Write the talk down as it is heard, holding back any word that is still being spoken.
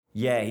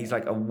Yeah, he's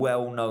like a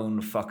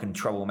well-known fucking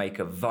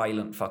troublemaker,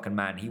 violent fucking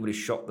man. He would have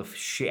shot the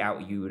shit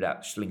out of you with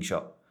that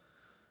slingshot.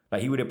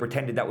 Like, he would have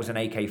pretended that was an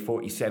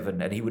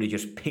AK-47 and he would have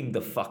just pinged the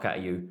fuck out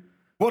of you.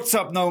 What's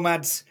up,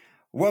 nomads?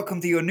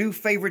 Welcome to your new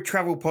favorite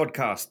travel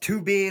podcast,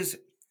 Two Beers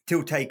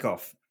Till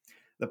Takeoff.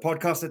 The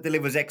podcast that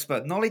delivers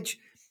expert knowledge,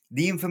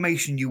 the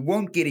information you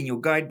won't get in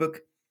your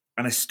guidebook,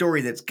 and a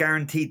story that's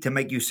guaranteed to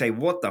make you say,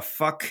 what the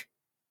fuck,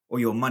 or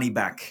your money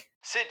back.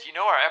 Sid, you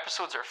know our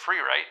episodes are free,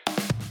 right?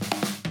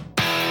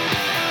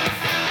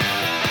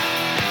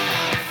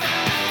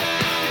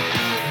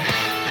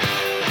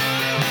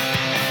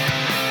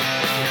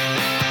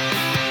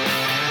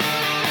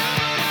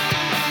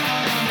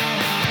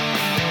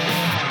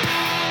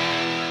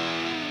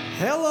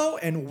 Hello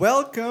and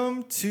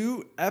welcome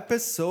to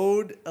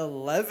episode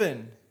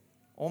 11.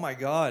 Oh my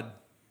God.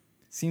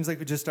 Seems like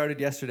we just started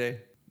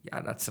yesterday.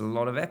 Yeah, that's a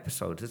lot of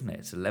episodes, isn't it?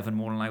 It's 11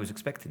 more than I was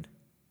expecting.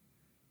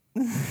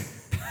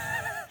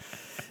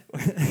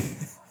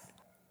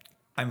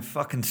 I'm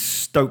fucking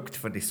stoked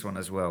for this one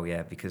as well,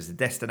 yeah, because the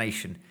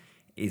destination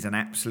is an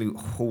absolute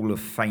Hall of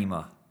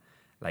Famer.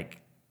 Like,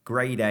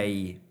 grade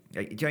A.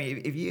 Like, do you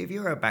know, if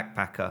you're a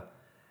backpacker,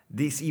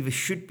 this either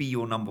should be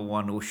your number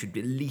one or should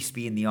at least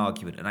be in the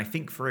argument. And I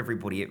think for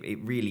everybody,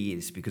 it really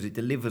is, because it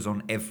delivers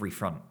on every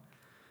front.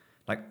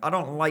 Like, I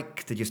don't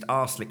like to just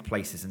arse-lick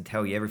places and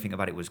tell you everything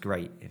about it was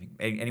great.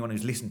 Anyone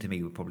who's listened to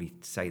me would probably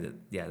say that,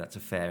 yeah, that's a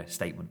fair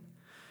statement.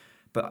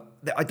 But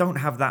I don't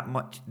have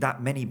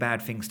that many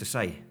bad things to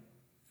say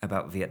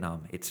about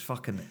Vietnam. It's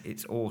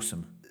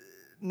awesome.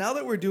 Now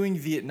that we're doing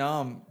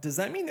Vietnam, does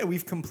that mean that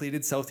we've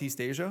completed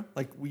Southeast Asia?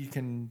 Like, we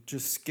can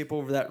just skip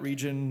over that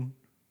region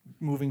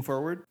moving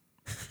forward?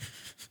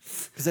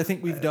 Because I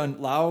think we've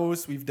done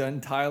Laos, we've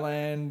done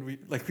Thailand,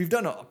 we've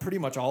done pretty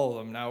much all of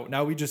them.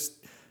 Now we just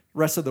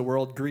rest of the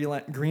world.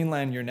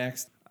 Greenland, you're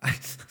next. I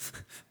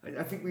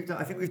think we've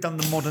done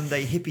the modern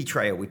day hippie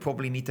trail. We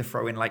probably need to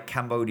throw in like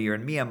Cambodia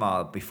and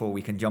Myanmar before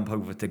we can jump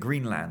over to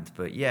Greenland.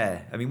 But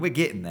yeah, I mean, we're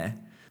getting there.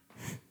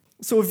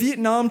 So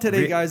Vietnam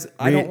today, guys.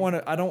 I don't want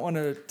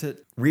to.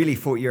 Really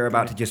thought you were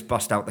about to just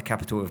bust out the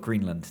capital of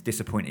Greenland.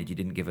 Disappointed you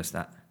didn't give us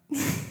that.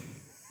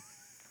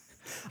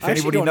 If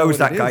anybody knows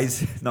that,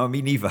 guys, no,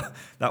 me neither.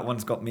 That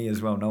one's got me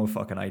as well. No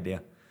fucking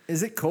idea.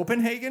 Is it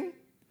Copenhagen?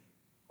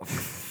 Oh,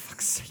 for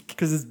fuck's sake.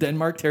 Because it's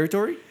Denmark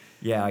territory?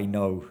 Yeah, I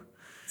know.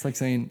 It's like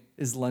saying,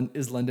 is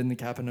London the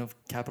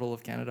capital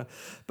of Canada?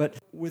 But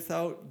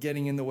without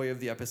getting in the way of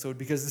the episode,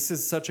 because this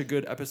is such a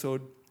good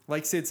episode,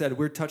 like Sid said,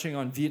 we're touching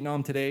on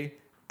Vietnam today.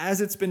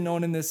 As it's been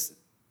known in this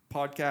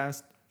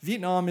podcast,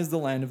 Vietnam is the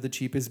land of the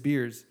cheapest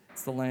beers.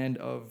 It's the land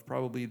of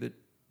probably the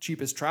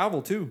cheapest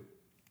travel, too.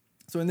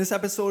 So in this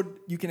episode,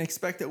 you can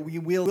expect that we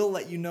will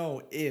let you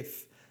know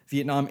if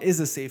Vietnam is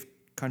a safe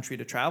country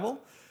to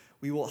travel.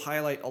 We will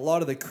highlight a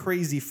lot of the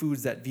crazy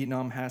foods that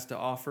Vietnam has to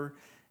offer.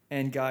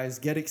 And guys,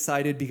 get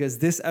excited because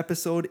this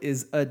episode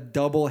is a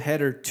double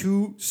header.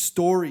 2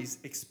 stories.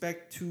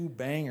 Expect 2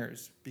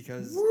 bangers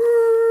because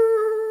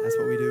that's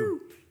what we do.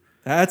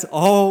 That's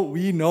all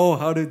we know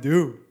how to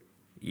do.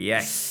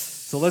 Yes.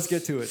 So let's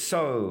get to it.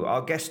 So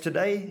our guest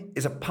today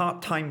is a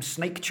part-time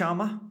snake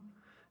charmer.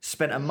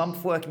 Spent a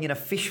month working in a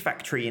fish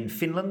factory in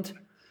Finland,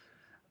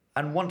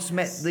 and once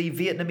met the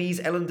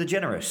Vietnamese Ellen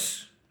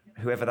DeGeneres,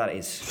 whoever that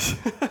is.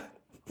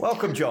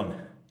 Welcome,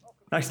 John.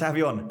 Nice to have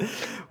you on.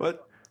 What's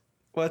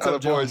Hello,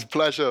 up, John? boys?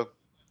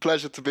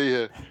 Pleasure to be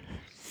here.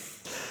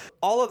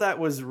 All of that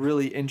was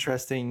really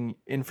interesting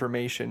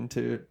information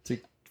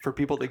for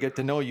people to get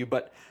to know you.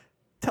 But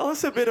tell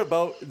us a bit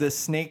about the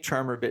snake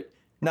charmer bit.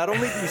 Not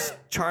only do you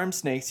charm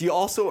snakes, you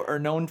also are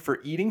known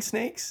for eating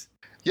snakes.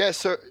 Yeah,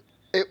 so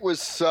it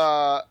was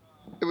a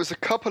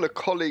couple of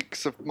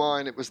colleagues of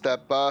mine. It was their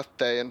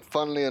birthday, and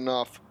funnily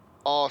enough,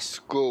 our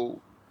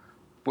school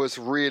was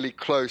really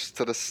close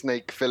to the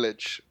snake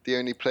village, the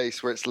only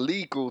place where it's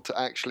legal to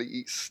actually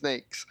eat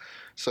snakes.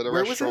 So the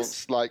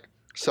restaurant's like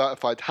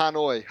certified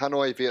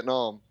Hanoi,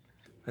 Vietnam.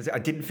 I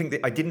didn't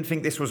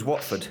think this was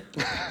Watford.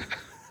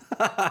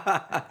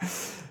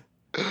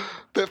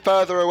 Bit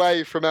further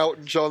away from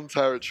Elton John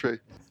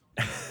territory.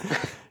 You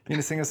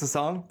gonna sing us a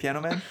song,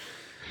 Piano Man?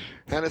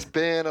 And it's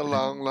been a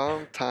long,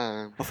 long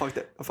time. Oh fuck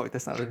that!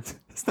 That's not it.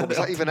 Was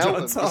that even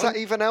Elton? Was that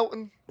even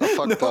Elton? I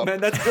fucked up. Man,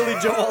 that's Billy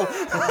Joel.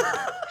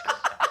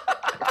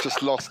 I've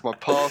just lost my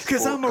passport.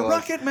 Because I'm a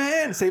rocket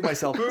man. Save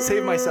myself.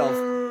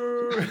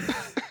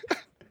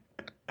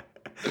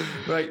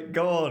 Right,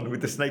 go on with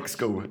the snake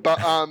school. But,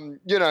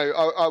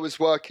 I was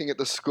working at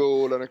the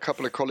school, and a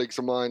couple of colleagues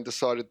of mine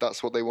decided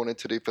that's what they wanted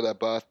to do for their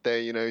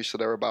birthday, so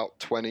there were about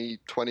 20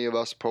 of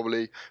us,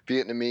 probably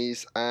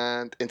Vietnamese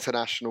and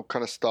international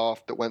kind of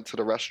staff that went to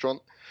the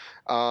restaurant.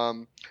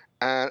 And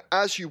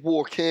as you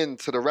walk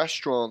into the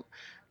restaurant,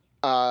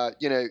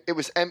 it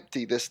was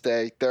empty this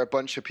day. There are a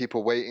bunch of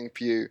people waiting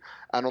for you.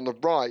 And on the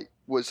right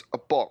was a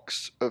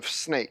box of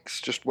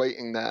snakes just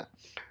waiting there.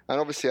 And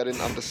obviously I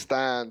didn't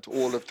understand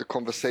all of the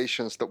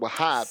conversations that were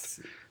had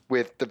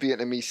with the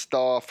Vietnamese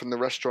staff and the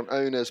restaurant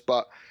owners,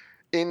 but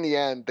in the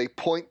end, they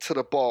point to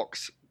the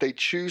box. They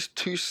choose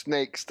 2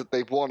 snakes that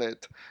they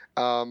wanted.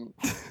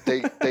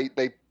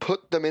 They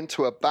put them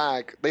into a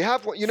bag. They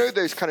have what, you know,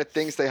 those kind of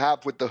things they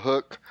have with the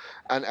hook,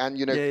 and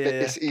you know,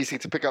 it's easy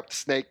to pick up the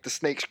snake. The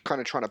snake's kind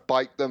of trying to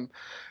bite them.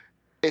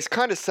 It's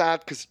kind of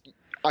sad because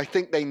I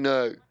think they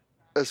know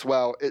as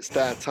well it's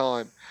their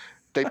time.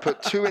 They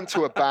put 2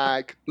 into a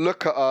bag,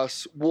 look at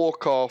us,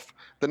 walk off.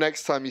 The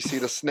next time you see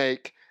the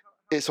snake,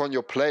 it's on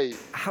your plate.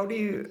 How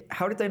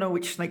did they know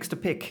which snakes to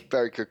pick?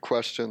 Very good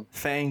question.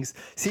 Fangs.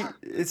 See,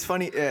 it's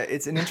funny.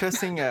 It's an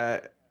interesting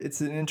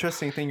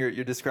thing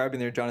you're describing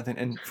there, Jonathan.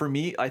 And for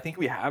me, I think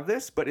we have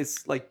this, but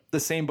it's like the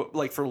same. But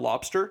like for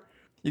lobster,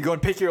 you go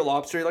and pick your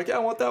lobster. You're like, yeah, I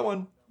want that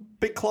one,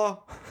 big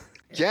claw.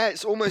 Yeah,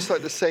 it's almost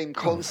like the same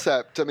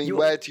concept. I mean,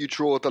 where do you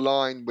draw the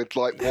line with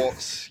like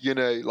what's, you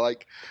know,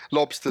 like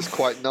lobster's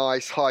quite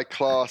nice, high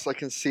class. I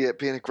can see it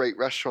being a great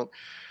restaurant.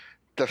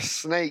 The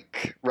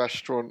snake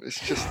restaurant is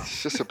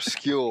just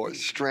obscure.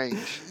 It's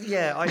strange.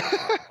 Yeah,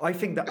 I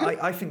think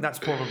that's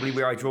probably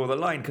where I draw the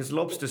line, because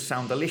lobsters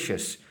sound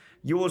delicious.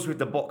 Yours with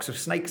the box of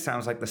snakes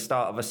sounds like the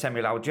start of a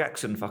Samuel L.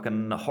 Jackson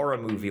fucking horror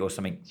movie or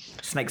something.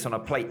 Snakes on a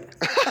plate.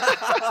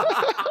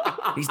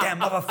 These damn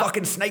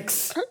motherfucking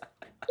snakes.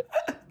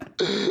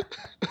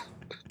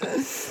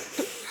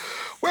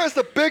 Where's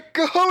the big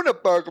kahuna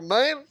burger,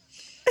 man?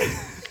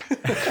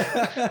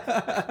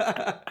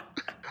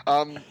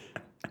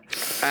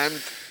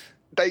 And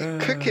they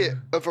cook it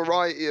a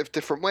variety of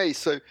different ways.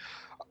 So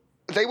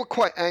they were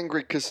quite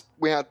angry because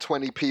we had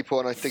 20 people,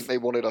 and I think they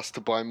wanted us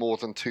to buy more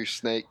than 2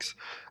 snakes.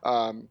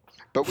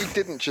 But we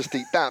didn't just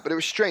eat that. But it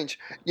was strange.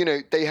 You know,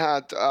 they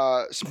had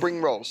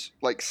spring rolls,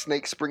 like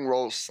snake spring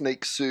rolls,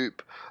 snake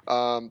soup.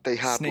 They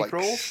had snake like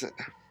rolls?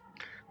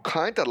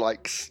 Kind of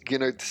like, you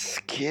know, the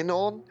skin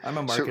on. I'm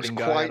a so it was marketing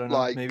guy. I don't know,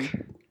 like maybe.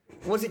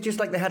 Was it just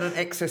like they had an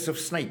excess of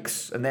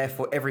snakes and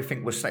therefore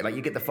everything was snake? Like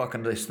you get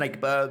the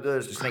snake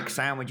burgers, the snake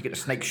sandwich, you get the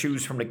snake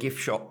shoes from the gift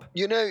shop.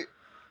 You know,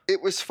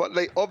 it was fun.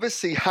 They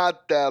obviously had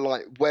their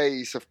like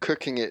ways of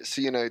cooking it.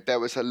 So, you know, there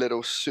was a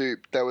little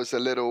soup, there was a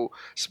little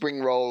spring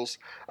rolls.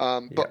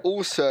 But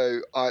also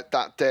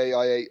that day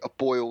I ate a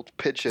boiled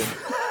pigeon,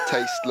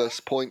 tasteless,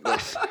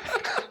 pointless.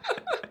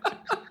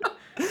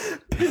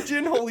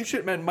 Pigeon, holy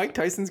shit, man! Mike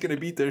Tyson's gonna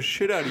beat the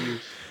shit out of you.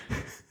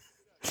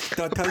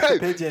 Don't touch Bro, the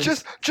pigeon.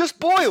 just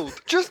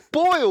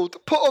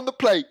boiled, put on the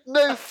plate,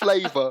 no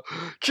flavour,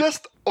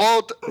 just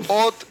odd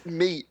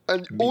meat,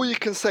 and all you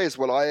can say is,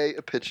 "Well, I ate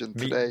a pigeon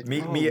today." Me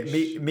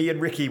and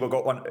Ricky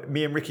got one.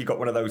 Me and Ricky got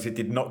one of those. It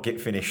did not get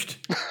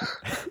finished.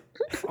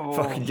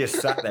 Fucking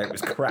just sat there. It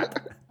was crap.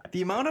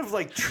 The amount of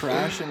like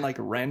trash and like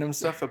random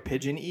stuff a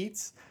pigeon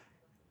eats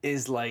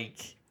is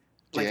like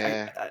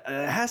Yeah.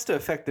 it has to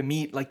affect the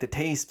meat, like the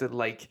taste of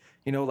like,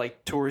 you know,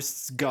 like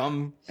tourists'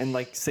 gum and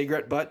like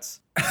cigarette butts.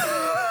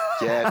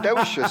 Yeah, it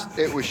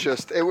was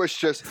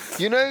just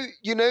you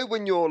know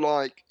when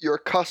you're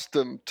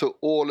accustomed to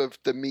all of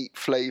the meat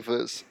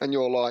flavors and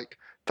you're like,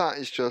 that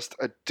is just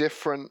a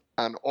different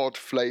and odd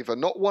flavor,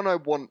 not one I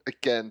want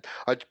again.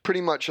 I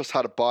pretty much just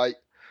had a bite.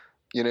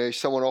 You know,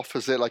 someone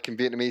offers it, like in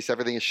Vietnamese,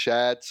 everything is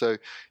shared. So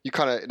you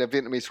kind of, in a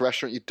Vietnamese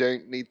restaurant, you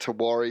don't need to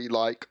worry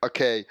like,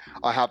 okay,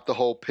 I have the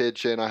whole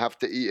pigeon, I have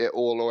to eat it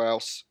all or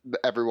else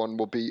everyone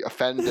will be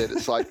offended.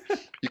 It's like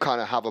you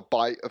kind of have a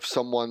bite of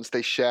someone's,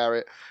 they share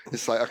it.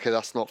 It's like, okay,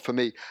 that's not for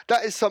me.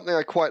 That is something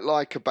I quite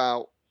like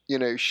about, you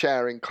know,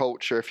 sharing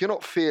culture. If you're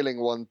not feeling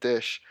one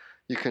dish,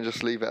 you can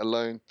just leave it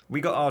alone.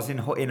 We got ours in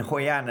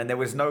Hoi An, and there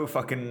was no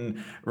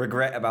fucking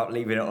regret about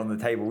leaving it on the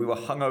table. We were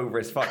hungover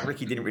as fuck.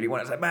 Ricky didn't really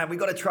want it. I was like, man, we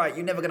got to try it.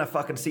 You're never going to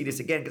fucking see this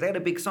again. Because they had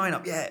a big sign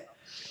up. Yeah. You know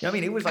what I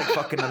mean? It was like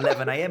fucking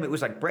 11 a.m. It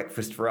was like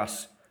breakfast for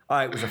us.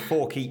 It was a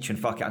fork each, and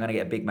fuck it, I'm going to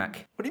get a Big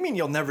Mac. What do you mean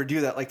you'll never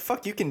do that? Like,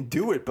 fuck, you can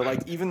do it, but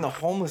like even the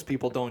homeless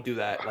people don't do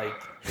that. Like...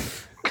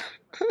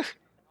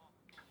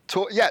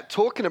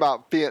 Talking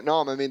about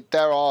Vietnam, I mean,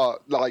 there are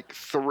like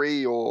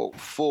 3 or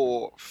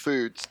 4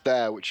 foods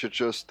there which are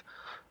just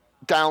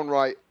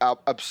downright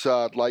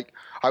absurd. Like,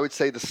 I would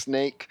say the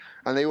snake,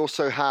 and they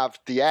also have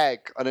the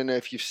egg. I don't know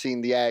if you've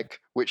seen the egg,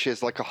 which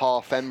is like a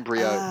half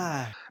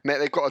embryo. Mate,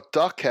 they've got a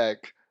duck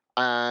egg,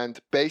 and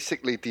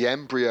basically the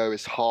embryo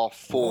is half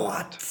formed.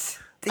 What?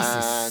 This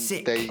is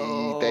sick. They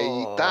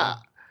eat that.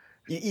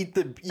 You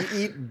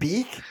eat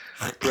beak?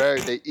 Bro,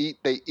 they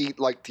eat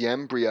like the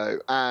embryo,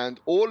 and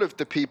all of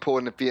the people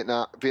in the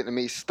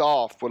Vietnamese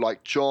staff were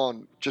like,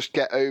 John, just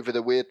get over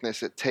the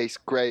weirdness. It tastes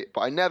great,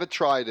 but I never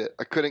tried it.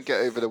 I couldn't get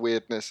over the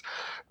weirdness.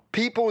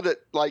 People that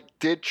like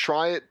did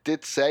try it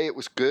did say it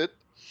was good.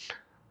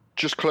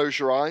 Just close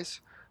your eyes.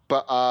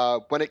 But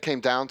when it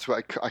came down to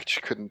it, I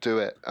just couldn't do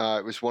it.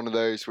 It was one of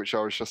those which I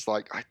was just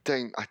like, I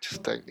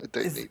just don't need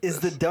this. Is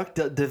the duck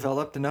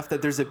developed enough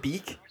that there's a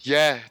beak?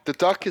 Yeah, the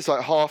duck is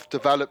like half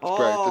developed,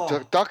 bro.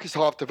 The duck is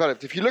half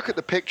developed. If you look at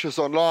the pictures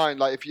online,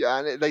 like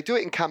and they do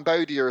it in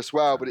Cambodia as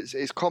well, but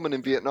it's common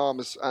in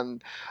Vietnam,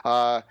 and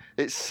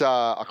it's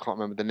I can't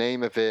remember the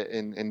name of it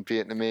in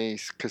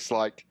Vietnamese because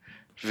like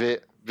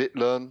Viet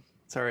Luân.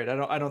 It's all right.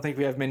 I don't think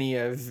we have many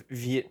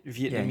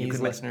Vietnamese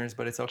listeners,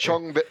 but it's okay.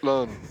 Trong Viet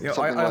Luân,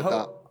 something like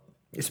that.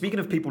 Speaking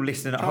of people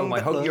listening at home,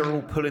 I hope you're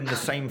all pulling the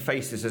same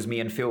faces as me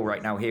and Phil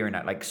right now, hearing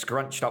that, like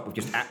scrunched up with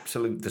just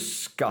absolute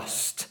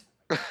disgust.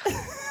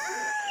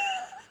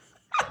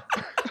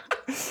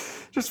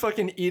 Just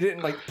fucking eat it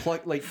and like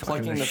plucking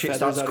the shit feathers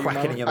starts out of your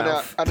cracking in mouth. your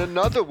mouth. And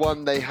another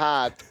one they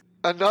had.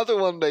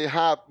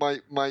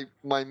 My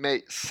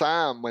mate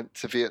Sam went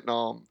to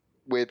Vietnam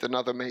with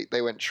another mate.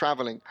 They went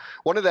traveling.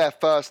 One of their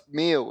first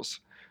meals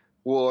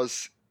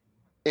was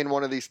in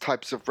one of these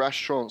types of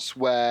restaurants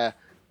where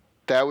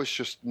there was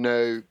just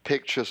no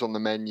pictures on the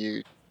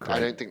menu. Great. I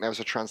don't think there was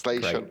a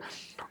translation. Great.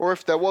 Or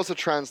if there was a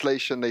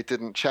translation, they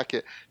didn't check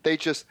it. They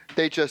just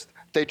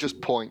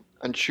point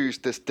and choose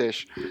this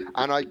dish.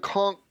 And I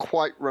can't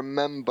quite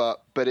remember,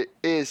 but it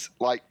is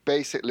like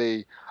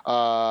basically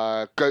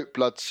goat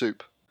blood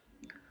soup.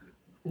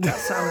 That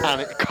sounds...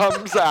 And it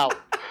comes out.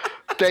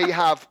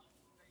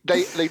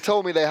 They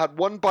told me they had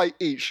one bite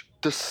each,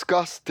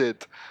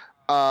 disgusted,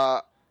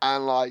 and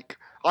like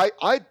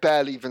I'd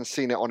barely even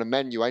seen it on a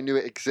menu. I knew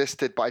it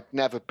existed, but I'd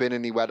never been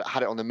anywhere that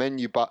had it on the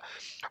menu. But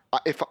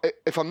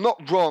if I'm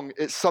not wrong,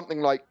 it's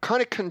something like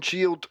kind of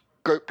congealed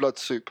goat blood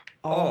soup.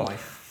 Oh my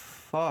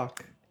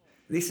fuck!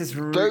 This is...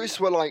 Those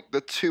were like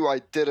the two I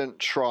didn't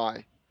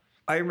try.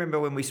 I remember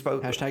when we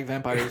spoke... Hashtag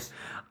vampires.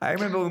 I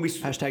remember when we...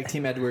 Hashtag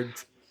Team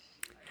Edwards.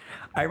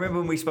 I remember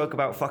when we spoke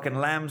about fucking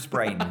lamb's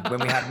brain when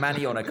we had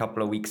Manny on a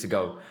couple of weeks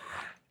ago.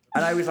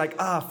 And I was like,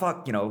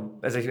 fuck, you know,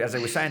 as I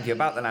was saying to you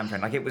about the lamb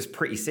brain, like it was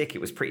pretty sick. It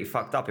was pretty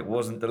fucked up. It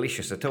wasn't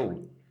delicious at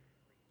all.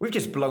 We've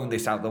just blown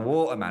this out the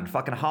water, man.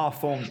 Fucking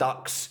half-formed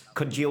ducks,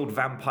 congealed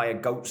vampire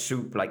goat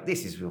soup. Like,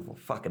 this is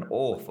fucking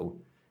awful.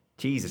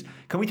 Jesus.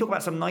 Can we talk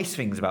about some nice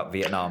things about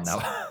Vietnam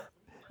now?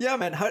 Yeah,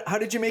 man. How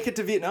did you make it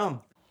to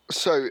Vietnam?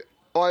 So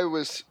I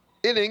was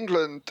in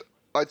England.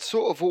 I'd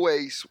sort of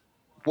always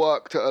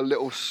worked at a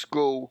little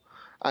school,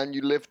 and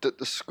you lived at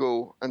the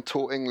school and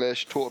taught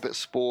English, taught a bit of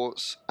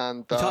sports,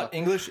 and You taught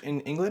English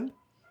in England?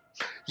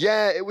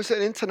 yeah, it was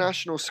an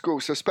international school.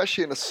 So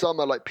especially in the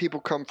summer, like people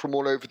come from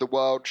all over the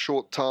world,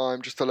 short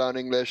time, just to learn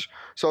English.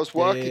 So I was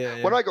working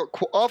when I got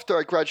after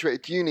I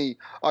graduated uni,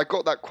 I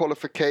got that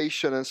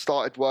qualification and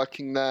started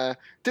working there.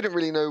 Didn't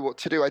really know what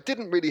to do. I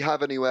didn't really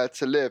have anywhere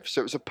to live,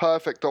 so it was a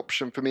perfect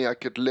option for me. I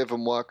could live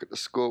and work at the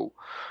school.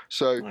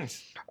 So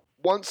Nice.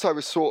 once I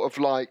was sort of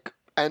like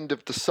end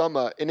of the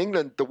summer in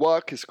England, the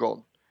work is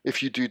gone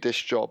if you do this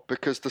job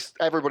because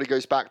everybody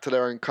goes back to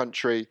their own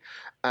country.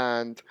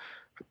 And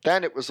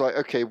then it was like,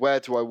 okay, where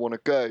do I want to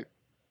go?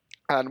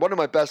 And one of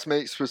my best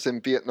mates was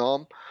in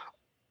Vietnam.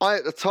 I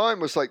at the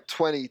time was like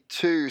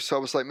 22, so I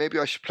was like, maybe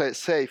I should play it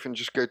safe and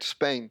just go to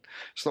Spain.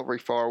 It's not very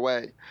far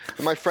away.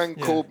 And my friend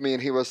called me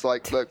and he was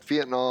like, look,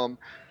 Vietnam,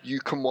 you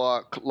can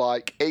work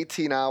like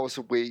 18 hours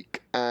a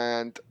week,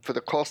 and for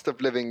the cost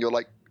of living, you're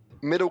like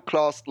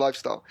middle-class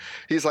lifestyle.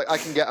 He's like, I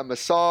can get a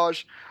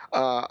massage.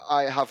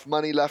 I have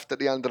money left at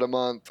the end of the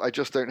month. I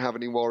just don't have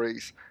any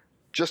worries.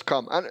 Just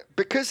come. And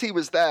because he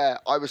was there,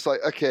 I was like,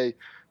 okay,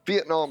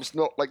 Vietnam's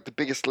not like the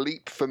biggest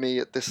leap for me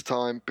at this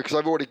time because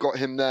I've already got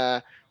him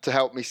there to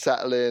help me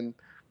settle in,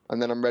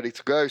 and then I'm ready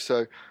to go.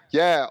 So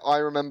yeah, I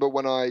remember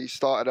when I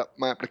started up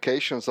my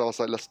applications, I was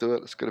like, let's do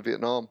it. Let's go to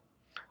Vietnam.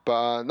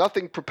 But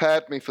nothing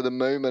prepared me for the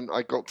moment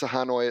I got to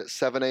Hanoi at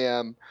 7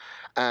 a.m.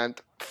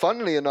 And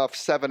funnily enough,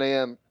 7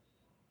 a.m.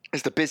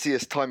 is the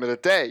busiest time of the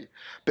day.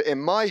 But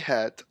in my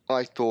head,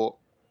 I thought,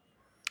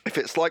 if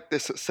it's like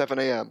this at 7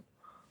 a.m.,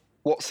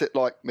 what's it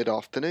like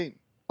mid-afternoon?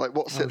 Like,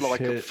 what's it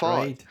like at 5?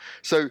 Right.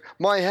 So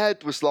my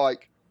head was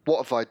like,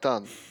 what have I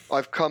done?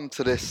 I've come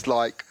to this,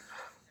 like,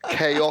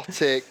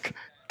 chaotic,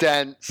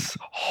 dense,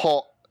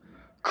 hot,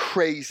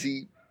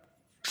 crazy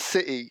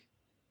city.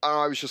 And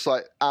I was just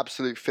like,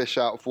 absolute fish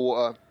out of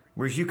water.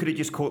 Whereas you could have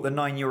just caught the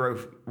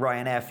 €9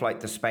 Ryanair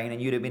flight to Spain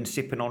and you'd have been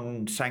sipping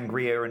on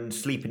sangria and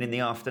sleeping in the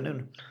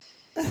afternoon.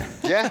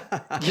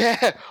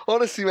 Yeah,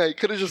 honestly, mate,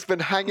 could have just been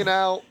hanging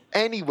out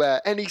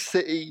anywhere, any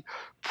city,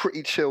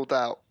 pretty chilled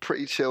out,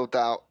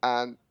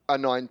 and a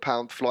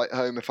 £9 flight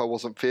home if I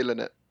wasn't feeling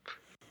it.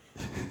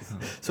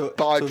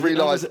 But I'd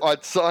realised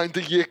I'd signed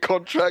a year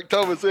contract,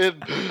 I was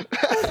in.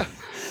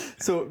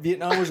 So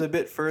Vietnam was a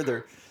bit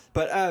further.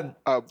 But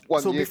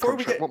 1 year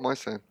contract, what am I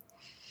saying?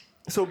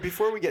 So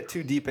before we get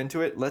too deep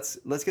into it, let's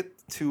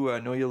get to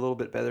know you a little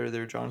bit better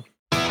there, John.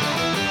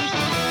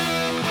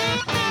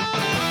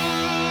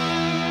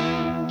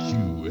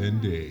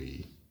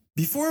 Q&A.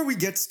 Before we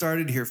get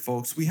started here,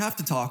 folks, we have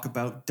to talk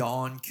about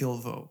Don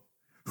Kilvo.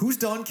 Who's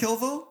Don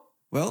Kilvo?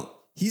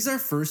 Well, he's our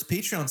first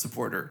Patreon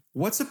supporter.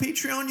 What's a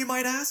Patreon, you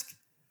might ask?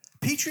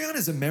 Patreon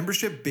is a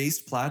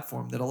membership-based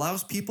platform that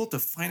allows people to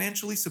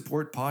financially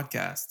support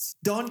podcasts.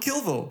 Don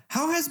Kilvo,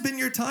 how has been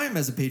your time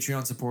as a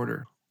Patreon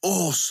supporter?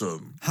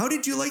 Awesome. How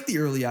did you like the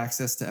early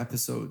access to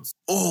episodes?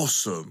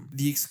 Awesome.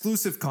 The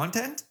exclusive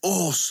content?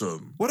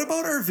 Awesome. What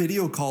about our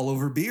video call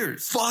over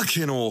beers?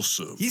 Fucking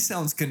awesome. He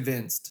sounds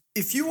convinced.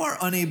 If you are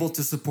unable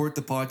to support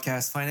the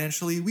podcast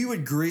financially, we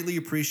would greatly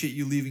appreciate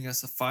you leaving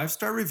us a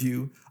 5-star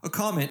review, a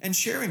comment, and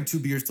sharing 2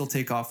 Beers Till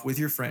Takeoff with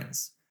your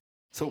friends.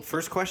 So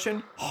first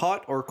question,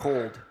 hot or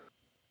cold?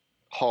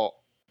 Hot.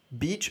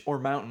 Beach or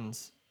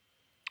mountains?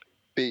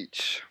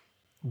 Beach.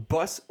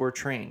 Bus or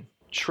train?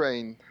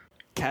 Train.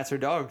 Cats or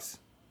dogs?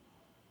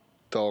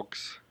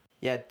 Dogs.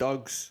 Yeah,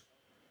 dogs.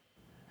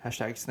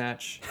 Hashtag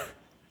snatch.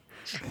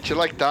 Do you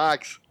like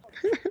dogs?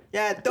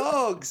 Yeah,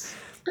 dogs.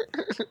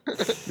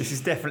 This is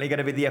definitely going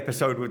to be the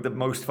episode with the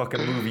most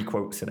fucking movie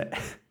quotes in it.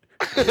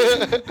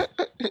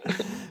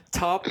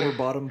 Top or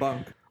bottom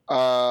bunk?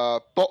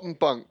 Bottom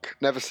bunk.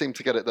 Never seem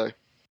to get it though.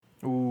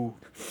 Ooh.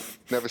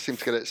 Never seem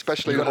to get it,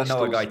 especially You in got to know a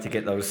hostels. guy to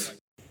get those.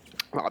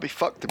 I'd be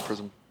fucked in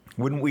prison.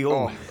 Wouldn't we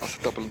all? Oh, that's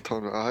a double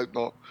entendre. I hope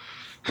not.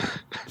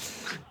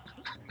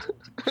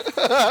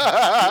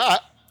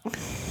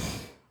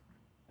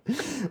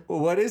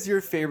 What is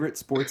your favorite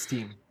sports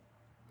team?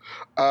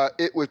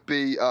 It would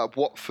be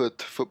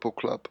Watford Football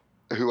Club,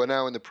 who are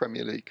now in the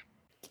Premier League.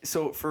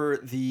 So for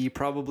the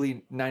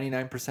probably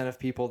 99% of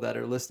people that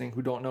are listening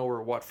who don't know where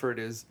Watford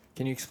is,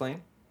 can you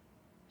explain?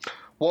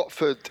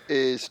 Watford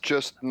is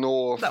just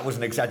north. That was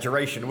an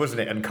exaggeration,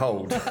 wasn't it? And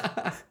cold.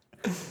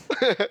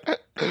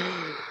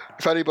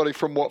 If anybody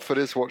from Watford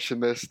is watching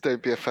this,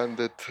 don't be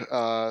offended.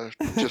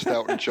 Just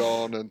Elton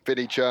John and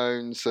Vinnie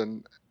Jones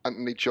and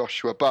Anthony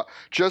Joshua. But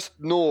just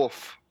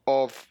north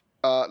of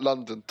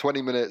London,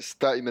 20 minutes,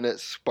 30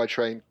 minutes by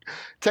train.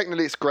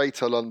 Technically, it's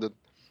Greater London,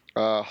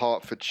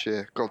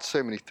 Hertfordshire. God,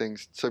 so many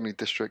things, so many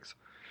districts.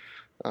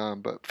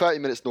 But 30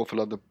 minutes north of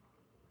London.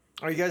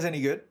 Are you guys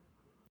any good?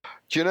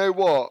 Do you know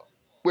what?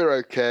 We're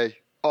okay.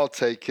 I'll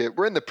take it.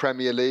 We're in the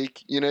Premier League.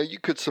 You know, you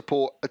could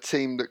support a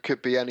team that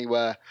could be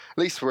anywhere. At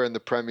least we're in the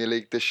Premier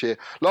League this year.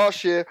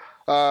 Last year,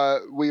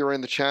 we were in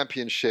the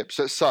Championship,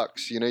 so it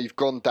sucks. You know, you've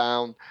gone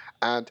down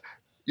and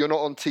you're not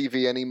on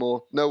TV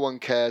anymore. No one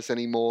cares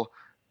anymore.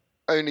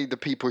 Only the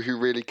people who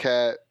really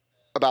care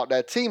about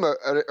their team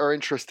are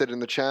interested in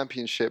the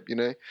Championship, you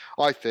know,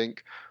 I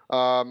think.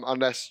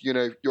 Unless, you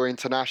know, you're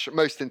international.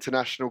 Most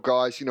international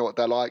guys, you know what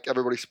they're like.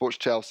 Everybody supports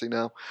Chelsea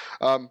now.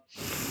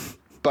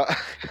 But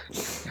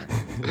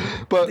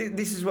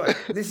This is what I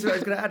was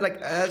going to add. Like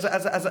as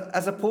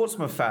a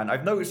Portsmouth fan,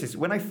 I've noticed this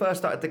when I first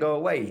started to go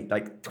away,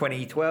 like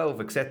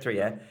 2012, etc.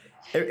 Yeah,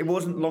 it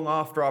wasn't long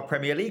after our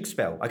Premier League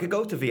spell. I could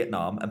go to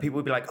Vietnam and people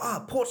would be like,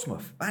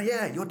 Portsmouth,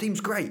 yeah, your team's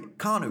great,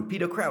 Kanu,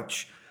 Peter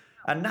Crouch.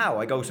 And now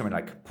I go somewhere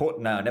like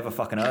no, I never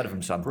fucking heard of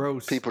him, son.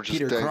 Gross. people just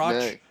Peter don't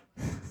Crouch.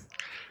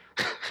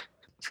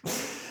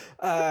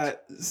 know.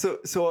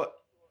 So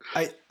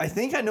I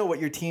think I know what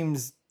your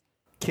team's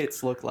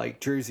kits look like.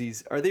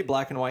 Jerseys. Are they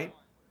black and white?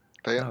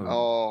 They No.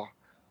 are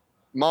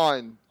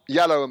mine.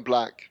 Yellow and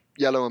black.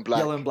 Yellow and black.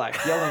 Yellow and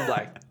black. Yellow and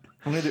black.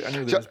 I knew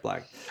there was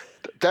black.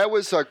 There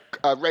was a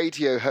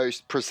radio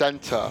host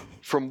presenter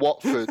from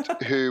Watford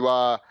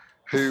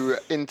who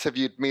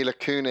interviewed Mila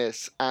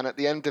Kunis, and at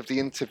the end of the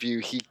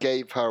interview, he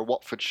gave her a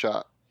Watford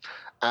shirt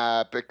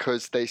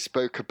because they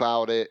spoke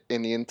about it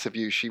in the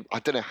interview. I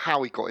don't know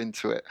how he got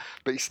into it,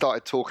 but he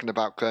started talking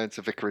about going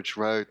to Vicarage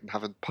Road and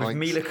having pints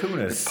Mila in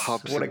Kunis.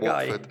 pubs What a in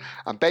guy. Watford.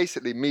 And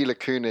basically, Mila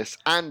Kunis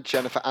and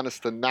Jennifer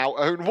Aniston now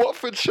own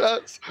Watford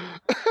shirts.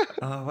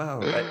 Oh wow.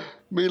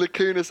 Mila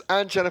Kunis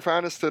and Jennifer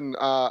Aniston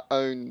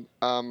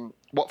own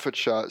Watford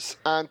shirts,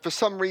 and for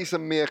some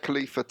reason Mia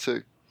Khalifa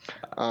too.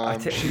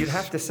 You'd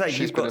have to say she's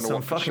you've been got in a some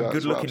Watford fucking shirt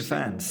as well. good-looking I've seen-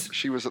 fans.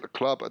 She was at the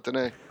club. I don't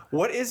know.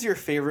 What is your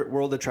favorite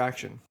world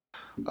attraction?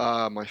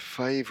 My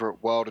favourite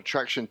wild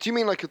attraction. Do you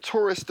mean like a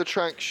tourist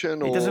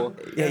attraction, He or doesn't.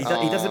 Yeah,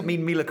 he doesn't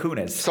mean Mila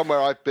Kunis.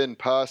 somewhere I've been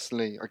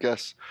personally? I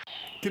guess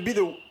Could be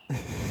the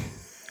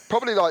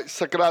probably like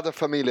Sagrada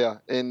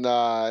Familia in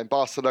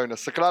Barcelona.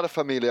 Sagrada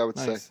Familia, I would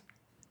say. nice.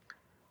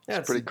 Yeah,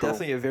 it's pretty cool.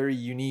 definitely a very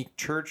unique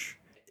church.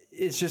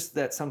 It's just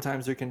that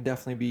sometimes there can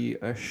definitely be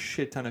a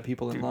shit ton of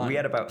people in line. We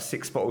had about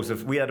six bottles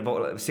of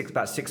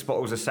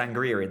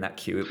sangria in that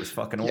queue. It was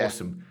fucking Yeah.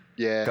 awesome.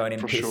 Yeah, Going in,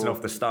 for pissing sure.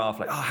 off the staff,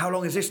 like, how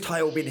long has this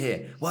tile been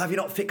here? Why have you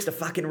not fixed the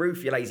fucking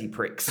roof, you lazy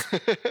pricks?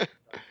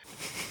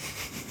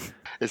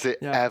 Is it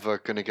Yeah. ever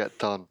going to get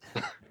done?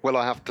 Will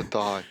I have to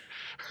die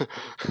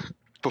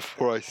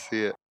before I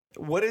see it?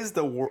 What is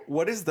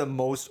the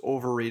most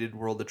overrated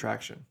world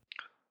attraction?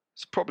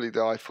 It's probably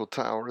the Eiffel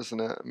Tower, isn't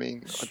it? I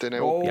mean, I don't know.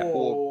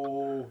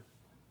 Or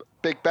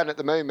Big Ben at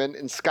the moment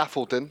in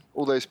scaffolding.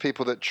 All those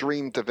people that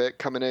dreamed of it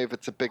coming over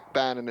to Big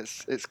Ben, and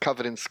it's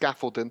covered in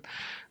scaffolding.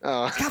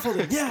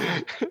 Scaffolding,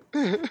 yeah.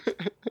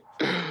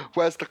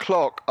 Where's the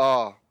clock?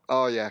 Oh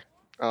yeah.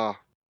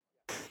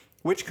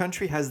 Which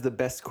country has the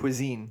best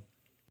cuisine?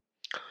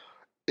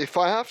 If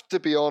I have to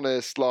be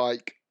honest,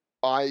 like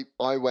I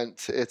went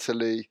to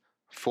Italy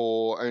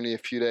for only a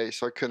few days,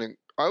 so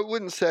I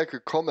wouldn't say I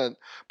could comment,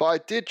 but I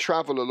did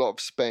travel a lot of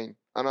Spain,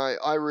 and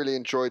I really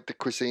enjoyed the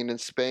cuisine in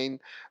Spain,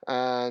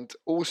 and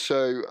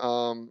also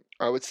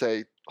I would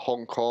say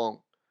Hong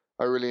Kong.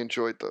 I really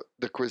enjoyed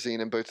the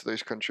cuisine in both of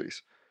those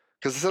countries,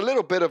 because it's a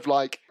little bit of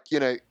like, you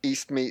know,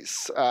 East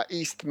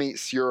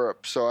meets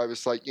Europe. So I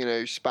was like, you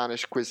know,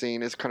 Spanish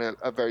cuisine is kind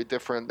of very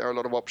different. There are a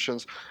lot of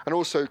options, and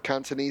also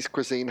Cantonese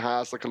cuisine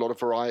has like a lot of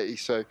variety.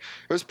 So it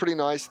was pretty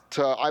nice.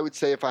 I would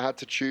say if I had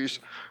to choose,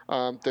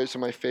 those are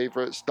my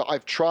favorites that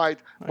I've tried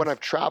when I've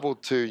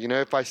traveled to. You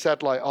know, if I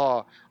said like,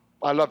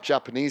 I love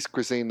Japanese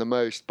cuisine the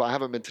most, but I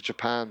haven't been to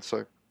Japan,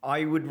 so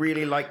I would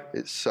really like.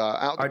 It's out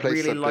of the I'd place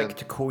really I've like been.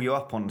 to call you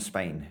up on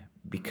Spain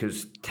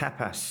because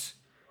tapas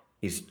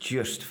is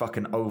just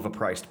fucking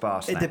overpriced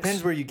bar snacks. It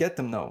depends where you get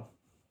them, though.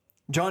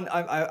 John,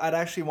 I'd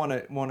actually want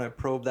to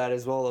probe that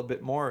as well a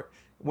bit more.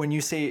 When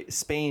you say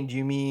Spain, do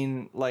you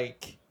mean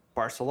like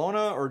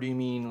Barcelona, or do you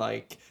mean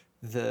like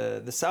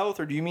the south,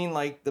 or do you mean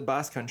like the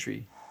Basque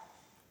Country?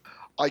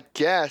 I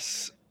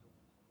guess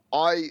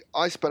I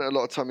spent a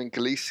lot of time in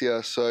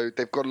Galicia, so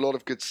they've got a lot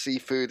of good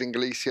seafood in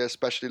Galicia,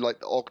 especially like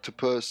the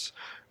octopus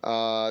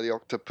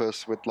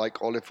with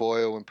like olive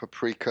oil and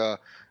paprika.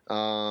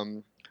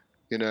 There's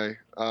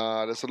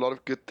a lot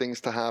of good things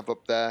to have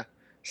up there,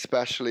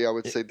 especially I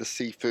would say the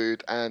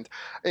seafood. And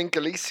in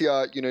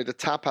Galicia, the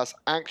tapas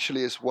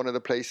actually is one of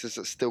the places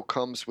that still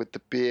comes with the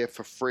beer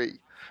for free.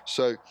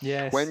 So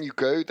Yes. when you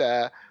go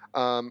there,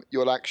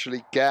 you'll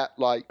actually get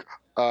like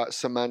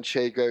some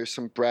manchego,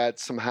 some bread,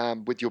 some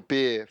ham with your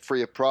beer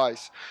free of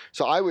price.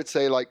 So I would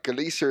say like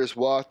Galicia is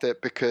worth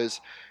it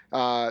because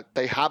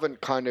they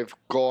haven't kind of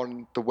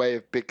gone the way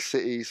of big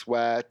cities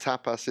where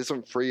tapas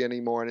isn't free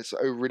anymore and it's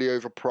really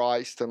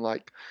overpriced and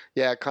like,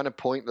 kind of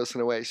pointless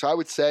in a way. So I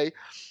would say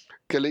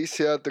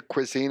Galicia, the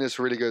cuisine is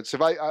really good. So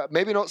if I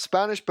maybe not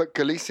Spanish, but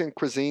Galician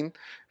cuisine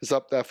is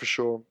up there for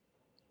sure.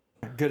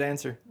 Good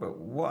answer. But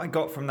what I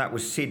got from that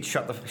was Sid,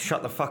 shut the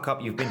fuck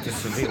up. You've been to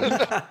Seville. No,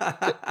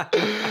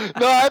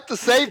 I had to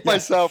save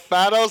myself,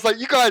 man. I was like,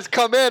 you guys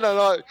come in,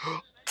 and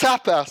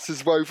tapas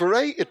is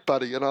overrated,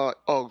 buddy. And I'm like,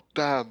 oh,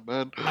 damn,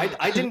 man.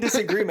 I didn't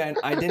disagree, man.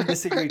 I didn't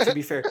disagree, to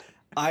be fair.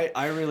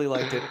 I really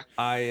liked it.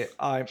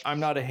 I'm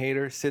not a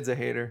hater. Sid's a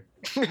hater.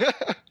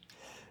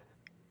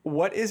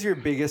 What is your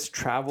biggest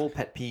travel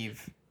pet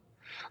peeve?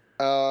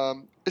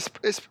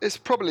 It's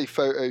probably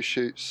photo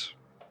shoots.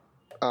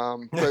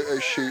 Photo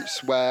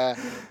shoots where,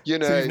 So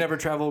you've never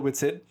traveled with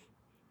Sid?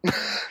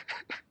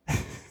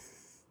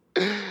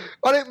 I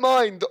don't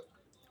mind.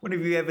 When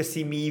have you ever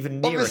seen me even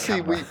near Obviously,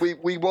 a camera?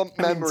 we want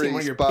I haven't seen memories, one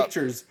of your but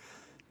pictures.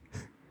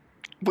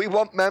 we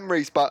want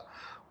memories. But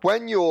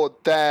when you're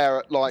there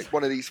at like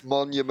one of these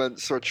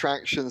monuments or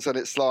attractions, and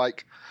it's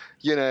like,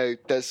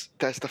 there's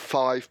the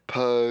 5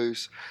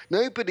 pose.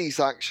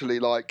 Nobody's actually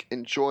like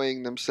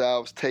enjoying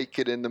themselves,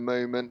 taking in the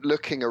moment,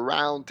 looking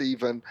around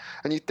even,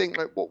 and you think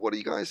like, what are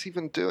you guys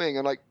even doing?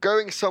 And like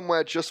going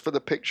somewhere just for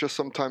the picture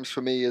sometimes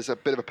for me is a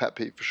bit of a pet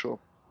peeve for sure.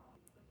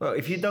 Well,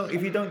 if you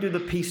don't do the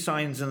peace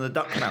signs and the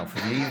duck mouth,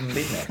 have you even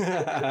been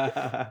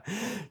there?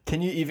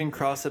 Can you even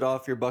cross it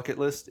off your bucket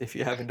list if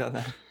you haven't done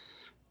that?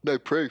 No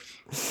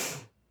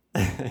proof.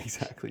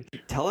 Exactly.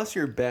 Tell us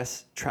your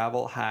best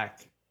travel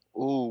hack.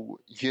 Oh,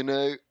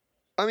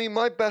 I mean,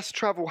 my best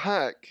travel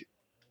hack,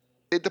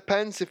 it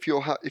depends if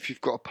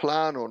you've got a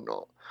plan or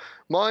not.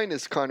 Mine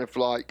is kind of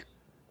like,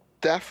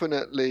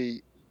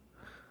 definitely,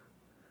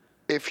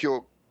 if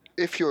you're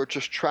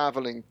just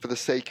traveling for the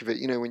sake of it,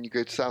 when you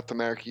go to South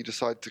America, you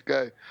decide to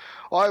go.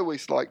 I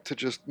always like to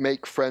just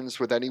make friends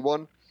with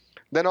anyone,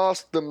 then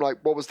ask them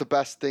like, what was the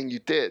best thing you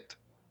did?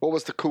 What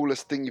was the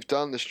coolest thing you've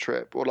done this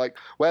trip? Or like,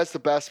 where's the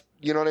best,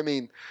 you know what I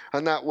mean?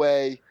 And that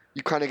way,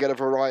 you kind of get a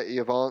variety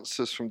of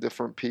answers from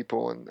different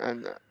people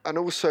and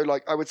also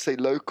like I would say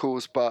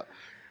locals, but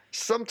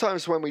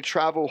sometimes when we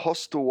travel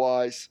hostel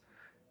wise,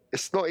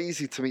 it's not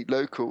easy to meet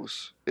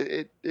locals.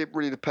 It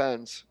really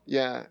depends,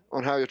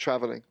 on how you're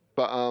traveling.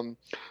 But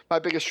my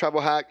biggest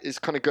travel hack is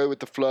kind of go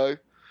with the flow.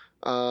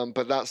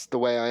 But that's the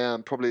way I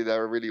am. Probably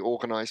there are really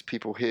organized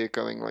people here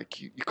going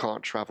like, you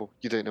can't travel.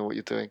 You don't know what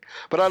you're doing.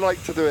 But I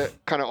like to do it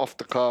kind of off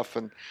the cuff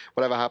and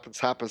whatever happens,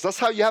 happens. That's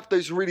how you have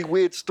those really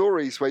weird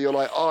stories where you're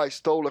like, oh, I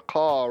stole a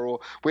car, or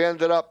we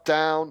ended up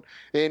down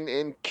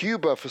in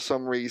Cuba for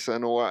some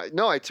reason, or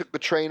no, I took the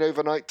train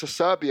overnight to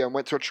Serbia and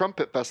went to a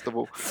trumpet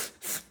festival.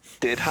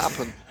 Did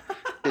happen.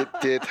 It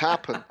did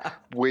happen.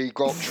 We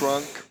got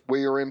drunk.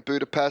 We were in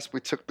Budapest. We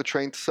took the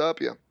train to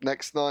Serbia.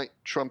 Next night,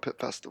 trumpet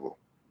festival.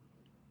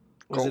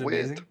 Was it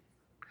weird. amazing?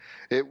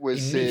 It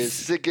was In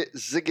Nice.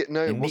 Ziggit.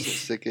 No, it In wasn't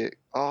Nice. Ziggit.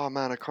 Oh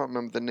man, I can't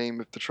remember the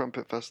name of the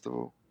trumpet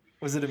festival.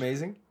 Was it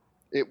amazing?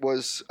 It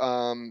was.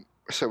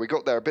 So we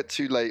got there a bit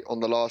too late on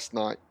the last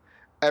night.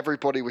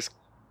 Everybody was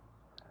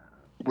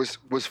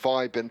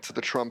vibing to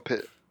the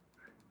trumpet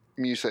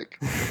music,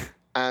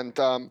 and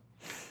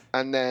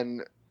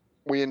then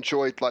we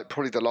enjoyed like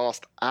probably the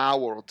last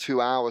hour or 2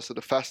 hours of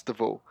the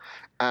festival,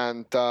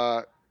 and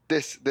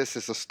this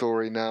is a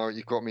story now.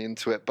 You got me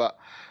into it, but.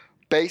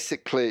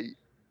 Basically,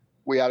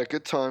 we had a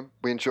good time.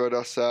 We enjoyed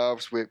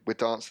ourselves. We're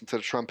dancing to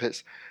the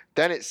trumpets.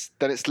 Then it's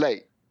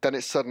late. Then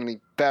it's suddenly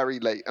very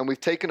late. And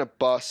we've taken a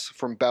bus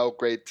from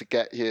Belgrade to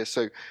get here.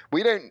 So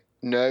we don't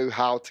know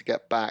how to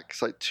get back.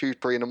 It's like 2,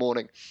 3 in the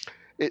morning.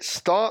 It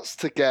starts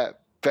to get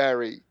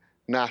very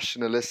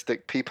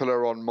nationalistic. People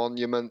are on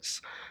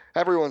monuments.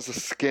 Everyone's a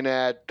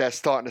skinhead. They're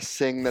starting to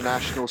sing the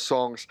national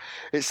songs.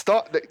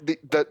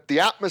 The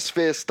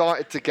atmosphere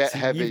started to get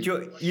heavy.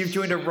 You've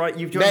joined a right.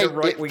 You've joined Mate, a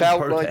right wing it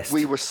felt protest.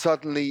 like we were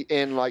suddenly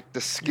in like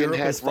the Europe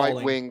is skinhead falling.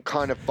 right wing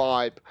kind of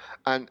vibe,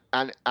 and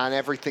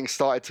everything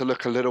started to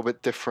look a little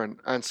bit different.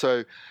 And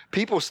so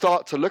people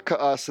start to look at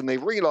us and they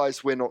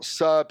realize we're not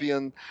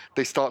Serbian.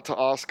 They start to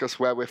ask us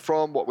where we're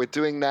from, what we're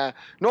doing there,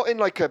 not in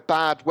like a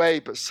bad way,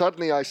 but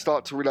suddenly I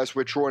start to realize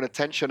we're drawing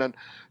attention and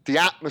the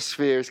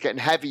atmosphere is getting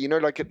heavy, you know,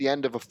 like at the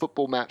end of a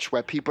football match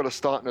where people are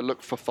starting to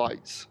look for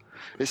fights.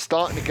 It's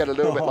starting to get a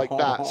little bit like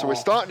that. So we're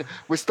starting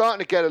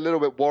to get a little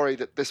bit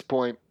worried at this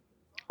point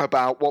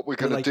about what we're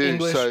going to do.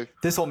 English, so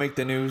this will make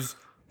the news.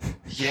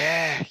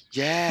 Yeah,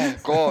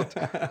 God.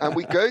 And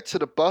we go to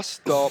the bus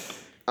stop,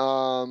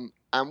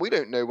 and we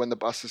don't know when the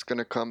bus is going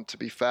to come, to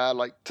be fair,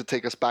 like to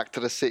take us back to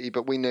the city,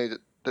 but we know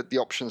that the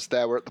options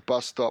there were at the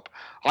bus stop.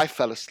 I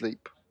fell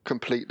asleep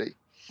completely.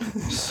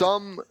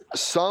 Some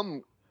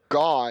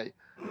guy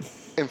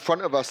in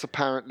front of us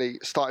apparently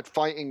started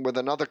fighting with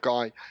another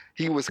guy.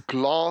 He was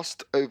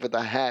glassed over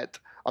the head.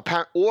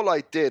 All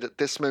I did at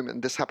this moment,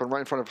 and this happened right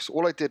in front of us,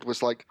 all I did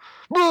was like,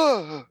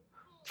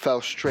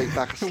 fell straight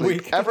back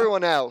asleep.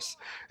 Everyone else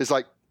is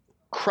like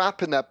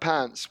crap in their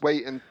pants,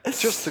 waiting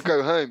just to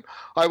go home.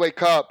 I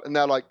wake up and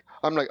I'm like,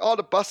 oh,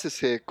 the bus is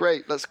here.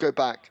 Great, let's go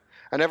back.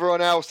 And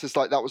everyone else is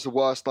like, that was the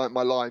worst night of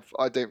my life.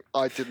 I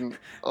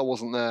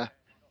wasn't there.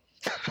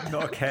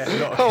 Not a care.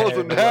 I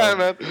wasn't there,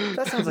 man.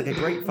 That sounds like a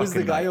great fucking Was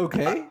the guy night.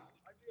 okay?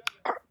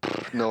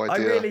 No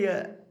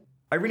idea.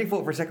 I really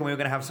thought for a second we were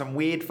going to have some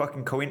weird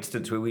fucking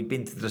coincidence where we'd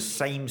been to the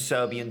same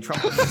Serbian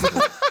trumpet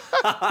festival.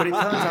 But it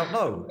turns out,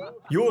 no.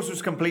 Yours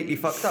was completely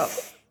fucked up.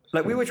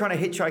 Like, we were trying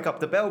to hitchhike up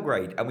to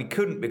Belgrade, and we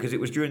couldn't because it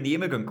was during the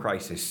immigrant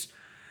crisis.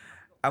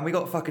 And we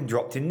got fucking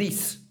dropped in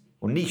Nice.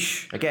 Or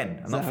Niche,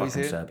 again. I'm not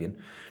fucking Serbian.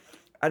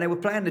 And they were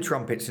playing the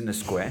trumpets in the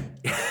square.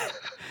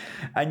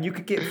 And you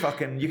could get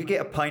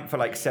a pint for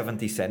like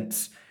 70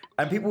 cents.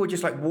 And people were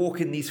just like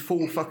walking these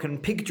full fucking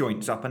pig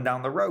joints up and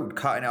down the road,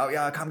 cutting out,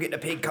 yeah, come get the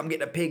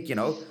pig, you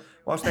know,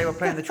 whilst they were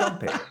playing the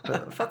trumpet.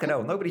 But fucking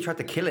hell, nobody tried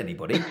to kill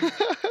anybody.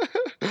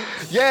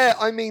 Yeah,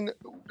 I mean,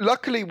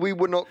 luckily we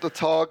were not the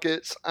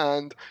targets,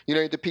 and you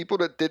know, the people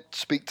that did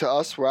speak to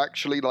us were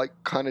actually like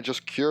kind of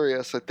just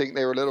curious. I think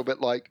they were a little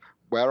bit like,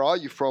 where are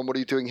you from? What are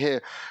you doing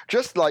here?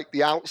 Just like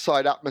the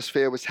outside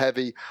atmosphere was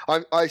heavy.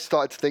 I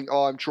started to think,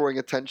 oh, I'm drawing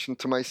attention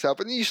to myself.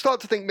 And you start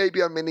to think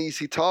maybe I'm an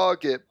easy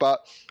target.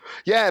 But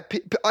yeah,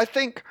 I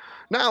think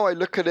now I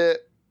look at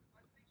it,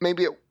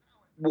 maybe it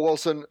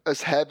wasn't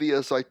as heavy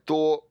as I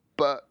thought,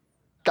 but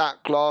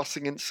that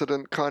glassing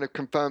incident kind of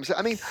confirms it.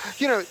 I mean,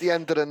 you know, at the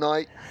end of the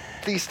night,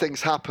 these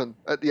things happen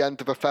at the end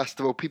of a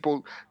festival.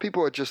 People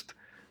are just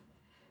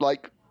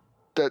like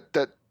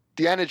that.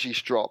 The energy's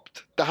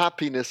dropped, the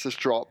happiness has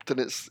dropped, and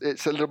it's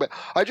a little bit.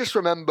 I just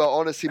remember,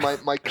 honestly,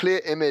 my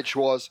clear image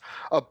was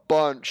a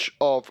bunch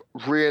of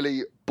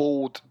really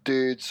bald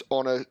dudes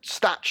on a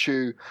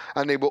statue,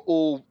 and they were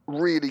all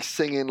really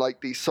singing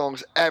like these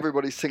songs.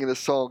 Everybody's singing the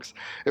songs.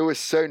 It was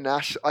so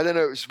national. I don't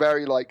know. It was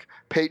very like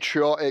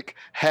patriotic,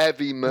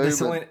 heavy moment. They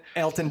sing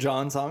Elton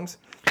John songs.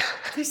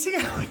 They sing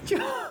Elton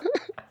John.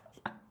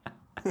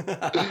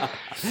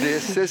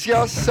 This is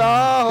your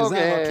song. 'Cause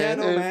I'm a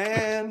piano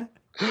man.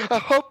 I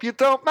hope you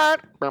don't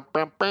mind. And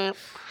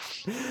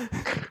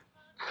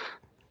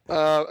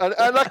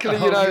luckily,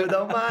 you know,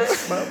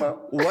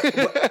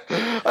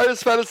 I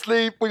just fell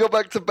asleep. We got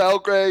back to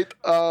Belgrade,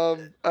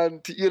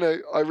 and you know,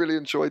 I really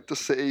enjoyed the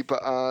city,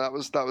 but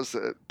that was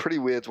a pretty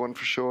weird one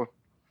for sure.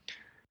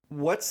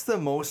 What's the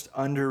most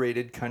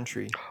underrated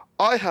country?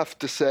 I have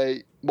to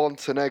say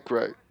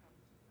Montenegro.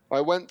 I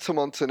went to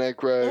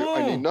Montenegro.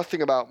 I knew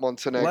nothing about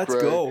Montenegro. Let's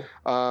go.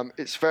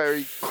 It's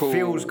very cool.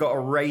 Phil's got a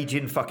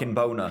raging fucking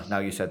boner now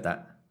you said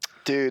that.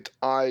 Dude,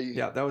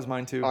 Yeah, that was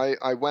mine too.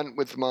 I went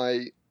with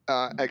my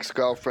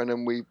ex-girlfriend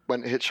and we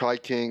went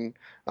hitchhiking.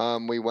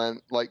 We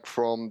went like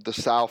from the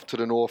south to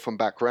the north and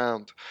back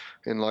round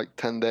in like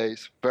 10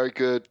 days. Very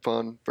good,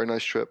 fun, very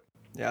nice trip.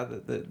 Yeah,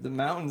 the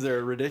mountains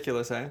are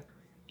ridiculous, eh?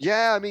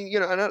 Yeah, I mean, you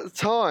know, and at the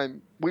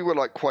time we were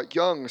like quite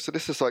young, so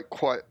this is like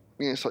quite,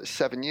 you know, it's like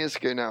 7 years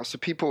ago now. So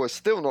people are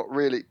still not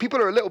really,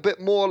 people are a little bit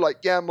more like,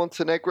 yeah,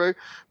 Montenegro.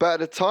 But at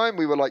the time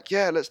we were like,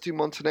 yeah, let's do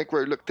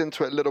Montenegro. Looked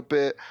into it a little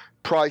bit.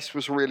 Price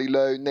was really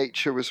low.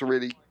 Nature was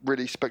really,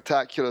 really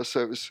spectacular.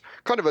 So it was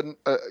kind of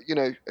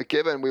a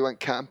given. We went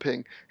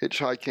camping,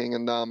 hitchhiking,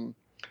 and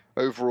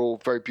overall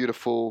very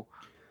beautiful,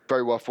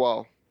 very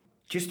worthwhile.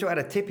 Just to add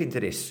a tip into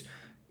this,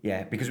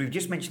 yeah, because we've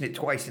just mentioned it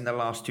twice in the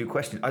last two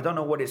questions. I don't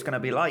know what it's going to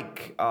be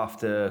like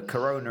after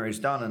Corona is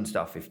done and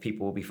stuff, if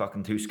people will be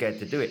fucking too scared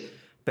to do it.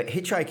 But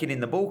hitchhiking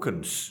in the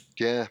Balkans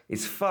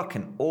is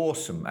fucking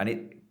awesome. And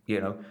it, you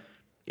know,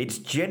 it's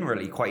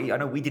generally quite, I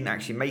know we didn't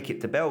actually make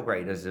it to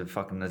Belgrade as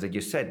I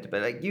just said,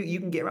 but like you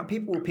can get around,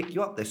 people will pick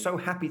you up. They're so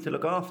happy to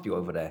look after you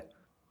over there.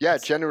 Yeah,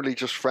 generally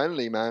just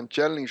friendly, man.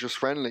 Generally just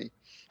friendly.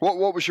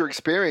 What was your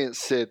experience,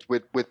 Sid,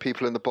 with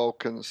people in the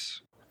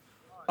Balkans?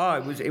 Oh,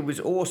 it was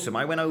awesome.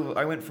 I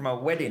went from a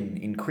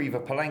wedding in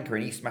Kriva Palanka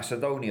in East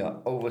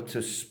Macedonia over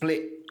to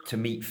Split to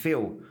meet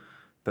Phil,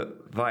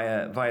 but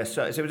via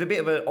so it was a bit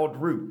of an odd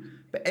route.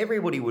 But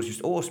everybody was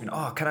just awesome.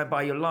 Oh, can I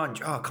buy your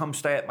lunch? Oh, come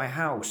stay at my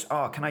house.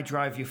 Oh, can I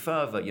drive you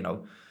further? You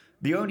know,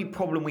 The only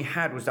problem we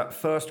had was that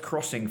first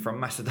crossing from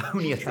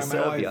Macedonia to Try my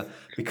Serbia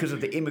wife. because of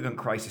the immigrant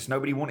crisis.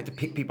 Nobody wanted to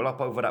pick people up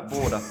over that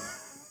border.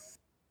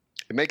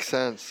 It makes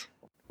sense.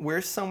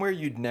 Where's somewhere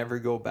you'd never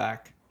go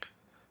back?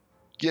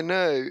 You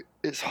know,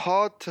 it's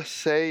hard to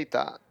say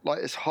that. Like,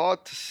 it's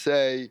hard to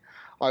say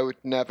I would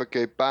never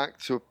go back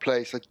to a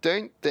place. I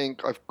don't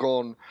think I've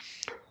gone.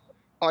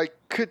 I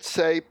could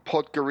say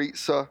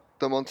Podgorica,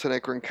 the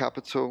Montenegrin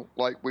capital.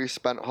 Like, we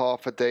spent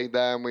half a day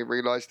there and we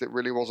realized it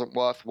really wasn't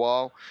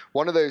worthwhile.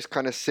 One of those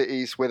kind of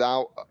cities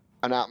without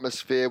an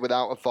atmosphere,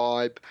 without a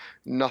vibe,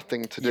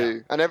 nothing to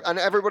do. And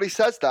everybody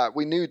says that.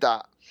 We knew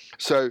that.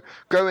 So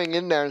going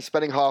in there and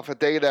spending half a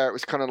day there, it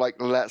was kind of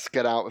like, let's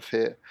get out of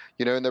here,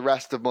 you know, and the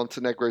rest of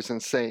Montenegro is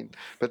insane.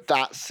 But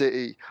that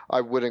city,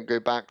 I wouldn't go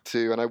back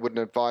to, and I wouldn't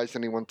advise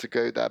anyone to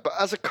go there. But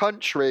as a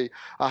country,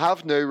 I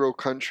have no real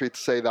country to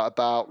say that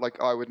about.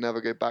 Like, I would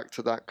never go back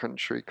to that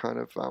country, kind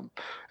of.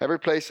 Every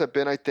place I've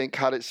been, I think,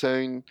 had its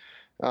own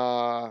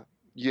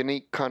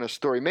unique kind of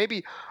story.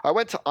 Maybe I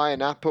went to Ayia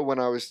Napa when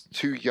I was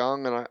too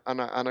young,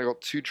 and I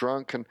got too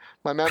drunk, and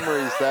my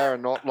memories there are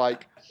not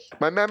like.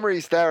 My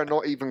memories there are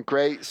not even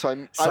great.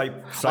 So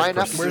Cyprus. Ayia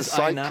Napa's in Where's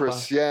Ayia Napa?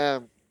 Cyprus, yeah.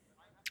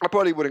 I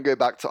probably wouldn't go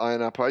back to Ayia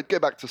Napa. I'd go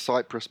back to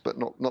Cyprus, but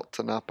not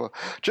to Napa.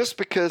 Just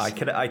because I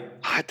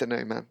don't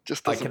know, man.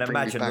 Just I doesn't can bring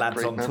me imagine back lads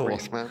great on tour.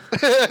 memories, man.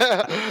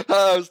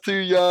 I was too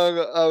young.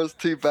 I was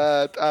too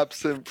bad.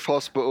 Absent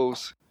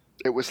hospitals.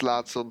 It was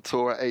lads on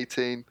tour at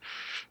 18.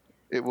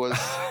 It was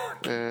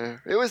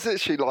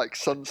actually like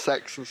Sun,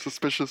 Sex and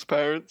Suspicious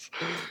Parents.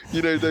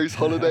 You know, those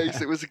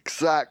holidays. It was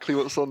exactly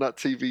what's on that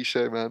TV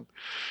show, man.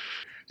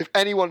 If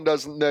anyone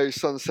doesn't know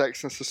Sun,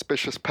 Sex and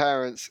Suspicious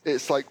Parents,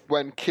 it's like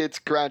when kids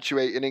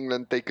graduate in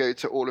England, they go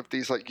to all of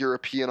these like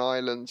European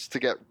islands to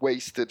get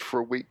wasted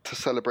for a week to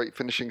celebrate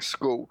finishing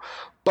school.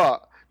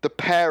 But the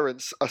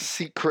parents are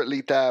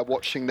secretly there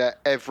watching their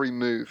every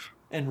move.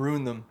 And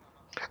ruin them.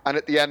 And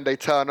at the end, they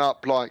turn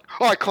up like,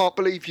 oh, I can't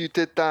believe you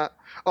did that.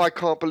 I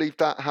can't believe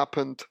that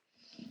happened.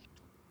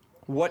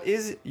 What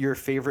is your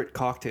favorite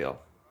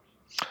cocktail?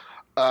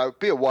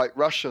 Be a White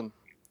Russian.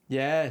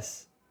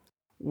 Yes.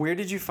 Where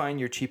did you find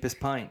your cheapest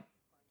pint?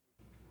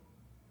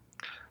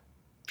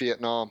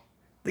 Vietnam.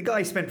 The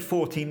guy spent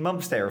 14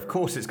 months there. Of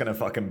course it's going to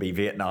fucking be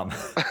Vietnam.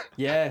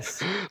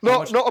 Yes.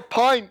 Not a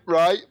pint,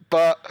 right?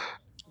 But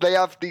they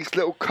have these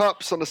little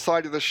cups on the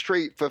side of the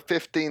street for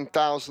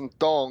 15,000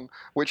 dong,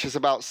 which is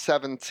about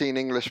 17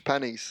 English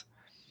pennies.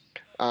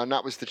 And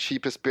that was the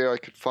cheapest beer I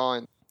could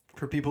find.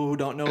 For people who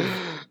don't know,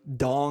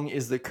 dong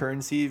is the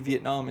currency of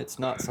Vietnam. It's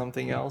not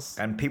something else.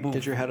 And people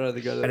Get your head out of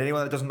the gutter. And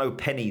anyone that doesn't know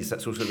pennies,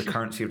 that's also the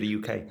currency of the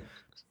UK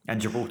and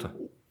Gibraltar.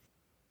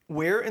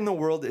 Where in the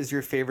world is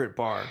your favorite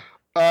bar?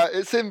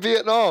 It's in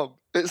Vietnam.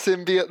 It's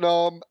in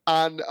Vietnam,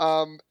 and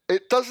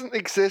it doesn't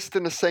exist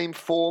in the same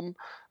form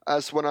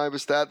as when I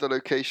was there. The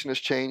location has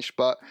changed,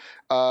 but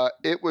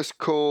it was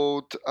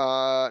called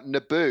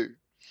Naboo.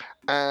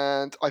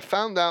 And I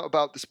found out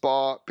about this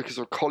bar because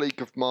of a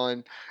colleague of mine.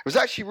 It was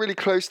actually really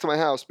close to my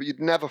house, but you'd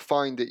never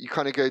find it. You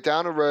kind of go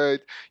down a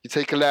road, you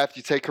take a left,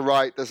 you take a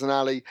right, there's an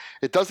alley.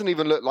 It doesn't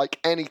even look like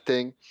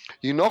anything.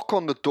 You knock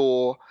on the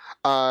door.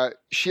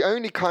 She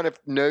only kind of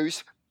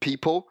knows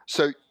people.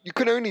 So you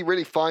can only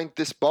really find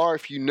this bar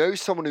if you know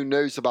someone who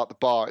knows about the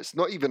bar. It's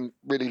not even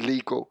really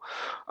legal.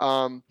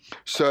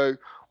 So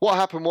what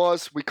happened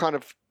was we kind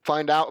of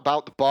find out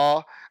about the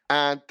bar,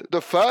 and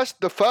the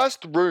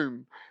first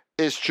room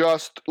is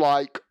just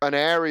like an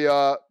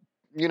area,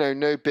 you know,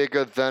 no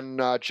bigger than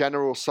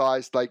general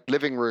sized like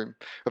living room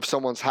of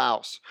someone's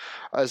house.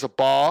 There's a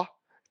bar,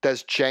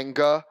 there's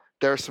Jenga,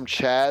 there are some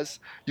chairs.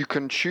 You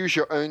can choose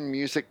your own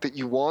music that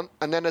you want.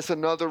 And then there's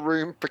another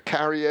room for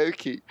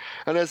karaoke.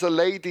 And there's a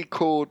lady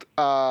called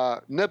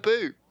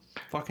Naboo.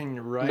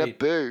 Fucking right.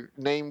 Naboo,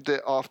 named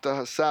it after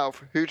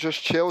herself, who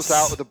just chills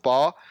out of the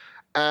bar.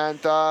 And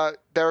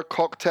there are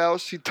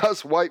cocktails. She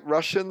does White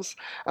Russians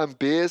and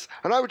beers.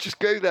 And I would just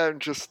go there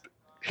and just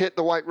hit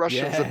the White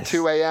Russians at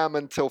 2 a.m.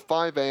 until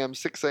 5 a.m.,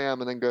 6 a.m.,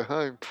 and then go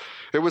home.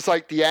 It was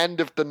like the end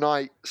of the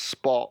night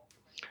spot.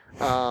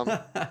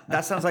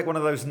 That sounds like one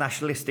of those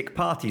nationalistic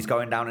parties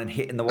going down and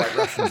hitting the White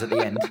Russians at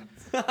the end.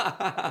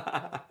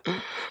 But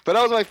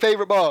that was my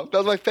favorite bar. That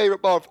was my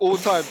favorite bar of all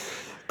time.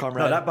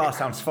 Comrade. No, that bar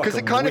sounds fucking Because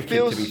it kind of wicked,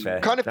 feels to be fair.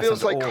 kind of That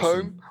feels sounds like awesome.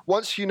 home.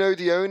 Once you know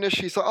the owner,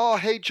 she's like, "Oh,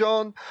 hey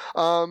John,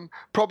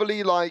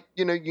 probably like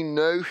you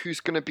know who's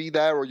going to be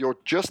there, or you're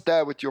just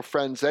there with your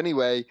friends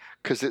anyway."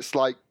 Because it's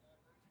like,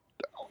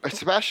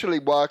 especially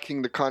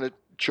working the kind of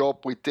job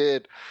we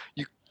did,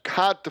 you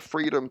had the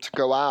freedom to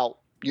go out,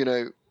 you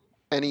know,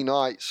 any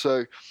night.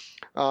 So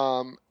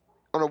on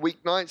a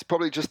weeknight, it's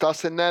probably just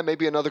us in there,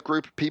 maybe another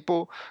group of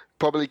people.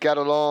 Probably get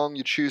along,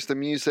 you choose the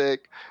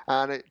music,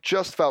 and it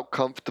just felt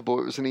comfortable.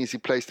 It was an easy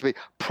place to be.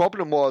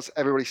 Problem was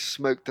everybody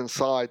smoked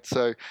inside,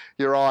 so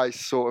your eyes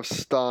sort of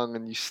stung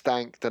and you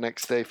stank the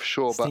next day for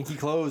sure. Stinky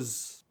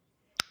clothes.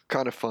 But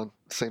kind of fun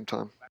at the same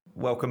time.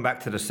 Welcome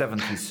back to the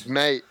 70s.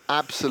 Mate,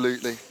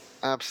 absolutely.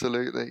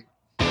 Absolutely.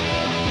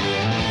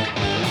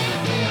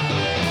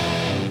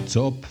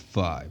 Top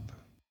 5.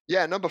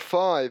 Yeah, number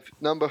five.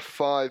 Number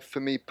five for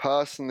me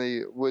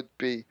personally would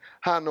be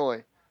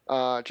Hanoi.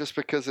 Just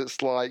because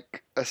it's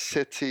like a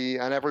city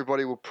and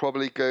everybody will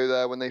probably go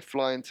there when they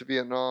fly into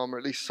Vietnam, or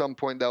at least some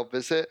point they'll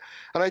visit.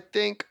 And I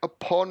think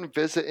upon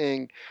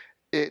visiting,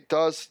 it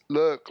does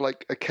look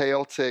like a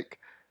chaotic,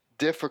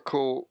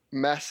 difficult,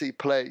 messy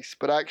place.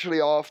 But actually,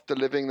 after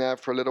living there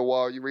for a little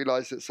while, you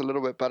realize it's a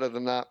little bit better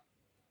than that.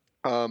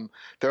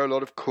 There are a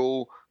lot of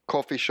cool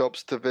coffee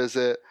shops to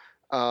visit,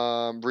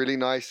 really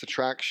nice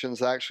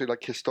attractions, actually,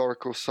 like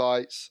historical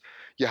sites.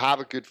 You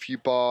have a good few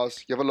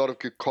bars. You have a lot of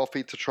good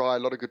coffee to try, a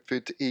lot of good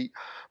food to eat.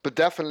 But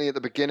definitely at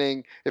the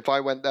beginning, if I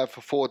went there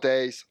for 4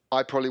 days,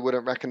 I probably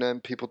wouldn't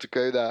recommend people to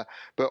go there.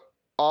 But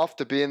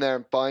after being there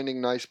and finding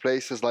nice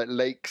places like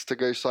lakes to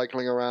go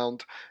cycling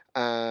around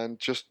and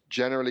just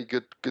generally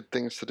good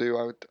things to do,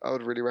 I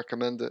would really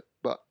recommend it.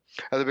 But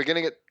at the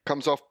beginning, it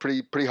comes off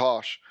pretty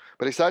harsh.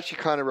 But it's actually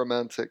kind of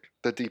romantic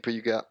the deeper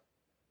you get.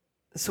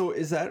 So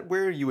is that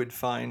where you would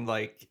find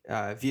like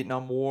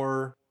Vietnam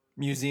War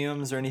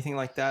museums or anything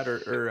like that,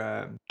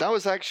 or That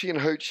was actually in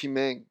Ho Chi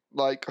Minh.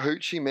 Like Ho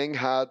Chi Minh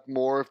had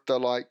more of the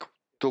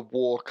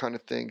war kind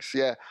of things.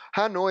 Yeah,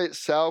 Hanoi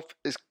itself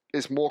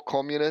is more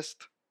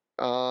communist.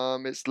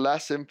 It's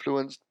less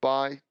influenced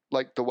by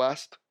like the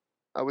West,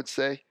 I would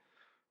say.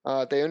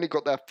 They only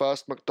got their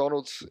first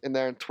McDonald's in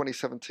there in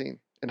 2017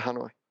 in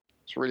Hanoi.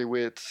 It's really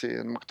weird to see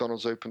a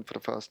McDonald's open for the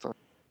first time.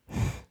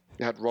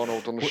 You had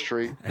Ronald on the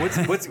street. what's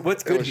It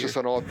good was here? just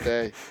an odd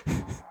day.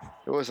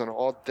 It was an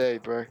odd day,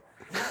 bro.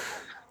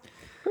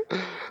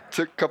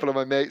 Took a couple of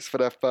my mates for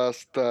their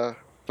first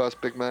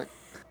Big Mac.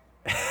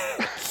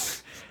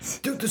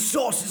 Dude, the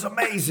sauce is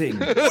amazing.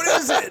 What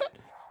is it?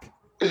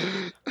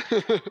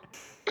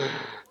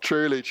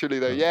 Truly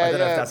though. Yeah, I don't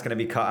know yeah. if that's going to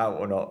be cut out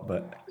or not,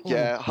 but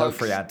Yeah, no hugs,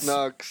 free ads.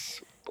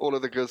 nugs, all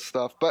of the good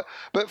stuff. But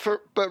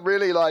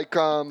really, like,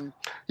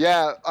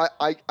 yeah,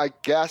 I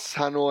guess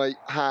Hanoi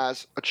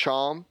has a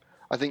charm.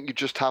 I think you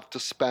just have to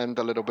spend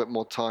a little bit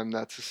more time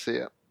there to see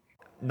it.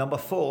 Number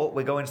 4,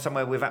 we're going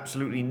somewhere with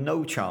absolutely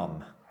no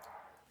charm.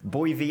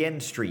 Boi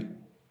Vien Street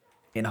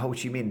in Ho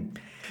Chi Minh.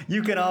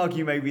 You can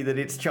argue maybe that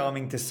it's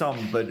charming to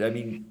some, but I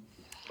mean,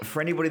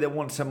 for anybody that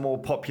wants a more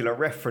popular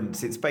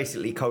reference, it's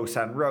basically Khao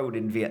San Road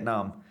in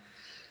Vietnam.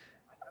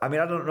 I mean,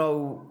 I don't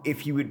know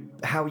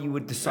how you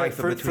would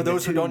decipher between For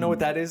those the who don't two. know what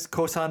that is,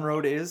 Khao San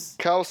Road is.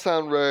 Khao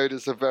San Road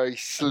is a very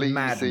sleazy,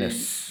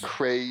 Madness.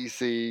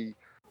 crazy.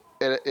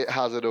 It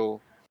has it all.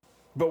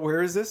 But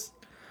where is this?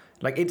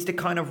 Like, it's the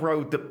kind of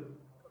road that...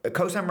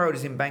 Khao San Road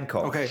is in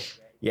Bangkok. Okay.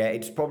 Yeah,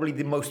 it's probably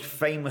the most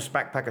famous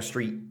backpacker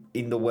street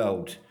in the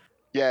world.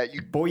 Yeah,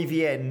 Boi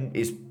Vien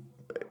is,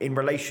 in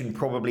relation,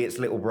 probably its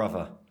little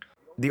brother.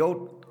 The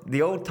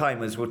old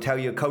timers will tell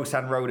you Khao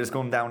San Road has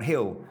gone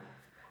downhill,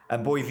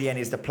 and Boi Vien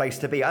is the place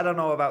to be. I don't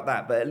know about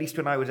that, but at least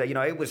when I was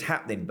there, it was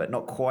happening, but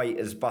not quite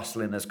as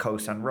bustling as Khao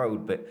San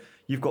Road. But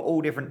you've got all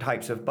different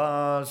types of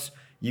bars.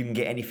 You can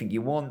get anything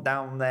you want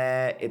down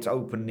there. It's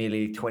open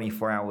nearly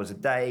 24 hours a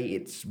day.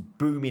 It's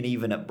booming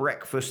even at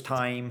breakfast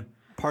time.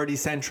 Party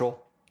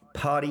Central.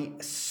 Party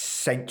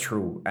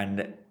Central.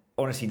 And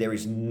honestly, there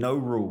is no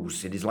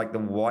rules. It is like the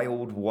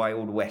wild,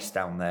 wild west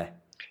down there.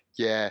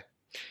 Yeah,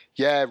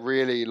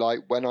 really.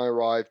 Like when I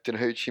arrived in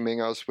Ho Chi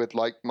Minh, I was with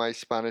like my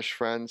Spanish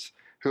friends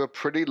who are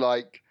pretty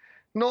like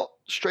not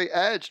straight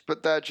edged,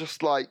 but they're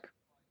just like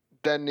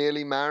they're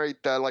nearly married.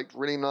 They're like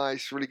really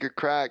nice, really good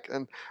crack.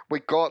 And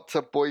we got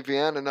to Boi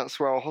Vien, and that's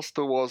where our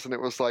hostel was, and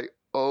it was like,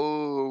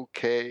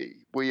 okay,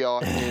 we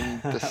are in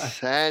the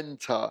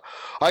center.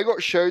 I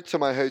got showed to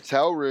my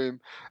hotel room.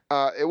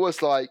 It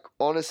was like,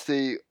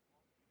 honestly,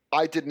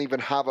 I didn't even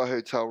have a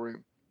hotel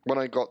room when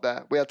I got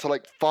there. We had to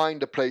like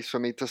find a place for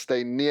me to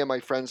stay near my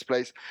friend's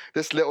place.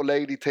 This little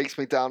lady takes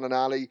me down an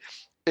alley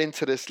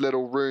into this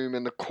little room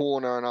in the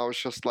corner, and I was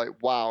just like,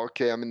 wow,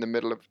 okay, I'm in the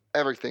middle of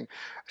everything.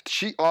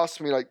 She asked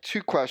me like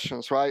 2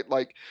 questions, right?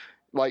 Like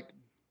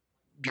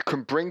you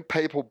can bring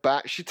people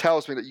back. She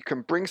tells me that you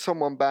can bring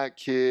someone back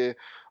here.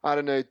 I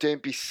don't know,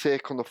 don't be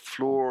sick on the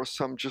floor or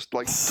some just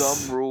like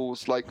dumb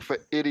rules like for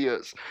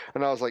idiots.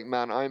 And I was like,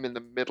 man, I'm in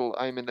the middle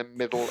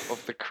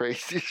of the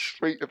crazy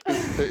street of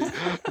this thing.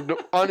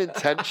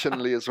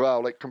 Unintentionally as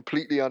well, like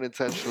completely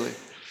unintentionally.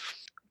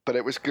 But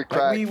it was good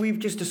crack. Like we've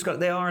just discussed,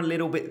 they are a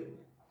little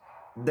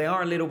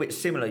bit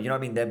similar. You know what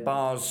I mean? They're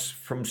bars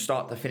from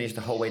start to finish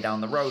the whole way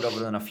down the road, other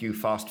than a few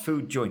fast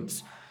food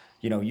joints.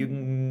 You know, you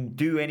can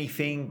do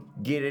anything,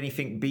 get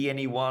anything, be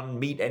anyone,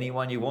 meet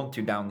anyone you want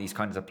to down these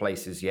kinds of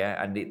places,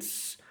 yeah? And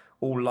it's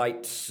all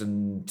lights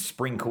and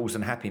sprinkles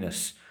and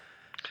happiness.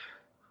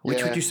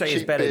 Which would you say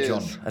is cheap better, beers.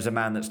 John, as a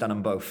man that's done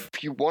them both?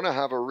 If you want to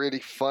have a really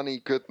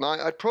funny, good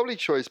night, I'd probably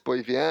choose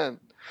Boi Vien.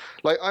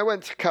 Like, I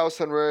went to Khao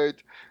San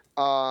Road,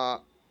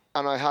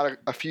 and I had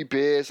a few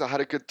beers. I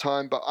had a good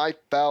time, but I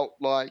felt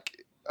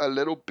like a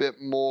little bit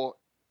more,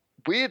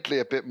 weirdly,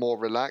 a bit more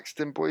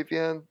relaxed in Boi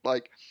Vien.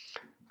 Like,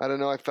 I don't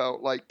know, I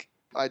felt like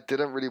I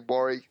didn't really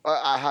worry.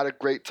 I had a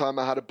great time.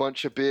 I had a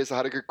bunch of beers. I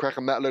had a good crack.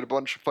 I met a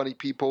bunch of funny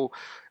people.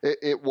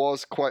 It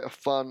was quite a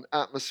fun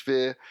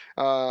atmosphere.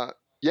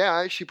 Yeah,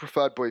 I actually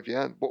preferred Boi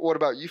Vien. What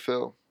about you,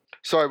 Phil?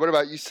 Sorry, what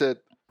about you, Sid?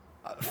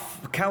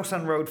 Khao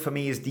San Road for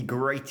me is the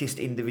greatest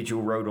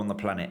individual road on the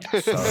planet,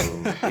 so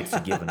it's a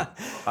given.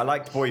 I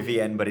liked Boy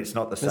VN, but it's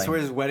not the That's same.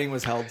 where his wedding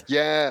was held.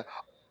 Yeah,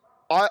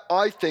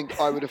 I think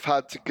I would have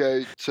had to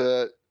go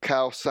to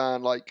Khao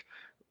San like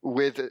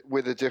with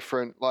a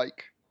different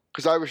like,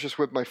 because I was just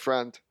with my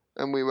friend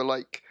and we were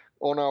like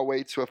on our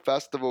way to a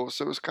festival,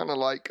 so it was kind of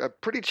like a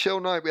pretty chill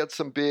night. We had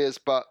some beers,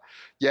 but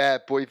yeah,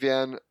 Boy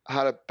Vien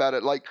had a better,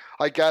 like,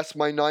 I guess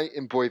my night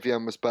in Boy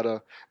Vien was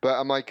better, but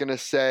am I gonna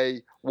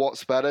say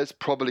what's better? It's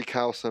probably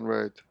Khao San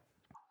Road.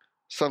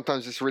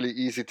 Sometimes it's really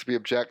easy to be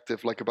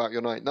objective, like about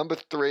your night. Number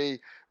 3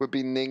 would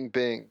be Ninh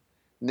Binh.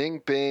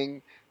 Ninh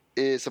Binh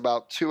is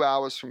about 2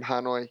 hours from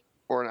Hanoi,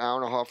 or an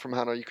hour and a half from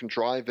Hanoi. You can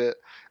drive it.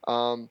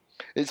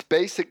 It's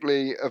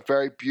basically a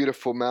very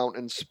beautiful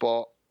mountain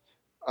spot.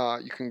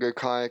 You can go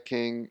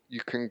kayaking.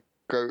 You can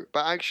go,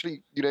 but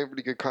actually, you don't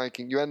really go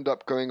kayaking. You end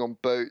up going on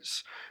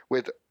boats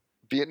with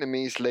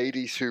Vietnamese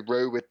ladies who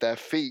row with their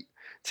feet,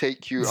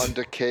 take you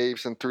under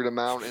caves and through the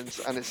mountains,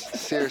 and it's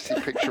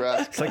seriously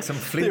picturesque. It's like some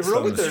They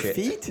row with Flintstones their shit.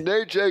 feet?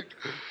 No joke.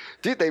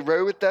 Dude, they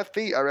row with their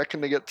feet. I reckon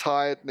they get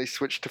tired and they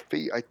switch to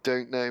feet. I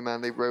don't know,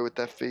 man. They row with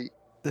their feet.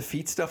 The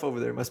feet stuff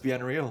over there must be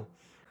unreal.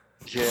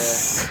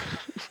 Yeah.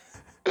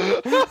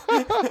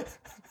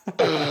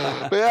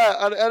 But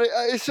yeah, and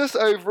it's just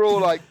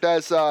overall like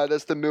there's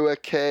the Mua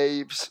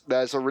Caves.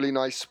 There's a really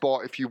nice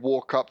spot if you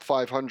walk up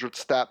 500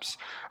 steps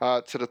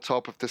to the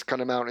top of this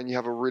kind of mountain. You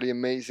have a really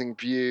amazing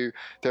view.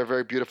 There are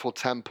very beautiful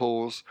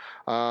temples.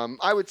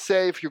 I would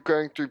say if you're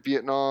going through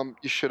Vietnam,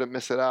 you shouldn't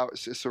miss it out.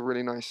 It's a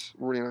really nice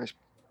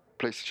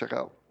place to check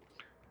out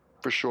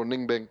for sure.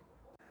 Ninh Binh.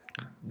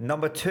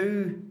 Number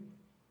 2,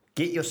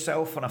 get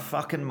yourself on a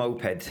fucking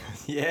moped.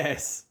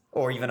 Yes.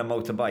 Or even a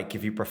motorbike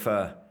if you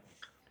prefer.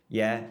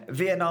 Yeah,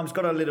 Vietnam's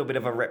got a little bit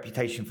of a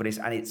reputation for this,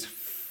 and it's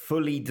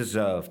fully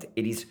deserved.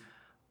 It is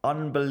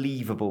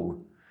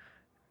unbelievable.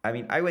 I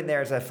mean, I went there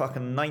as a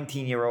fucking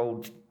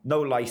 19-year-old, no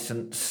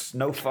license,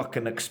 no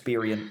fucking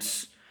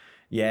experience.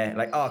 Yeah,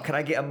 like, oh, can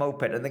I get a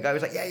moped? And the guy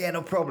was like, yeah,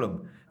 no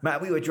problem. Man,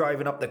 we were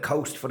driving up the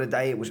coast for the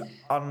day. It was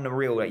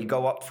unreal. Like, you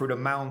go up through the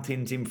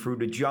mountains, in through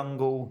the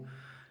jungle,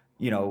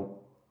 you know,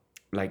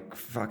 like,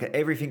 fuck it,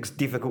 everything's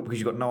difficult because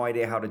you've got no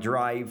idea how to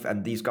drive,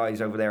 and these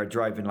guys over there are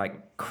driving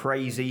like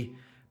crazy.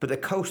 But the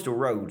coastal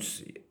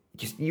roads,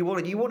 you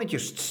want to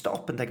just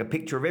stop and take a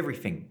picture of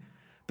everything.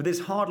 But there's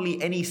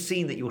hardly any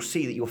scene that you'll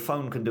see that your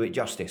phone can do it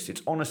justice.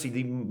 It's honestly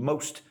the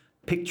most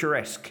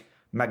picturesque,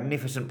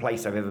 magnificent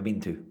place I've ever been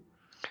to.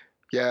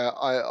 Yeah,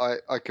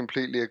 I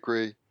completely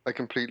agree.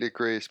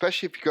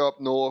 Especially if you go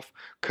up north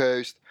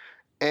coast,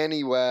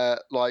 anywhere,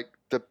 like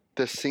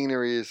the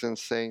scenery is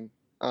insane.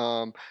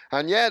 And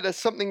yeah, there's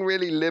something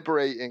really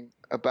liberating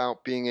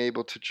about being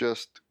able to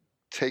just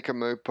take a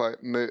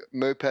moped,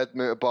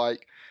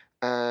 motorbike,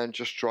 and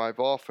just drive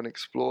off and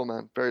explore,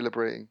 man. Very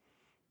liberating.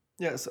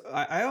 Yeah, so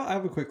I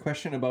have a quick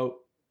question about,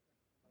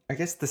 I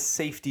guess, the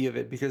safety of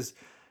it, because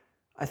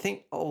I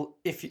think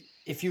if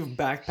you've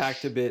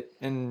backpacked a bit,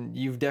 and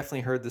you've definitely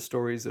heard the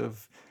stories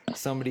of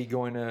somebody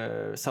going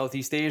to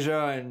Southeast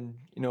Asia and,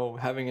 you know,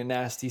 having a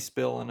nasty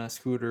spill on a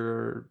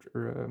scooter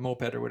or a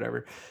moped or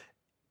whatever.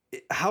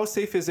 How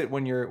safe is it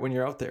when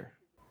you're out there?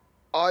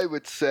 I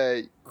would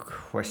say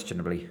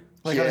Questionably.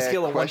 Like on a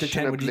scale of 1 to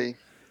 10, would you? questionably.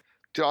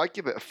 Dude, I'd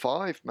give it a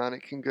 5, man.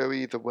 It can go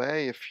either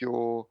way if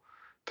you're,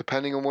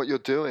 depending on what you're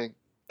doing.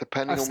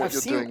 I've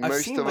seen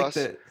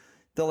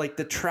like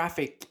the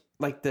traffic,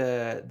 like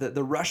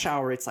the rush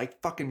hour. It's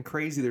like fucking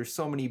crazy. There's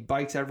so many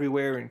bikes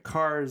everywhere and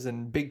cars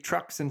and big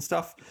trucks and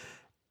stuff.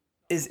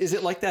 Is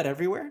it like that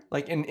everywhere?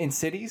 Like in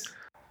cities?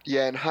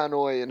 Yeah, in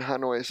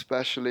Hanoi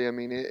especially. I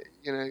mean,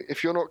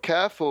 if you're not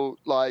careful,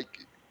 like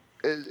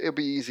it'll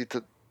be easy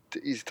to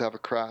have a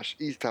crash,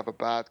 easy to have a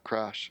bad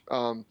crash.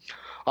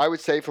 I would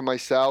say for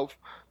myself,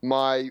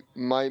 my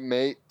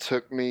mate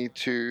took me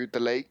to the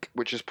lake,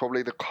 which is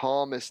probably the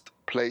calmest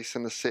place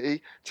in the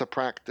city to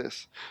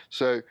practice.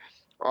 So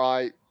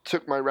I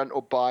took my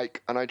rental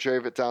bike and I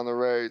drove it down the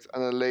road,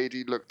 and the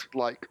lady looked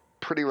like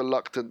pretty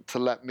reluctant to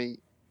let me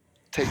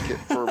take it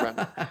for a rent.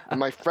 And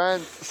my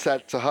friend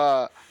said to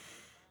her,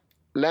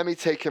 let me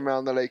take him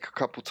around the lake a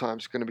couple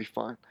times, it's going to be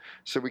fine.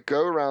 So we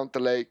go around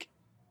the lake.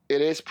 It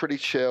is pretty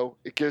chill.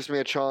 It gives me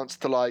a chance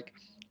to like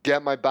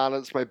get my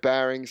balance, my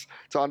bearings,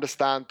 to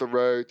understand the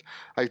road.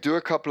 I do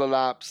a couple of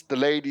laps. The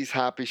lady's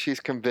happy. She's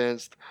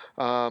convinced.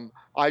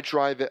 I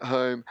drive it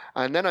home,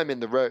 and then I'm in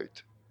the road.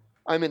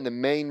 I'm in the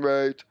main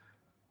road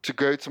to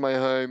go to my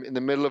home in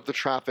the middle of the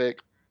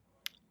traffic.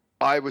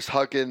 I was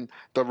hugging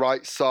the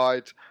right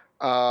side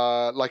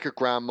like a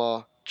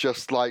grandma,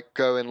 just like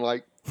going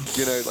like,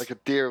 like a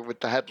deer with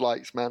the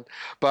headlights, man.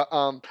 But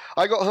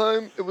I got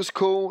home. It was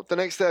cool. The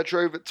next day I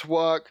drove it to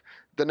work.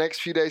 the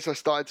next few days I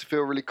started to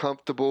feel really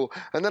comfortable.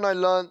 And then I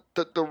learned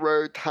that the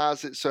road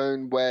has its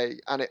own way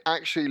and it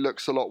actually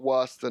looks a lot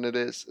worse than it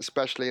is,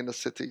 especially in the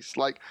cities.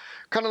 Like,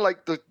 kind of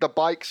like the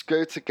bikes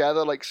go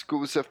together like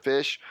schools of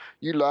fish.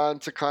 You learn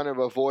to kind of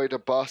avoid a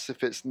bus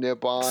if it's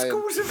nearby.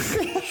 Schools of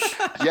fish.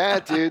 Yeah,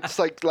 dude, it's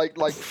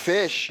like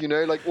fish, you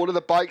know, like all of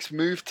the bikes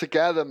move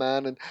together,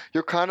 man, and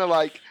you're kind of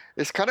like,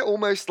 it's kind of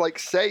almost like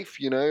safe,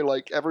 you know,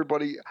 like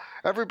everybody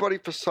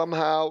for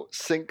somehow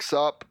syncs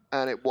up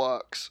and it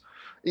works,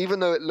 even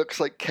though it looks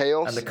like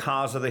chaos. And the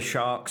cars are the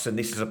sharks, and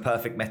this is a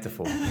perfect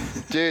metaphor.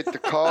 Dude, the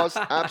cars,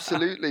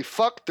 absolutely.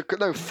 Fuck the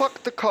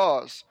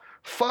cars.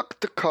 Fuck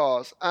the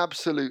cars,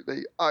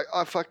 absolutely.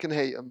 I fucking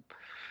hate them.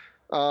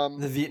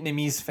 The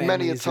Vietnamese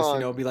Many a families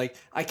just, time. be like,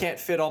 I can't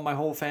fit all my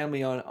whole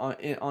family on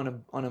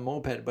a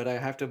moped, but I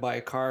have to buy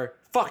a car.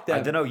 Fuck I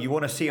that. don't know. You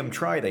want to see them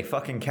try? They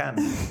fucking can.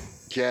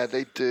 Yeah,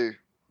 they do,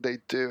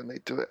 and they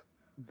do it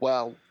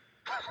well.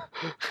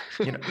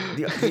 You know,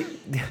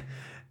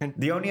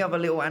 the only other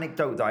little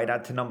anecdote that I'd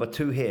add to number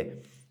 2 here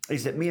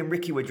is that me and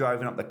Ricky were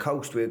driving up the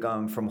coast. We were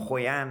going from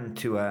Hoi An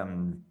to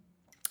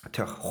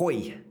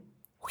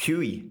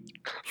Huey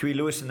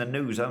Lewis in the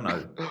news. Oh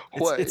no,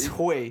 It's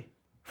Hoi.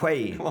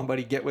 Hui. Come on,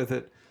 buddy, get with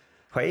it.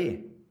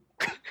 Hui.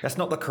 That's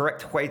not the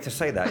correct way to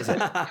say that, is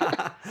it?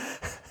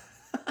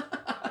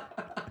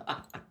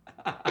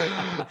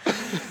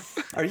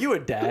 Are you a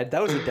dad?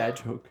 That was a dad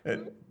joke.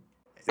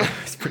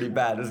 It's pretty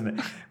bad, isn't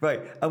it?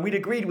 Right, and we'd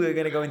agreed we were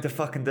going to go into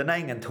fucking Da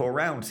Nang and tour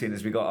around, seeing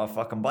as we got our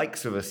fucking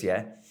bikes with us,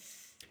 yeah?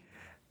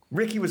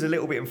 Ricky was a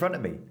little bit in front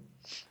of me,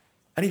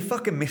 and he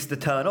fucking missed the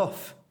turn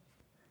off,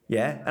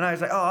 yeah? And I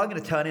was like, oh, I'm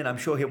going to turn in, I'm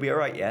sure he'll be all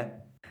right, yeah?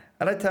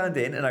 And I turned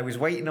in, and I was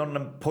waiting on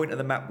the point of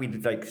the map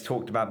we'd like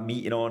talked about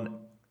meeting on,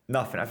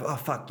 nothing. I thought, oh,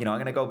 fuck, I'm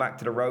going to go back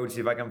to the road, see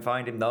if I can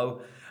find him,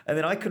 no. And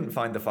then I couldn't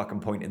find the fucking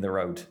point in the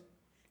road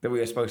that we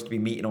were supposed to be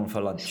meeting on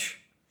for lunch.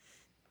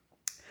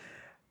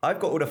 I've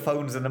got all the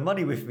phones and the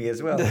money with me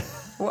as well.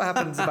 What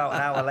happens about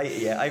an hour later,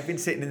 yeah? I've been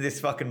sitting in this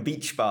fucking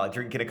beach bar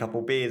drinking a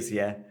couple beers,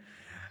 yeah?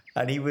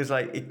 And he was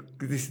like,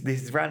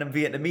 this random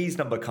Vietnamese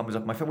number comes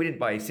up my phone. We didn't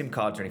buy SIM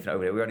cards or anything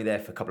over there. We were only there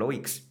for a couple of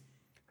weeks.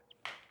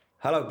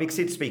 Hello, Big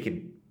Sid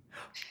speaking.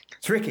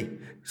 It's Ricky.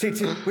 Sid,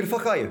 where the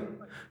fuck are you?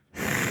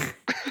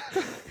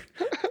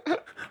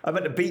 I'm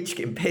at the beach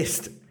getting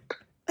pissed.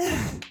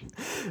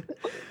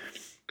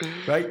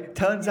 Right?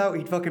 Turns out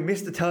he'd fucking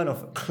missed the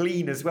turn-off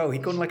clean as well.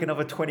 He'd gone like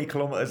another 20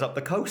 kilometres up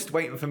the coast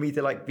waiting for me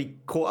to like be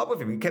caught up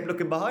with him. He kept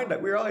looking behind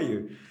like, where are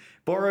you?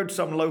 Borrowed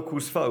some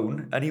local's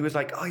phone and he was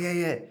like, oh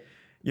yeah.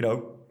 You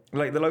know,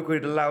 like the local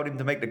had allowed him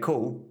to make the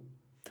call.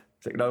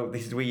 It's like, no,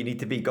 this is where you need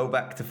to be. Go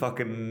back to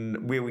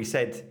fucking where we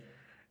said.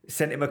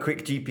 Sent him a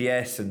quick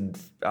GPS and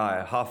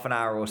half an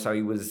hour or so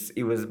he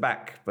was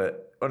back.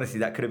 But honestly,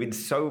 that could have been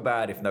so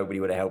bad if nobody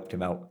would have helped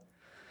him out.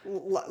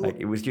 Like,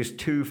 it was just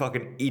 2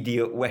 fucking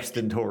idiot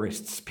Western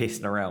tourists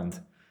pissing around.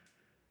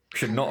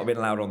 Should not have been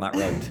allowed on that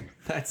road.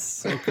 That's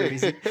so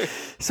crazy.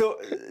 So,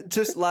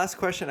 just last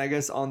question, I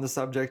guess, on the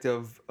subject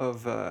of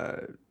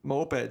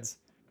mopeds.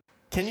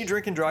 Can you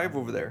drink and drive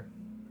over there?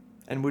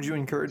 And would you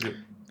encourage it?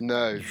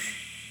 No.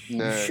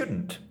 You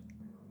shouldn't.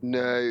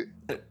 No,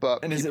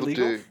 but And is it people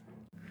legal? do.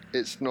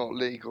 It's not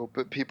legal,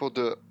 but people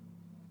do it.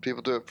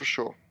 People do it for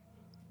sure.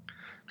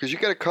 Because you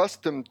get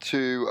accustomed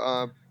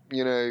to,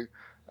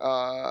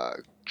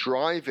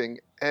 driving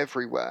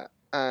everywhere.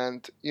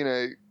 And,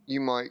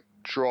 you might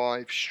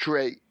drive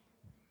straight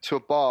to a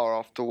bar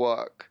after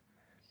work.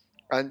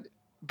 And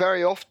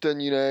very often,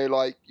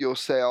 like you'll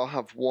say, I'll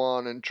have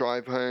one and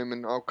drive home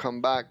and I'll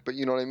come back. But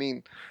you know what I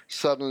mean?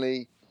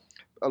 Suddenly,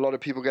 a lot of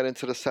people get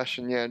into the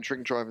session, and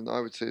drink driving, I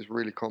would say, is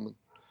really common.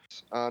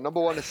 Number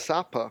 1 is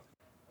Sapa.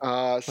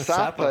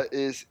 Sapa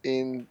is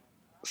in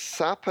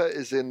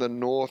the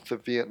north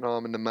of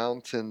Vietnam in the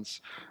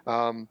mountains.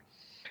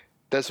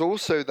 There's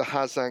also the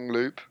Ha Giang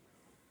Loop,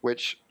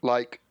 which,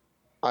 like,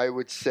 I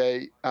would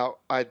say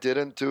I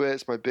didn't do it.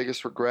 It's my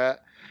biggest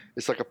regret.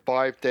 It's like a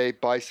 5-day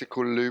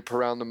bicycle loop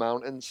around the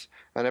mountains,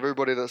 and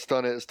everybody that's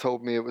done it has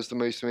told me it was the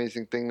most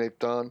amazing thing they've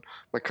done.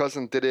 My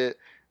cousin did it.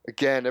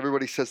 Again,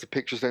 everybody says the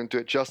pictures don't do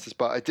it justice,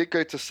 but I did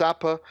go to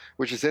Sapa,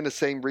 which is in the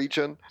same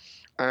region,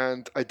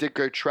 and I did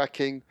go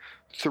trekking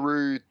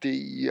through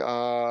the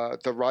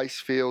rice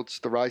fields,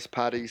 the rice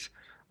paddies,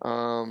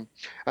 and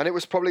it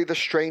was probably the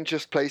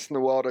strangest place in the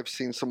world I've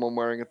seen someone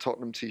wearing a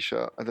Tottenham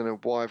t-shirt. I don't know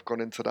why I've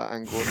gone into that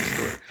angle of the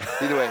story.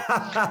 Either way.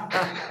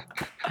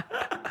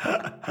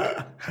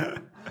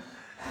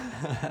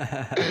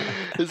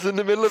 It's in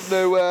the middle of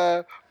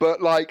nowhere,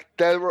 but like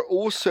there were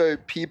also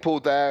people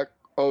there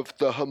of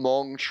the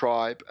Hmong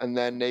tribe, and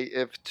they're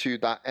native to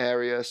that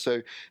area,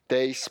 so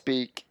they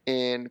speak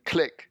in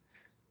click,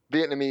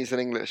 Vietnamese and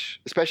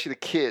English, especially the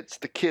kids.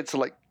 The kids are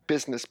like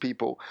business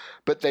people,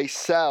 but they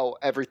sell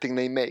everything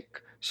they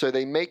make. So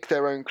they make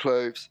their own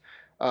clothes.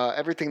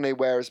 Everything they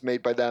wear is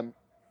made by them.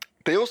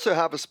 They also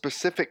have a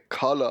specific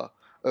color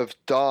of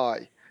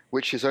dye,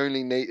 which is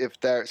only native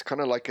there. It's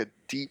kind of like a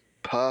deep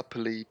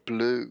purpley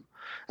blue.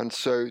 And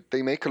so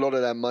they make a lot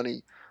of their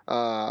money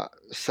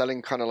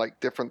selling kind of like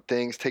different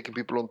things, taking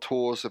people on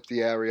tours of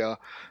the area.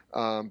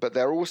 But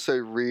they're also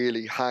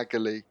really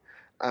haggly,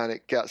 and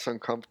it gets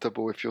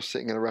uncomfortable if you're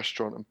sitting in a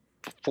restaurant and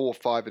 4 or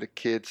 5 of the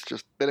kids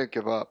they don't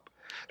give up.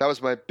 That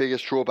was my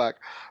biggest drawback.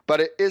 But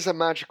it is a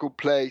magical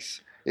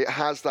place. It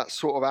has that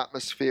sort of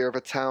atmosphere of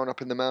a town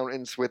up in the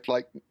mountains with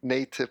like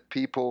native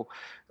people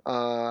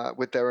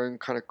with their own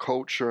kind of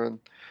culture,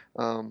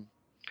 and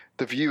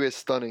the view is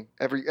stunning.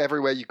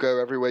 Everywhere you go,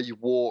 everywhere you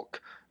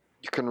walk,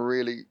 you can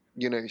really,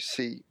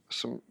 see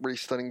some really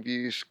stunning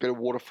views. Go to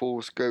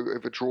waterfalls, go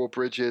over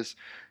drawbridges,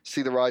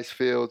 see the rice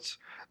fields.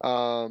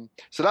 So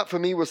that for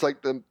me was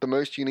like the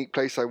most unique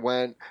place I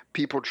went.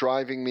 People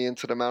driving me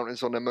into the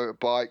mountains on their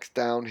motorbikes,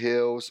 down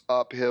hills,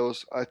 up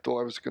hills. I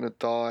thought I was going to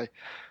die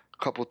a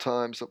couple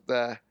times up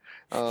there.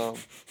 But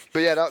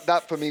yeah,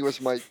 that for me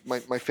was my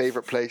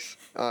favorite place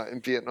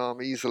in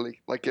Vietnam,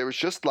 easily. Like, it was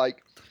just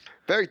like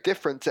very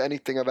different to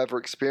anything I've ever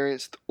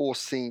experienced or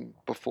seen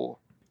before.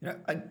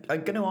 I'm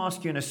going to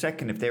ask you in a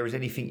second if there was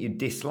anything you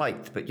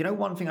disliked, but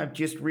one thing I've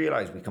just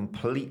realised we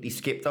completely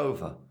skipped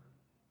over.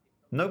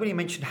 Nobody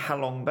mentioned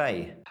Halong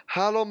Bay.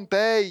 Halong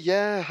Bay,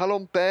 yeah.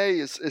 Halong Bay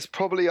is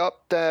probably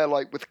up there,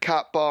 like with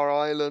Cat Bar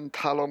Island.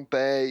 Halong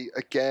Bay,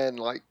 again,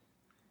 like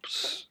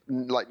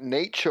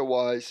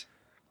nature-wise,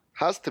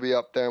 has to be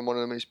up there and one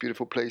of the most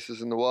beautiful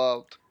places in the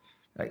world.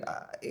 Like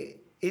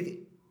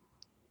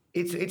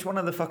it's one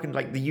of the fucking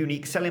like the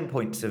unique selling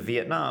points of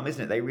Vietnam,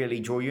 isn't it? They really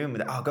draw you in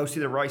with it. Oh, go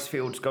see the rice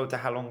fields, go to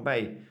Halong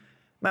Bay.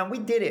 Man, we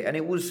did it, and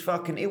it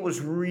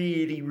was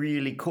really,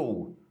 really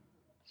cool.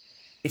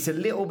 It's a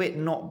little bit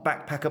not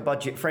backpacker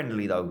budget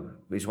friendly, though,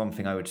 is one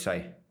thing I would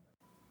say.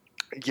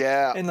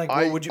 Yeah. And like,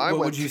 what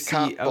would you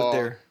see out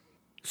there?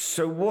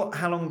 So what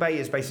Halong Bay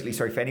is basically,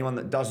 sorry, for anyone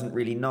that doesn't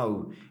really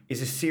know,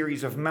 is a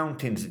series of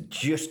mountains that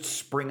just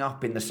spring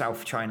up in the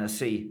South China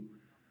Sea.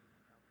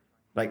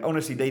 Like,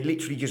 honestly, they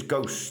literally just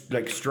go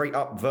like straight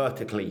up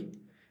vertically,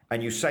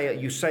 and you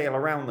sail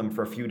around them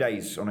for a few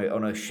days on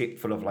a ship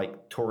full of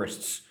like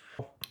tourists,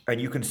 and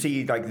you can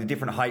see like the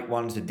different height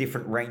ones, the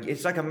different range.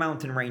 It's like a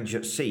mountain range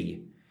at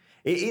sea.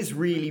 It is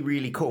really,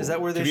 really cool. Is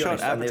that where they shot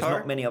Avatar? And there's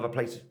not many other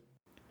places.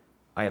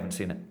 I haven't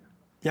seen it.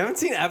 You haven't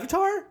seen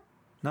Avatar?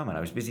 No, man,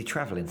 I was busy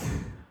traveling.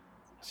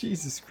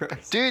 Jesus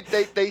Christ, dude!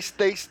 They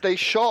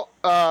shot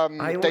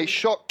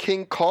shot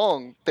King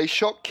Kong. They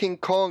shot King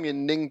Kong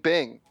in Ninh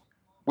Binh,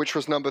 which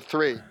was number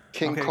 3.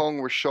 King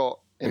Kong was shot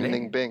in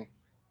Ninh Binh.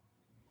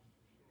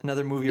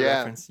 Another movie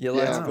reference. Yeah,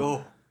 let's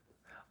go.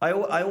 I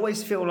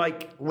always feel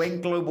like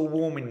when global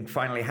warming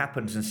finally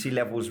happens and sea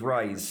levels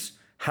rise,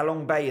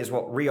 Halong Bay is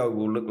what Rio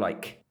will look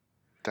like.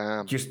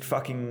 Damn. Just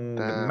fucking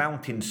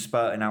mountains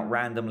spurting out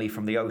randomly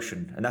from the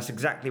ocean. And that's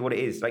exactly what it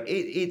is. Like,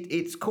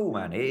 it's cool,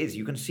 man. It is.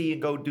 You can see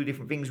and go do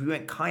different things. We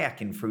went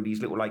kayaking through these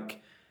little, like,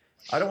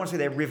 I don't want to say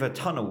they're river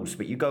tunnels,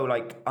 but you go,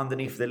 like,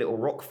 underneath the little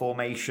rock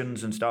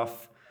formations and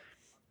stuff.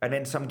 And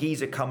then some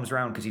geezer comes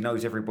around because he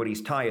knows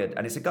everybody's tired.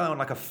 And it's a guy on,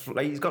 like,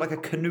 he's got, like, a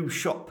canoe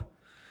shop.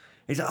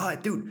 He's like, oh,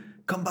 dude,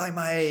 come buy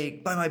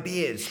my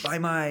beers, buy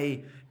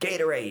my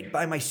Gatorade,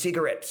 buy my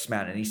cigarettes,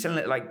 man. And he's selling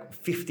it like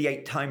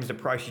 58 times the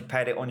price you'd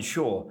pay it on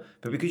shore.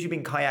 But because you've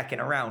been kayaking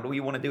around, all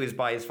you want to do is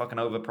buy his fucking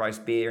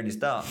overpriced beer and his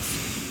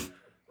darts.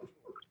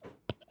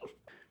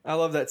 I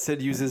love that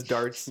Sid uses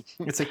darts.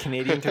 It's a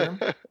Canadian term.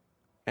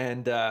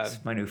 And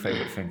it's my new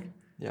favorite thing.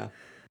 Yeah.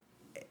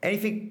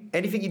 Anything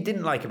you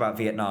didn't like about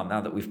Vietnam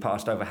now that we've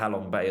passed over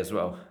Halong Bay as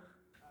well?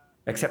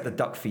 Except the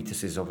duck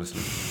fetuses,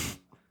 obviously.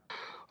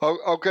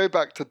 I'll go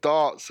back to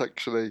darts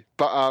actually,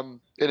 but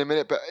in a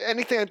minute. But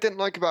anything I didn't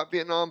like about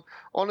Vietnam,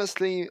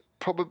 honestly,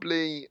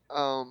 probably,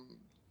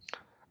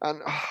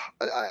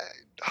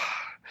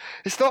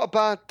 it's not a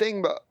bad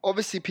thing, but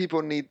obviously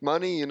people need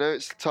money.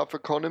 It's a tough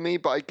economy.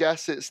 But I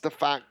guess it's the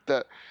fact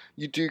that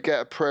you do get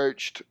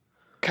approached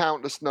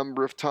countless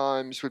number of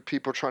times with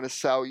people trying to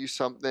sell you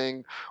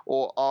something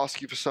or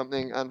ask you for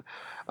something, and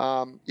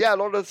a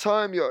lot of the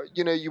time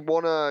you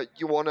want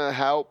to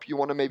help, you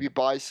want to maybe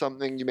buy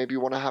something, you maybe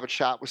want to have a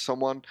chat with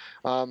someone,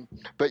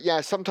 but yeah,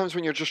 sometimes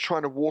when you're just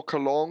trying to walk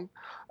along,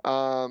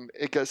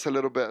 it gets a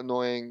little bit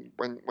annoying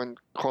when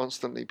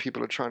constantly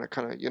people are trying to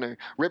kind of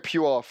rip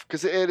you off,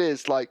 because it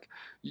is like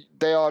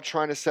they are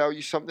trying to sell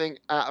you something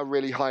at a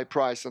really high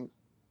price, and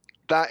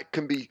that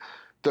can be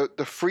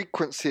the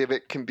frequency of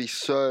it can be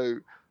so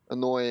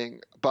annoying,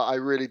 but I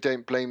really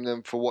don't blame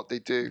them for what they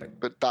do.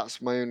 But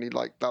that's my only,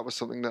 that was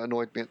something that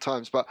annoyed me at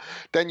times. But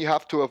then you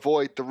have to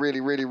avoid the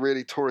really, really,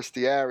 really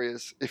touristy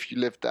areas if you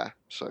live there.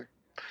 So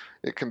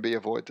it can be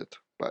avoided.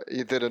 But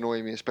it did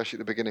annoy me, especially at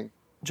the beginning.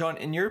 John,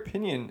 in your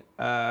opinion,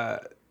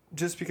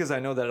 just because I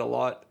know that a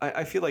lot,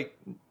 I feel like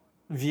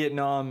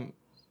Vietnam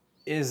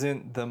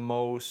isn't the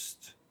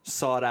most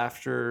sought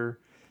after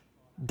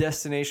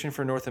destination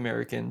for North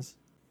Americans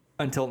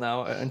until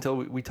now, until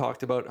we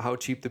talked about how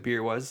cheap the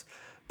beer was.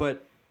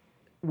 But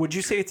would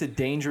you say it's a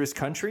dangerous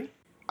country?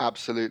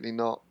 Absolutely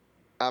not.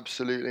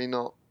 Absolutely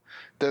not.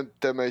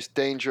 The most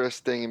dangerous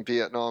thing in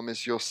Vietnam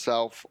is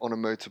yourself on a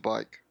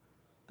motorbike.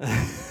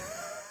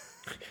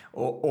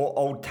 or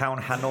Old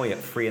Town Hanoi at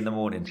 3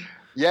 a.m.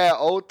 Yeah,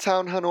 Old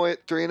Town Hanoi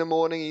at 3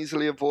 a.m,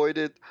 easily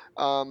avoided.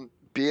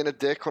 Being a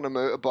dick on a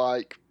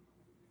motorbike,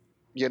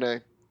 you know,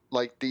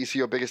 like these are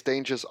your biggest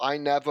dangers. I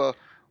never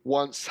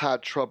once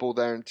had trouble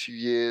there in 2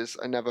 years.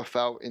 I never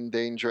felt in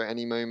danger at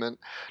any moment.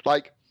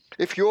 Like,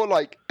 if you're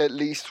like at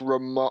least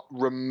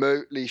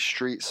remotely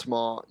street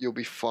smart, you'll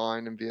be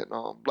fine in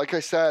Vietnam. Like I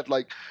said,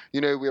 like, we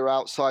were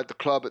outside the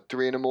club at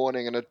 3 a.m,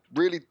 and a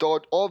really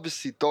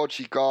obviously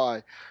dodgy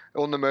guy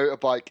on the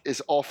motorbike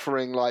is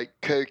offering like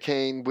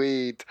cocaine,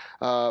 weed,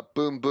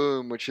 boom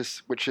boom, which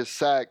is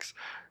sex.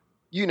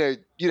 You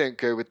don't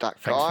go with that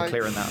Thanks guy. for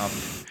clearing that up.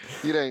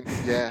 You don't,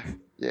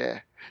 yeah.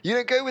 You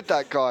don't go with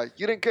that guy.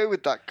 You don't go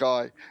with that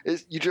guy.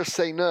 You just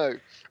say no.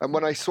 And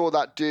when I saw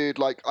that dude,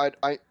 like,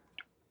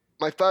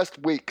 my first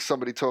week,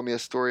 somebody told me a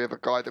story of a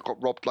guy that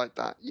got robbed like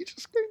that. You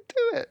just don't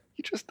do it.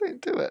 You just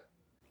don't do it.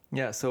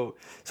 Yeah, so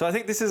I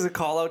think this is a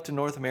call out to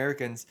North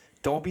Americans.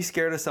 Don't be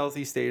scared of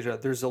Southeast Asia.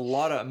 There's a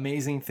lot of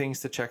amazing things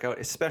to check out,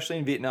 especially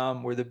in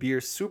Vietnam, where the beer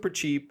is super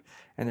cheap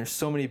and there's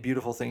so many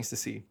beautiful things to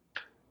see.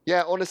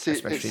 Yeah, honestly,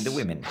 Especially the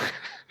women.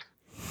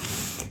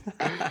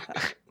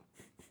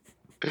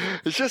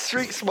 It's just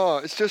street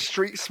smart. It's just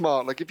street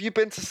smart. Like, if you've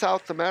been to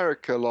South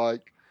America,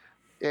 like,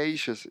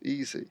 Asia's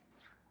easy.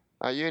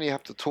 You only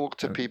have to talk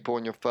to people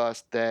on your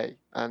first day,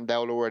 and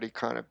they'll already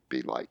kind of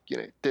be like,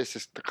 this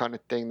is the kind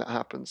of thing that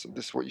happens, and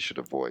this is what you should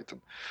avoid.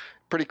 And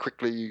pretty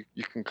quickly,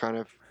 you can kind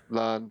of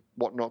learn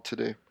what not to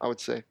do, I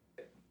would say.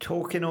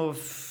 Talking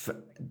of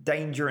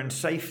danger and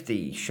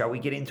safety, shall we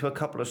get into a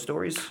couple of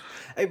stories?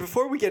 Hey,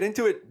 before we get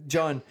into it,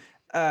 John,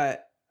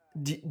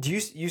 do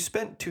you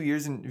spent 2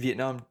 years in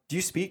Vietnam? Do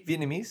you speak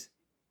Vietnamese?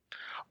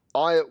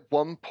 I at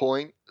one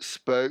point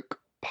spoke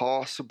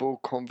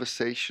passable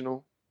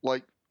conversational,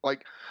 like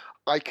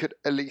I could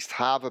at least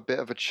have a bit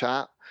of a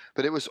chat,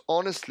 but it was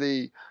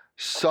honestly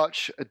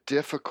such a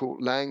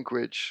difficult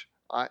language.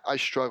 I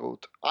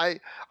struggled. I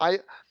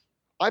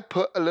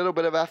put a little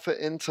bit of effort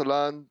in to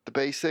learn the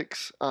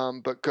basics,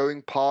 but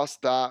going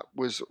past that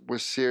was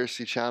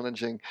seriously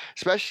challenging,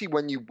 especially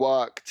when you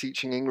work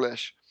teaching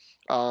English.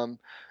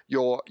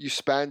 You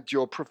spend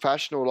your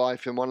professional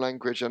life in one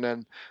language, and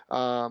then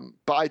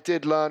but I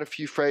did learn a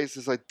few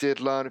phrases, I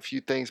did learn a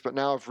few things, but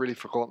now I've really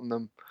forgotten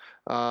them.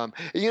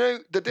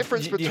 The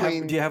difference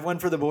between... Do you have one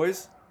for the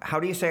boys? How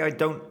do you say I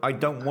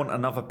don't want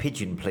another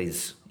pigeon,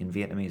 please, in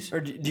Vietnamese? Or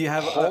do you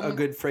have a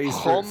good phrase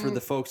for the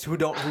folks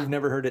who've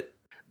never heard it?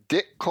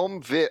 Dit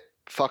kom vit,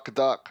 fuck a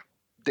duck.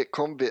 Dit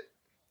kom vit.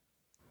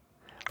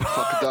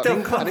 Fuck a duck.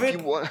 Dit kom and if vit.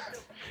 you want...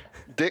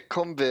 Dit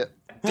kom vit.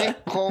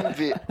 Dit kom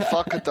vit,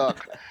 fuck a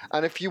duck.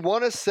 And if you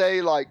want to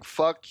say, like,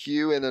 fuck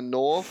you in the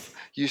north,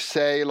 you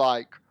say,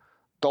 like,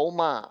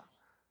 Doma.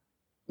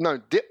 No,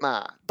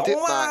 Ditma.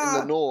 Ditma in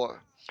the north.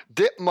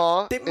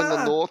 Ditma in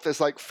the north is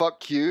like,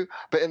 fuck you.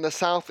 But in the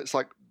south, it's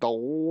like,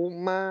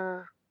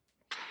 Doma.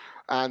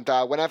 And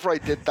whenever I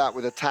did that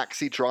with a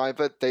taxi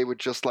driver, they would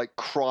just, like,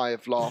 cry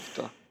of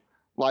laughter.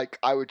 Like,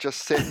 I would just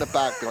sit in the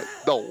back, be like,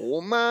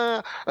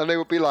 Doma. And they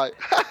would be like,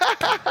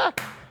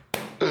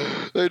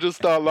 they just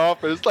start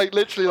laughing. It's like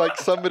literally like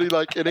somebody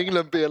like in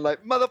England being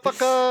like,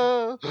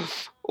 motherfucker.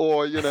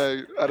 Or,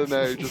 I don't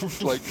know,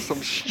 just like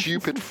some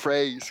stupid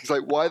phrase. He's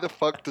like, why the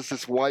fuck does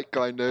this white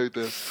guy know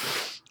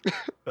this?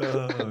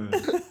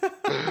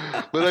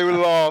 But they would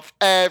laugh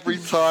every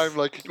time,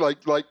 like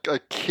a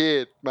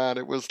kid, man.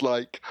 It was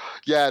like,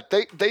 yeah,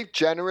 they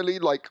generally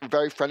like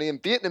very friendly. In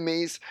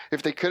Vietnamese,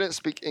 if they couldn't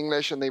speak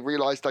English and they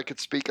realized I could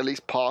speak at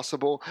least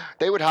passable,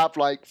 they would have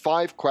like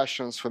 5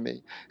 questions for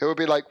me. It would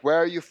be like, where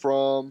are you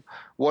from?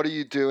 What are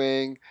you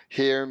doing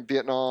here in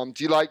Vietnam?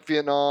 Do you like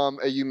Vietnam?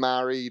 Are you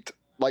married?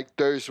 Like,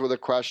 those were the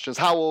questions.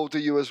 How old are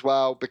you as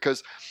well?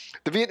 Because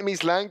the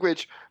Vietnamese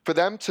language, for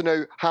them to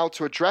know how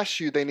to address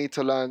you, they need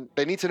to know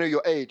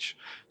your age.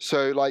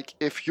 So, like,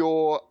 if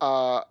you're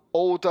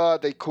older,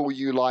 they call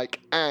you,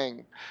 like,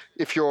 Ang.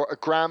 If you're a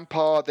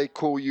grandpa, they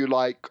call you,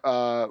 like,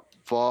 Va,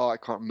 I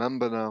can't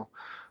remember now.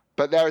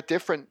 But there are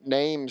different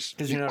names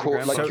you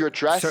call, like, you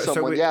address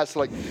someone. So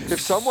like,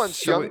 if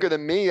someone's younger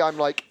than me, I'm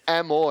like,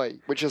 Amoy,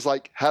 which is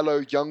like,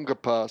 hello, younger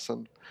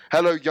person.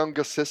 Hello,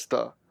 younger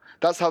sister.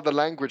 That's how the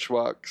language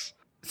works.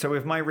 So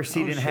with my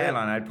receding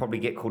hairline, I'd probably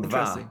get called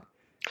Va.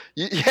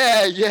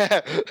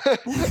 Yeah.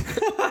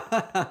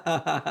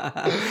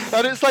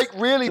 And it's like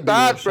really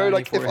bad, bro.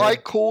 Like if I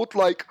called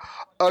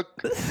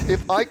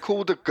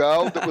a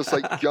girl that was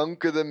like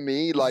younger than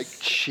me, like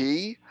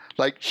Chi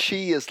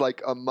is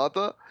like a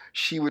mother,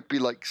 she would be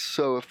like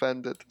so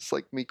offended. It's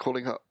like me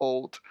calling her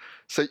old.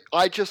 So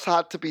I just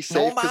had to be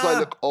safe because I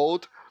look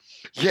old.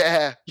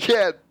 Yeah,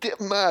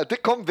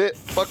 dit kom vit,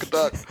 fuck a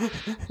duck.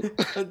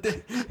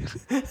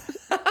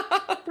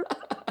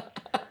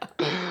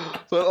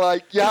 But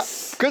like, yeah,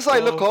 because I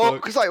look old,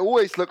 fuck. because I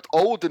always looked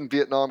old in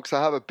Vietnam because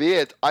I have a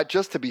beard.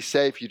 Just to be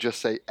safe, you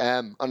just say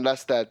M,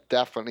 unless they're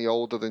definitely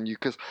older than you,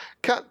 because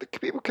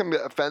people can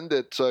get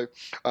offended. So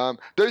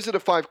those are the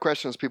 5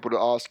 questions people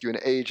will ask you, and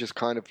age is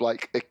kind of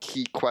like a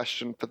key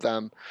question for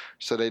them,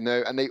 so they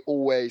know. And they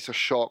always are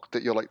shocked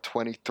that you're like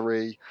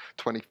 23,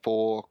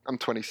 24. I'm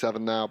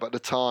 27 now, but at the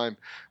time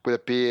with a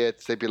beard,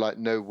 they'd be like,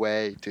 "No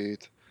way,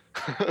 dude."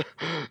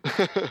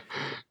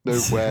 No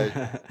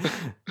way.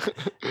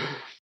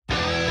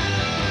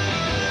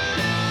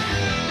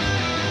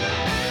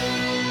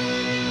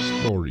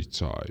 Story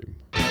time.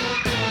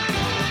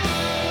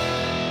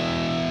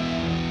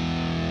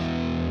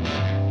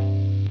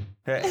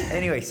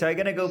 Anyway, so I'm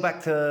going to go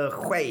back to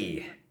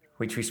Hui,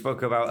 which we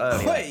spoke about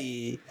earlier.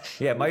 Hey.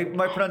 Yeah, my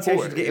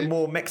pronunciation's getting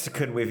more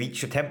Mexican with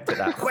each attempt at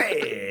that. Hui!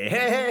 Hey,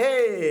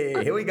 hey,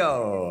 hey! Here we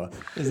go.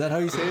 Is that how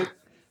you say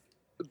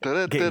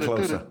it? Getting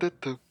closer.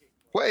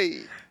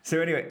 Wait.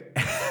 So anyway,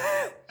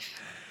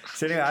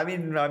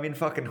 I'm in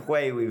fucking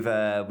Hui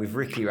with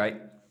Ricky,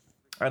 right?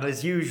 And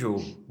as usual,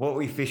 what are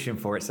we fishing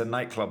for? It's a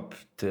nightclub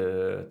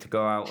to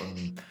go out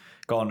and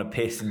go on the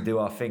piss and do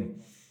our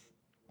thing.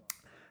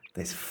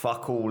 There's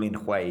fuck all in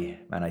Hui,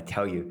 man, I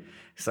tell you.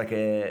 It's like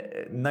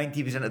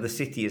 90% of the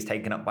city is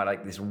taken up by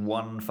like this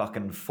one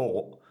fucking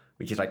fort,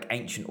 which is like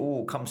ancient.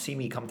 Oh, come see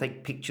me, come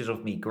take pictures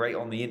of me. Great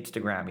on the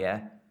Instagram,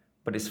 yeah?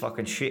 But it's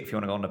fucking shit if you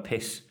want to go on the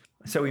piss.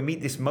 So we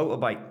meet this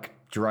motorbike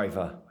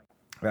driver,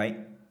 right?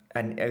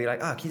 And we're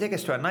like, can you take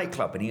us to a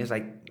nightclub? And he was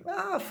like,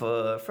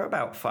 for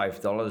about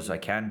 $5 I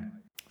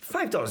can.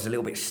 $5 is a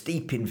little bit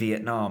steep in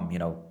Vietnam, you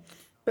know.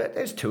 But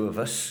there's 2 of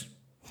us.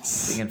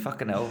 Thinking,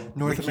 fucking hell.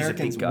 North Ricky's a big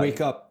Americans, guy. wake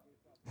up.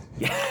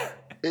 Yeah.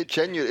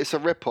 It's a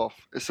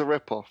rip-off. It's a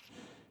rip-off.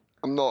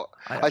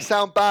 I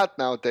sound bad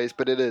nowadays,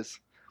 but it is.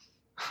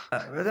 I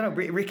don't know.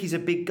 Ricky's a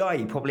big guy.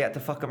 He probably had to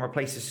fucking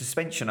replace the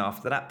suspension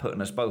after that,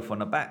 putting us both on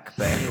the back.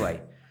 But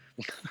anyway.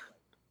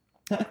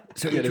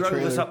 So he Get a drove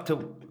us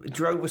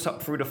trailer.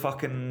 up through the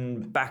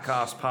fucking back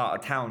ass part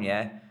of town,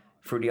 yeah,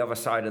 through the other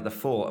side of the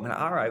fort. I'm like,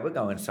 all right, we're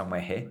going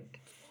somewhere here.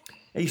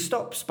 And he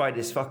stops by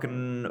this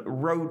fucking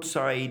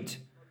roadside,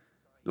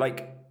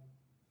 like,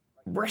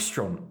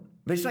 restaurant.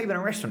 But it's not even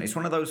a restaurant. It's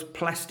one of those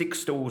plastic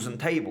stools and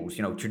tables,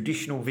 you know,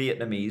 traditional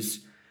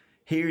Vietnamese.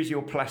 Here's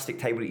your plastic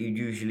table that you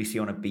usually see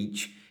on a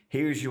beach.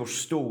 Here's your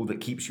stool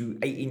that keeps you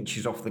 8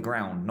 inches off the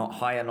ground, not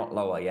higher, not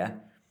lower, yeah?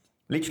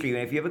 Literally,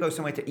 if you ever go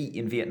somewhere to eat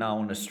in Vietnam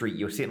on the street,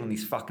 you're sitting on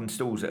these fucking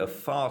stools that are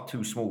far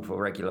too small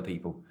for regular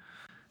people.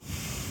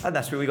 And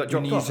that's where we got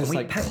dropped Your off. knees just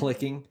And like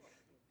clicking.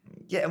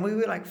 yeah, and we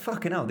were like,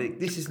 fucking hell,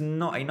 this is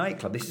not a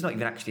nightclub. This is not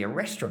even actually a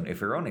restaurant,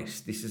 if we're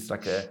honest. This is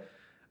like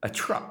a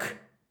truck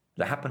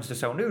that happens to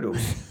sell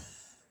noodles.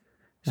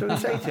 So we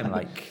say to him,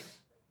 like,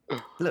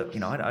 look, you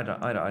know,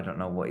 I don't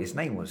know what his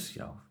name was,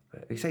 you know.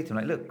 But we say to him,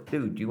 like, look,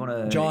 dude, you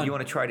want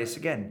to try this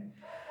again?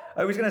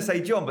 I was going to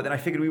say John, but then I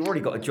figured we've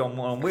already got a John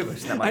on with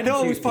us. That might I know,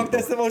 confuse fuck, people.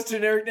 that's the most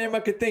generic name I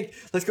could think.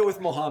 Let's go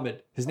with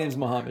Mohammed. His name's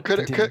Mohammed.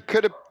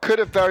 Could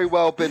have very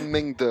well been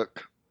Ming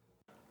Duk.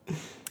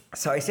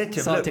 So I said to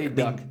him, look, Sauteed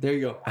duck. There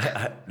you go.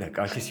 look,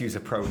 I just use a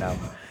pronoun.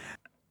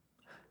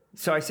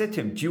 So I said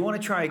to him, do you want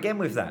to try again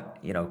with that?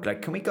 You know,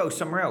 like, can we go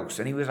somewhere else?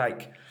 And he was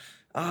like,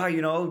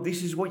 you know,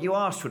 this is what you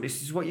asked for.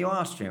 This is what you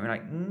asked for. And I'm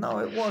like, no,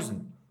 it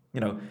wasn't. You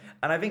know,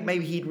 and I think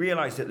maybe he'd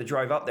realised that the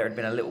drive up there had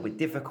been a little bit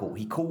difficult.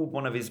 He called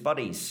one of his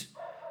buddies,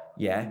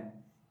 yeah,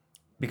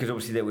 because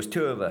obviously there was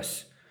 2 of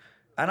us.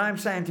 And I'm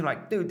saying to him,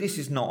 like, dude, this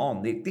is not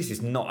on. This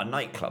is not a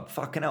nightclub.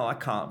 Fucking hell, I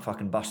can't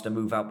fucking bust a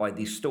move out by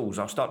these stalls.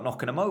 I'll start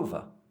knocking them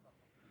over.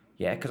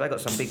 Yeah, because I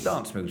got some big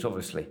dance moves,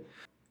 obviously.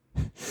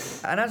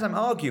 And as I'm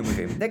arguing with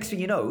him, next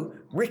thing you know,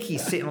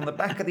 Ricky's sitting on the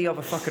back of the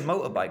other fucking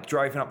motorbike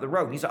driving up the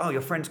road. And he's like,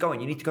 your friend's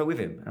going. You need to go with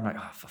him. And I'm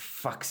like, for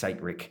fuck's sake,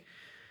 Rick.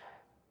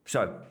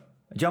 So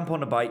I jump on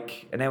the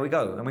bike, and there we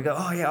go. And we go,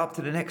 up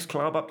to the next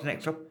club,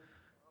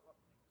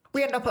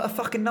 We end up at a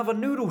fucking another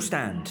noodle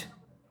stand.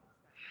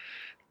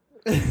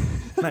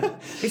 Man,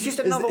 it's just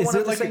another Is one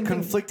there of the like a same thing.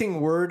 conflicting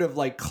word of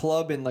like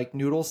club and like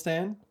noodle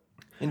stand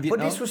in But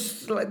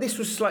Vietnam? this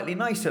was slightly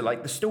nicer.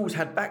 Like the stools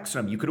had backs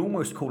on them. You could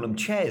almost call them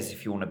chairs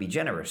if you want to be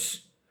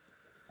generous.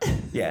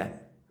 Yeah,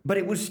 but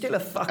it was still a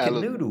fucking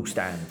noodle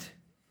stand.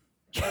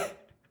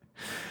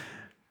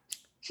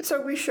 So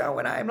we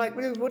shouting at him like,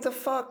 what the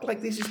fuck?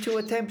 Like, this is 2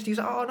 attempts. He's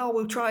like, oh no,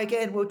 we'll try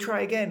again.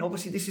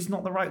 Obviously, this is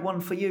not the right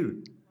one for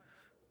you.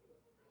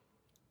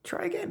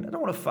 Try again. I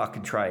don't want to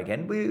fucking try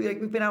again.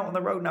 We've been out on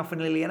the road now for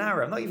nearly an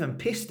hour. I'm not even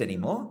pissed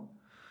anymore.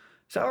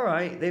 So all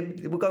right, then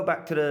we'll go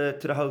back to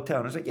the hotel.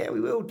 And I was like, yeah, we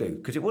will do,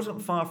 because it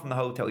wasn't far from the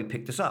hotel he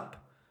picked us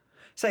up.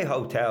 Say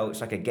hotel,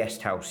 it's like a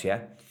guest house,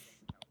 yeah.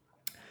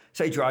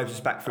 So he drives us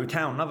back through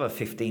town, another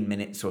 15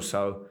 minutes or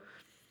so,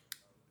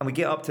 and we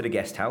get up to the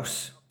guest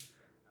house,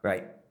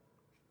 right?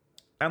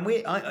 And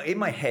in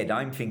my head,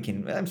 I'm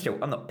thinking,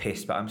 I'm not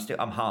pissed, but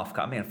I'm half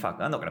cut. I mean, fuck,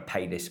 I'm not going to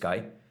pay this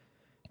guy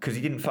because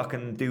he didn't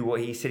fucking do what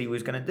he said he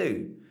was going to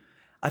do.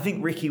 I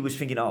think Ricky was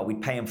thinking,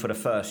 we'd pay him for the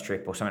first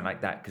trip or something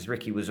like that, because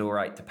Ricky was all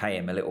right to pay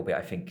him a little bit,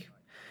 I think.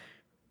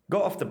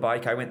 Got off the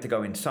bike, I went to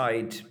go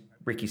inside,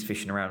 Ricky's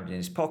fishing around in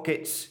his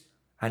pockets,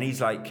 and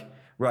he's like,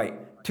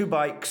 right, 2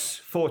 bikes,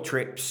 4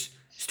 trips,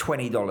 it's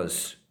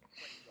 $20.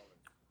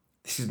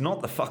 This is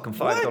not the fucking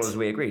 $5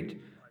 we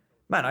agreed.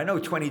 Man, I know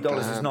 $20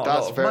 is not a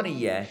lot of money,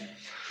 yeah,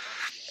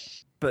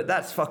 but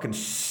that's fucking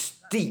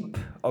steep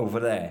over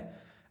there.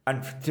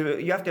 And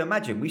you have to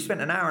imagine, we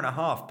spent an hour and a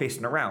half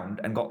pissing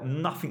around and got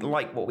nothing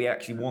like what we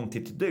actually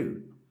wanted to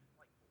do.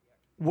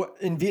 What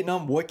in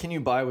Vietnam? What can you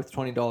buy with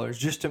 $20?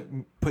 Just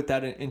to put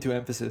that into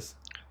emphasis.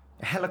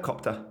 A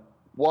helicopter.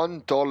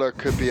 $1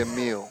 could be a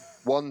meal.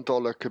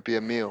 $1 could be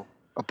a meal.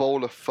 A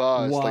bowl of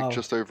pho is like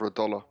just over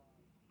 $1.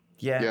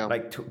 Yeah, my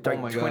like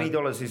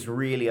 $20 is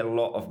really a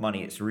lot of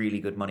money. It's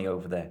really good money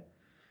over there.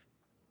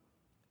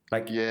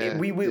 Like,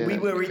 we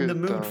were in the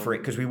mood for it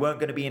because we weren't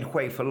going to be in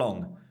Hue for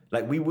long.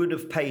 Like, we would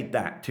have paid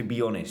that, to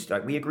be honest.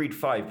 Like, we agreed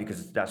 5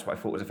 because that's what I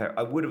thought was a fair.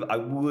 I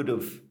would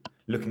have,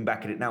 looking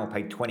back at it now,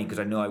 paid 20 because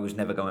I knew I was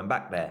never going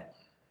back there.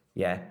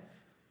 Yeah.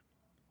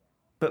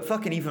 But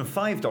fucking even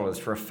 $5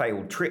 for a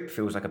failed trip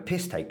feels like a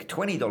piss take.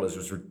 $20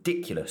 was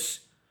ridiculous.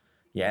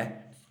 Yeah.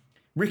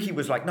 Ricky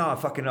was like, no,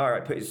 fucking all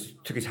right,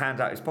 took his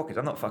hands out of his pockets.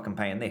 I'm not fucking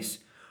paying this.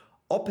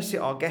 Opposite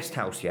our guest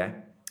house, yeah,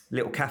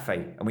 little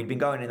cafe. And we'd been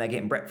going in there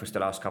getting breakfast the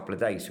last couple of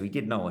days, so he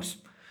did know us.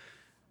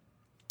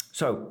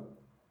 So,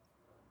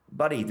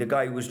 buddy, the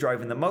guy who was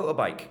driving the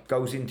motorbike,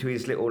 goes into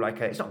his little,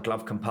 it's not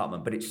glove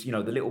compartment, but it's, the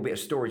little bit of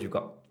storage you've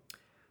got.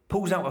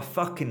 Pulls out a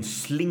fucking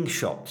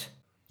slingshot.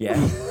 Yeah.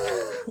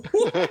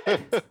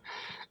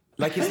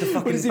 Like it's the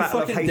fucking What is he,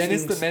 Battle of fucking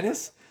Hastings. Dennis the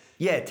Menace?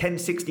 Yeah,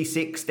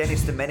 1066,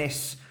 Dennis the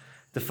Menace,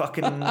 the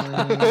fucking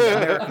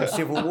American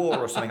Civil War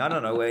or something. I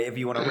don't know, wherever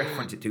you want to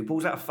reference it to.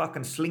 Pulls out a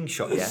fucking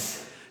slingshot, yeah?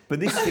 But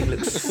this thing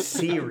looks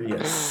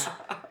serious.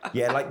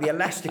 Yeah, like the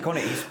elastic on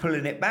it, he's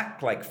pulling it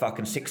back like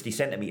fucking 60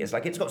 centimetres.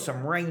 Like it's got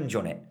some range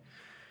on it.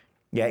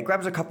 Yeah, it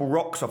grabs a couple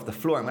rocks off the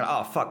floor and went,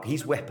 oh, fuck,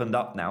 he's weaponed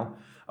up now.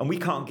 And we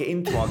can't get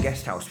into our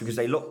guest house because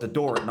they locked the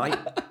door at night.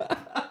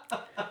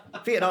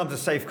 Vietnam's a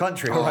safe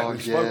country, all right, we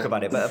spoke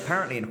about it. But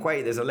apparently in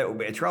Hue, there's a little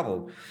bit of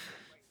trouble.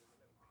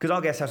 Because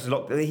our guest house is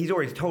locked. He's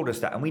already told us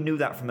that, and we knew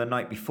that from the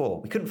night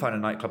before. We couldn't find a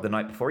nightclub the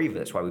night before either.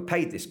 That's why we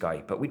paid this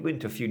guy. But we'd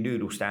went to a few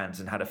noodle stands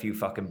and had a few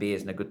fucking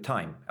beers and a good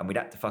time. And we'd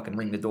had to fucking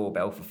ring the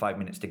doorbell for 5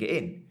 minutes to get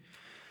in.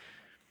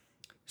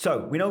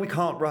 So, we know we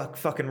can't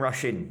fucking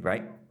rush in,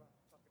 right?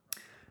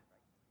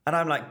 And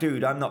I'm like,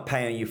 dude, I'm not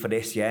paying you for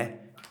this, yeah?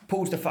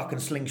 Pulls the fucking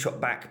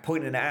slingshot back,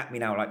 pointing it at me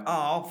now, like, oh,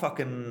 I'll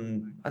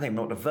fucking, I don't even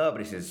know what the verb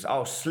this is.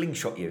 I'll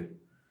slingshot you.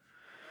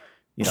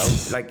 You know,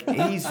 like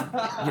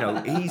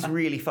he's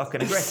really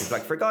fucking aggressive.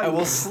 Like for a guy, I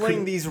will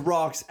sling these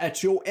rocks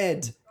at your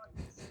head.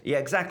 Yeah,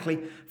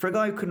 exactly. For a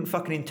guy who couldn't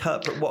fucking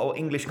interpret what an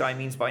English guy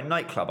means by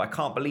nightclub, I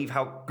can't believe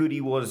how good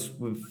he was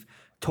with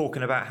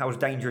talking about how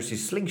dangerous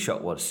his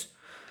slingshot was.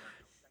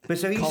 But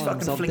so he's Calling fucking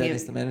himself flinging.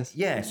 Dennis the Menace.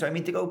 Yeah, so I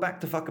mean, to go back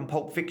to fucking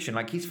Pulp Fiction,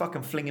 like he's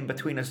fucking flinging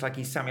between us like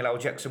he's Samuel L.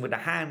 Jackson with a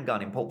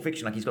handgun in Pulp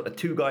Fiction, like he's got the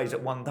 2 guys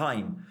at one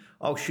time.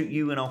 I'll shoot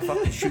you and I'll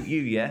fucking shoot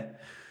you, yeah?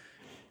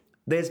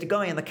 There's the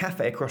guy in the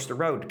cafe across the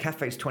road. The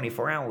cafe's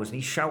 24 hours and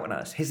he's shouting at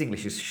us. His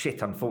English is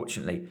shit,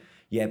 unfortunately.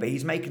 Yeah, but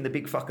he's making the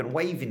big fucking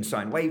waving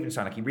sign,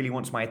 like he really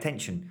wants my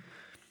attention.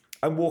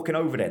 I'm walking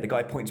over there. The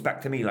guy points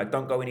back to me like,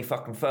 don't go any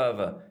fucking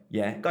further.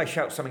 Yeah, guy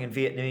shouts something in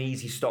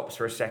Vietnamese. He stops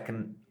for a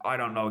second. I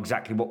don't know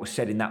exactly what was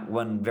said in that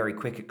one very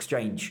quick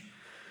exchange.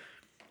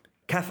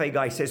 Cafe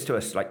guy says to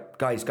us like,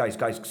 guys,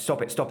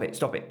 stop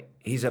it.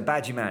 He's a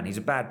badgy man. He's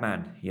a bad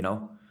man, you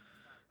know.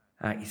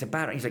 He's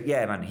like,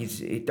 yeah, man.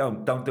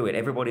 Don't do it.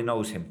 Everybody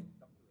knows him.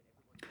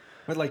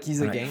 But like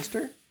he's a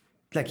gangster?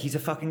 Like he's a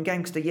fucking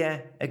gangster.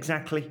 Yeah,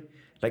 exactly.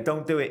 Like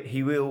don't do it.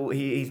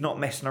 He's not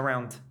messing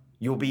around.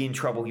 You'll be in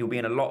trouble. You'll be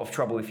in a lot of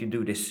trouble if you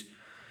do this.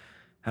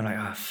 I'm like,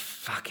 oh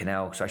fucking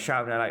hell. So I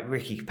shouted like,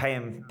 Ricky, pay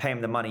him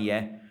the money,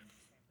 yeah.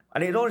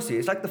 And honestly,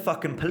 it's like the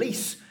fucking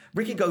police.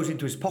 Ricky goes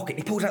into his pocket.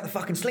 He pulls out the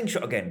fucking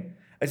slingshot again,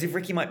 as if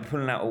Ricky might be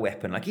pulling out a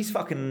weapon. Like he's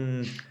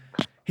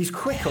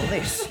quick on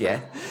this,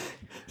 yeah.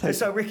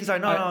 So Ricky's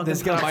like, no,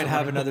 this guy might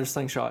have another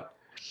slingshot.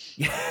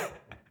 Yeah.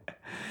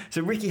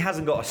 So Ricky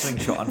hasn't got a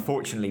slingshot,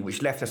 unfortunately,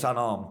 which left us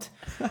unarmed.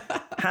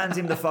 Hands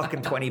him the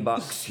fucking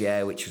 $20,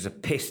 yeah, which was a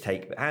piss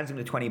take, but hands him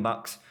the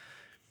 $20.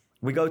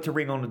 We go to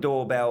ring on the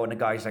doorbell, and the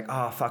guy's like,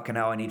 oh, fucking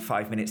hell, I need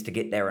 5 minutes to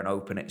get there and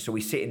open it. So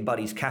we sit in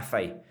Buddy's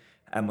cafe,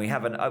 and we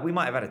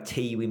might have had a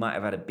tea, we might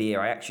have had a beer.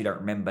 I actually don't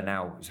remember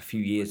now. It was a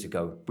few years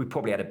ago. We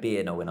probably had a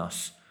beer knowing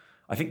us.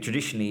 I think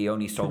traditionally he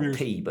only sold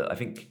tea, but I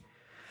think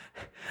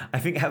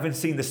having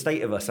seen the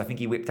state of us, I think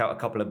he whipped out a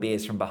couple of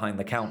beers from behind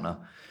the counter.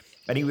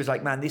 And he was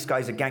like, man, this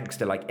guy's a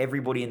gangster. Like,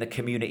 everybody in the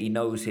community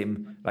knows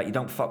him. Like, you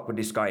don't fuck with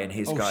this guy and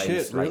his guys.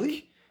 Shit, like,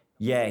 really?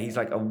 Yeah, he's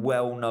like a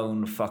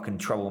well-known fucking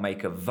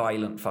troublemaker,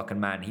 violent fucking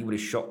man. He would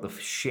have shot the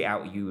shit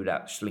out of you with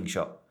that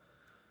slingshot.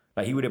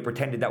 Like, he would have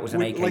pretended that was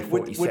an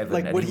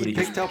AK-47. Would he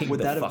picked up, would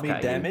that have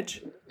made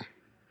damage?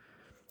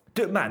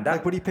 Dude, man, that...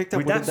 Like, what he picked up,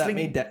 would that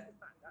made damage?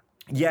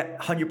 Yeah,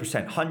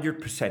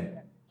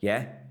 100%.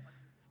 Yeah?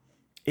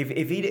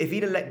 If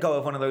he'd have let go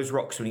of one of those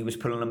rocks when he was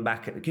pulling them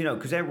back,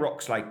 because they're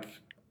rocks like,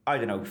 I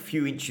don't know, a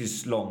few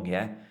inches long,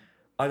 yeah?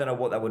 I don't know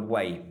what that would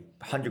weigh.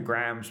 100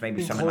 grams,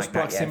 maybe In something close like that.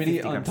 proximity Yeah,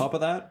 50 on grams. top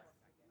of that.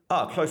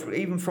 Oh, close,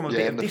 even from a Yeah,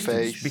 bit in of the distance.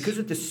 face. Because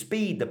of the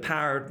speed, the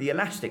power of the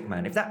elastic,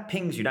 man. If that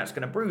pings you, that's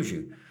going to bruise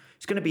you.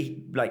 It's going to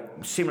be like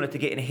similar to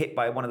getting hit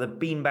by one of the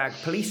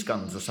beanbag police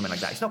guns or something like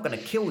that. It's not going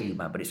to kill you,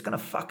 man, but it's going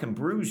to fucking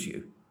bruise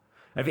you.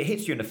 And if it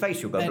hits you in the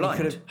face, you'll go Man, he blind.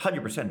 could've-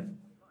 100%.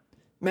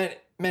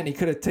 Man, he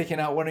could have taken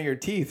out one of your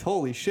teeth.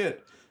 Holy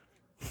shit.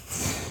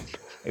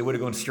 It would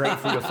have gone straight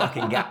through your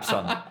fucking gap,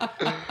 son.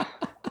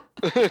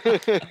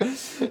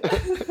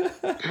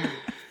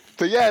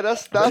 But yeah,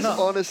 that's no.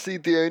 honestly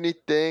the only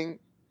thing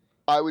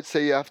I would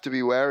say you have to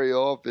be wary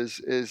of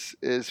is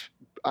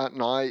at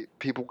night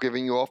people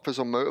giving you offers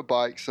on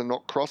motorbikes and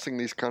not crossing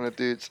these kind of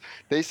dudes.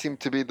 They seem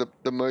to be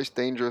the most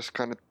dangerous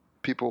kind of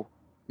people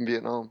in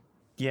Vietnam.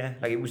 Yeah,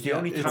 like it was the Yeah,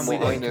 only it's time we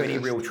what got I into any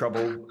noticed. real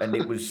trouble, and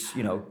it was,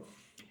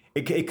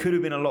 it could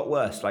have been a lot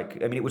worse. Like,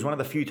 I mean, it was one of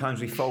the few times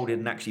we folded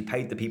and actually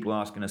paid the people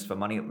asking us for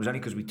money. It was only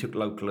because we took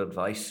local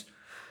advice.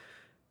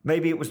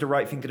 Maybe it was the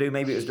right thing to do,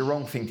 maybe it was the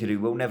wrong thing to do.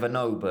 We'll never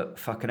know, but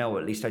fucking hell,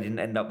 at least I didn't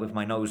end up with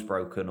my nose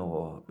broken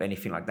or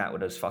anything like that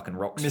with those fucking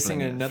rocks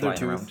Missing another flying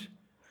tooth. around.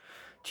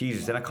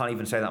 Jesus, then I can't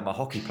even say that I'm a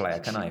hockey player,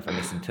 can I, if I'm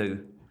missing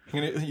two?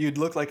 You'd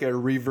look like a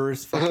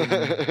reverse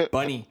fucking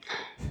bunny.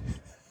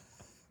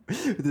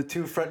 With the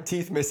two front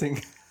teeth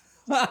missing.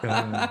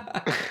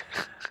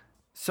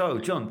 So,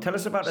 John, tell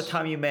us about the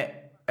time you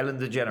met Ellen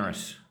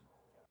DeGeneres.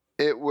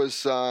 It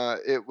was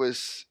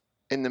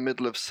in the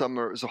middle of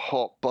summer. It was a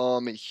hot,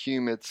 balmy,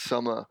 humid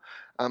summer,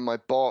 and my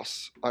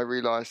boss, I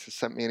realized, had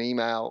sent me an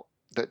email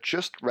that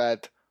just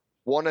read,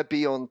 "Wanna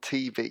be on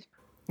TV?"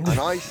 And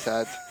I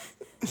said,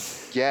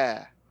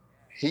 "Yeah."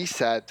 He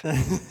said,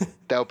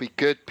 "There'll be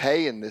good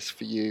pay in this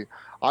for you."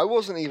 I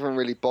wasn't even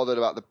really bothered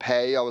about the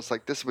pay. I was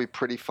like, this would be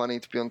pretty funny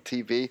to be on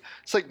TV.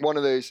 It's like one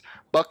of those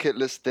bucket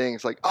list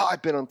things, like, oh,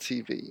 I've been on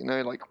TV,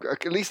 like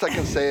at least I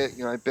can say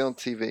it, I've been on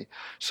TV.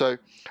 So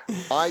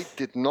I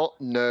did not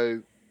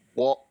know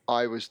what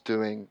I was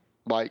doing.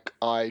 Like,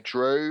 I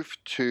drove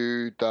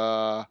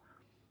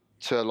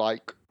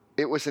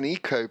it was an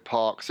eco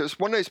park. So it's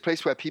one of those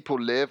places where people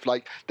live.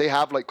 Like, they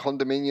have like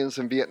condominiums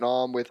in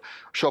Vietnam with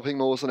shopping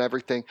malls and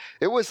everything.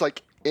 It was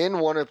like in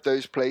one of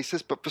those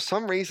places, but for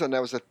some reason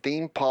there was a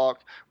theme park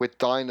with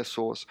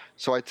dinosaurs.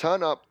 So I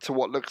turn up to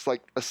what looks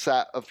like a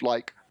set of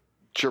like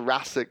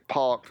Jurassic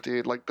Park,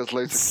 dude. Like, there's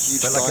loads of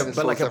huge dinosaurs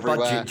But like a everywhere.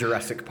 budget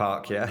Jurassic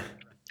Park, yeah?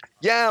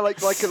 Yeah,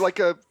 like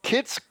a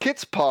kids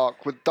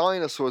park with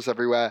dinosaurs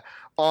everywhere.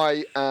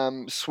 I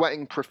am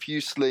sweating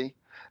profusely,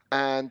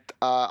 and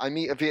I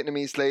meet a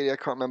Vietnamese lady. I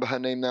can't remember her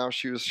name now.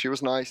 She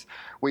was nice.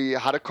 We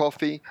had a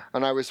coffee,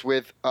 and I was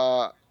with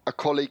a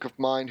colleague of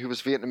mine who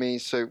was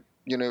Vietnamese. So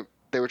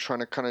they were trying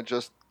to kind of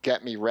just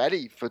get me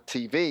ready for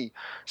TV.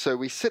 So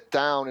we sit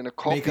down in a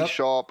coffee Makeup?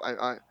 shop.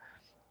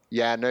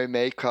 Yeah, no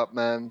makeup,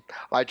 man.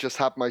 I just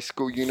had my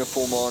school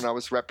uniform on. I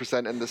was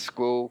representing the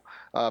school,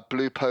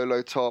 blue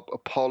polo top,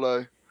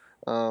 Apollo.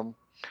 And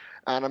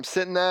I'm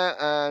sitting there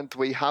and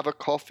we have a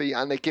coffee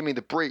and they give me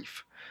the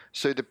brief.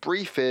 So the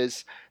brief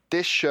is,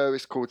 this show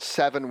is called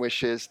Seven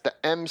Wishes. The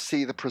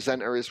MC, the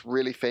presenter, is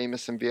really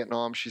famous in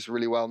Vietnam. She's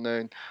really well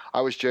known. I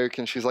was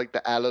joking. She's like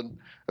the Ellen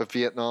of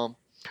Vietnam.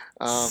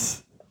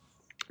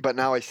 But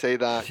now I say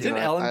that. Didn't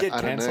Ellen get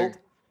I don't know. canceled?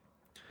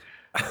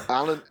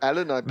 Alan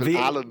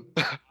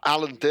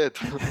did.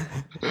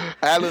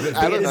 Ellen,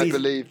 I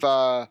believe.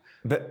 But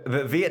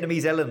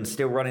Vietnamese Ellen's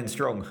still running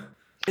strong.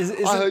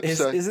 Isn't I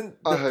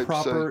the hope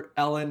proper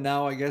Ellen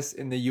now, I guess,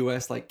 in the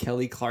U.S. like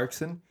Kelly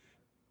Clarkson?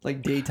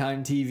 Like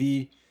daytime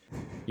TV?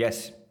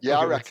 Yes. Yeah,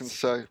 Okay, I reckon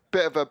so.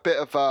 Bit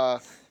of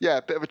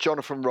a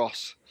Jonathan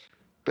Ross,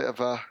 bit of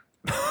a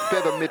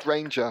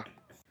mid-ranger.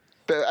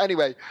 But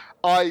anyway,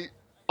 I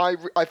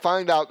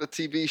found out the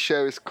TV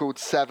show is called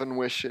Seven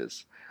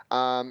Wishes.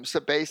 So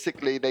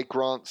basically, they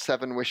grant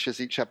 7 wishes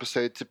each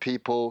episode to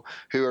people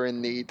who are in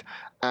need.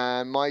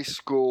 And my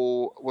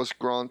school was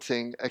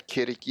granting a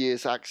kid a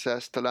year's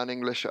access to learn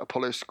English at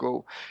Apollo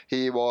School.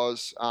 He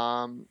was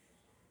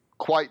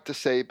quite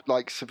disabled,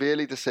 like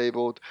severely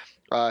disabled.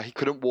 He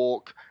couldn't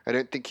walk. I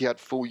don't think he had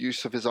full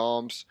use of his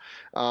arms.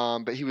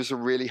 But he was a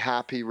really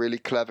happy, really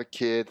clever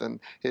kid. And,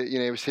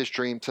 it was his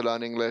dream to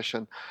learn English.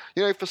 And,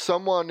 for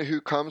someone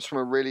who comes from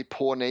a really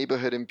poor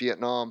neighborhood in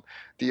Vietnam,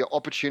 the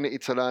opportunity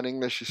to learn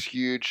English is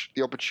huge.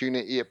 The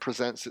opportunity, it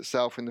presents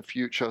itself in the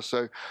future.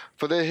 So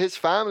for his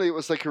family, it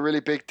was like a really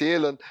big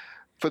deal. And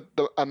for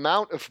the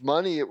amount of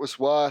money it was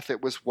worth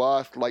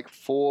like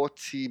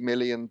 40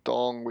 million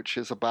dong, which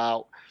is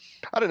about,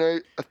 I don't know,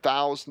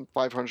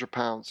 1,500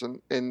 pounds.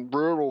 And in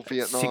rural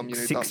Vietnam,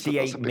 that's a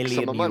 68 big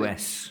million sum of money.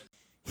 US.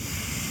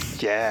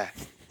 Yeah,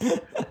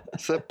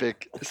 it's a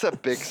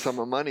big sum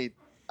of money.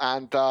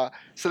 And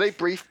so they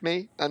briefed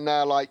me, and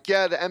they're like,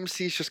 "Yeah, the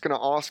MC's just going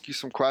to ask you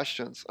some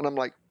questions." And I'm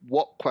like,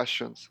 "What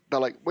questions?"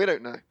 They're like, "We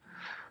don't know."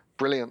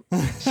 Brilliant.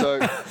 So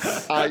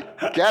I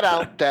get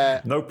out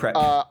there. No prep.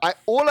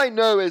 All I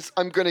know is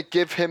I'm going to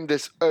give him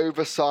this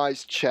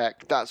oversized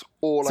check. That's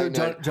all I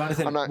know.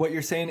 Jonathan, what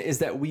you're saying is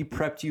that we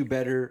prepped you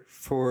better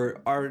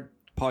for our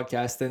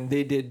podcast than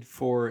they did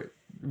for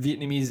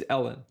Vietnamese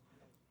Ellen.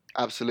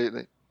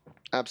 Absolutely.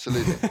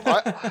 Absolutely.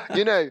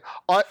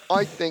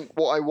 I think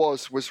what I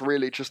was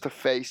really just a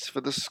face for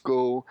the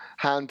school,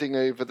 handing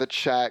over the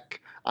check,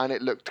 and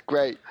it looked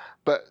great.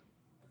 But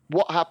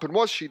what happened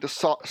was she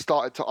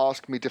started to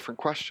ask me different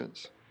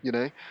questions.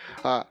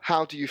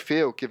 How do you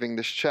feel giving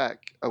this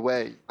check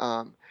away?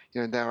 And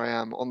there I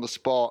am on the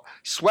spot,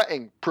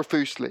 sweating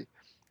profusely,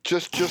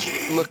 just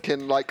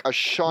looking like a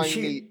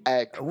shiny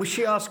egg. Was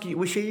she asking?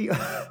 Was she?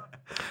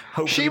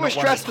 She was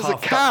dressed as a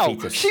cow.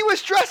 She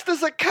was dressed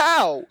as a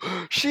cow.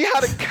 She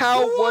had a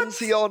cow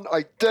onesie on.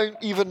 I don't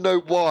even know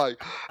why.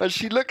 And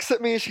she looks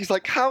at me and she's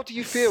like, "How do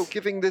you feel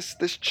giving this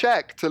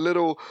check to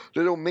little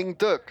Ming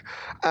Duk?"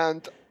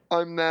 And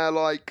I'm there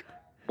like,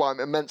 "Well, I'm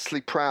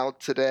immensely proud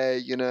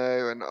today, and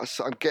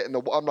I'm getting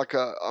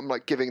I'm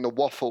like giving the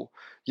waffle,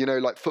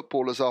 like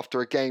footballers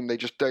after a game, they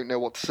just don't know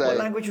what to say." What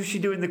language was she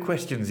doing the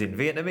questions in?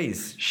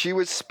 Vietnamese? She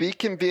would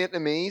speak in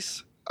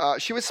Vietnamese.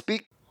 She would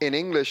speak in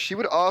English. She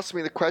would ask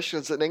me the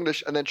questions in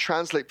English and then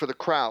translate for the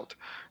crowd.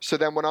 So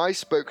then when I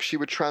spoke, she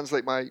would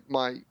translate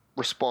my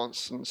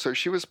response. And so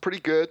she was pretty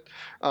good.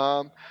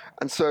 And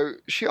so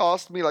she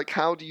asked me, like,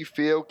 how do you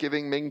feel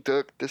giving Ming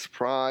Duk this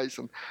prize?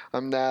 And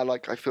I'm there,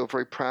 like, I feel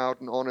very proud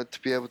and honored to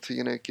be able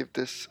to, give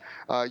this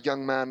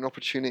young man an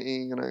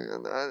opportunity, and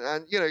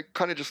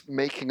kind of just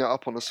making it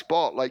up on the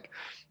spot. Like,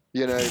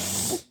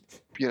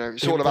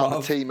 it's all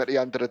about the team at the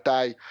end of the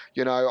day.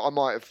 I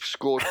might have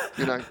scored,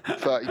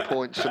 30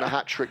 points and a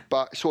hat trick,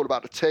 but it's all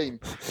about the team.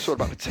 It's all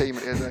about the team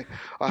at the end of the day.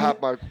 I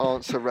had my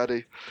answer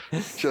ready,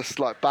 just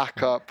like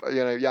back up.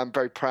 I'm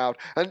very proud.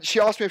 And she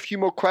asked me a few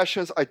more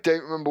questions. I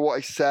don't remember what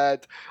I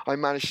said. I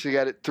managed to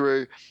get it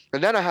through.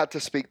 And then I had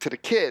to speak to the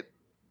kid.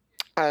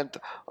 And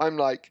I'm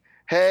like,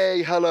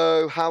 "Hey,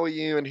 hello, how are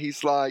you?" And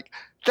he's like,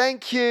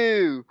 "Thank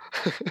you."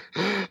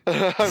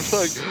 And I'm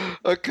like,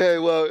 "Okay,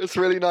 well, it's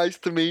really nice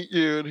to meet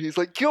you." And he's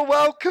like, "You're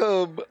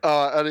welcome."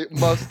 And it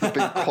must have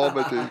been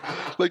comedy.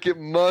 Like, it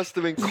must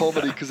have been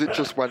comedy because it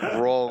just went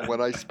wrong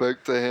when I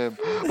spoke to him.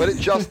 But it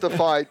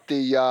justified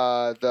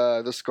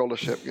the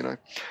scholarship,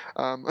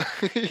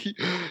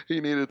 he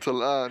needed to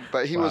learn.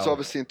 But he was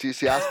obviously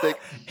enthusiastic.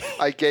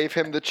 I gave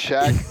him the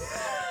check.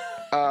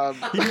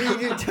 He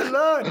needed to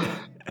learn.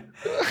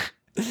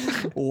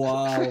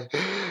 Wow.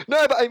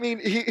 No, but I mean,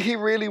 he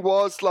really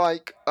was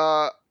like,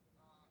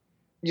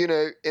 in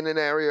an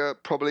area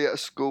probably at a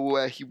school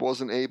where he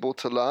wasn't able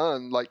to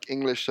learn like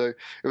English. So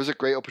it was a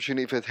great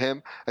opportunity for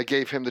him. I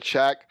gave him the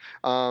check.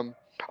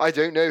 I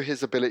don't know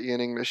his ability in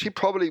English. He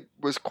probably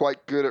was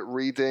quite good at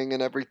reading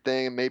and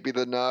everything, and maybe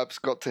the nerves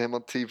got to him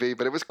on TV,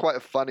 but it was quite a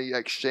funny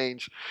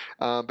exchange.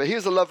 But he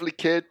was a lovely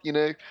kid,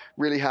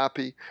 really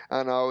happy,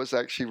 and I was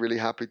actually really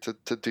happy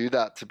to do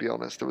that, to be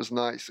honest. It was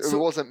nice. It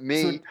wasn't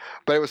me,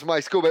 but it was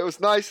my school, but it was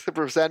nice to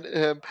present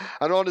him,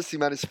 and honestly,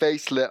 man, his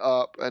face lit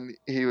up, and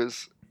he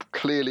was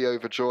clearly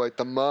overjoyed.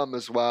 The mum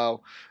as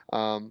well.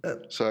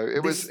 So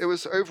it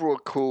was overall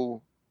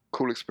cool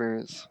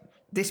experience.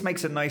 This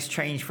makes a nice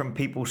change from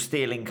people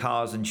stealing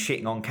cars and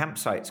shitting on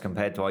campsites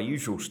compared to our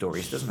usual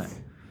stories, doesn't it?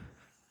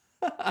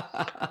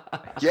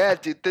 Yeah,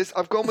 dude,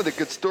 I've gone with a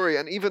good story,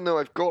 and even though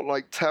I've got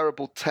like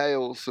terrible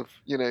tales of,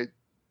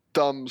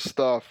 dumb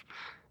stuff,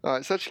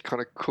 it's actually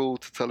kind of cool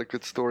to tell a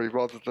good story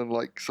rather than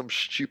like some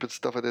stupid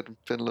stuff I did in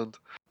Finland.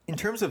 In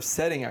terms of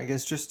setting, I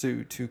guess just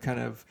to kind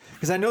of,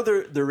 because I know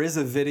there is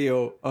a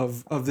video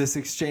of this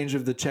exchange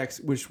of the checks,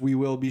 which we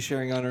will be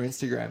sharing on our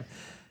Instagram.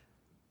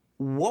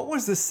 What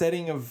was the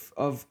setting of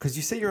because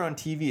you say you're on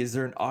TV? Is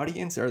there an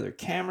audience? Are there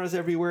cameras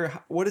everywhere?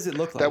 What does it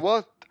look like?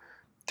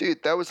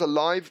 There was a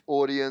live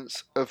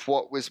audience of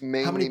what was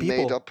mainly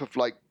made up of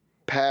like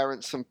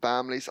parents and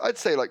families. I'd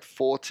say like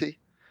 40.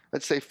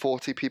 I'd say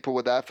 40 people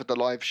were there for the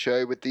live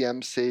show with the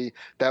MC.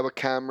 There were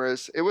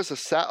cameras. It was a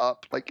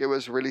setup. Like, it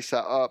was really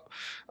set up.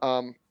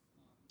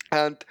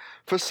 And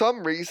for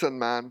some reason,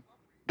 man,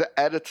 the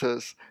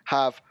editors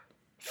have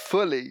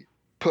fully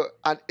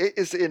and it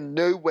is in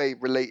no way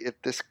related,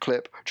 this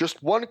clip.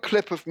 Just one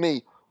clip of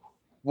me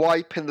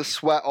wiping the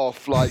sweat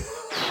off, like,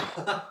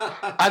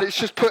 and it's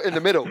just put in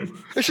the middle.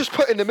 It's just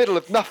put in the middle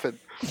of nothing.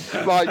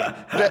 Like,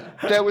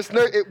 there was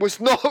no, it was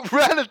not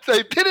relative.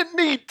 They didn't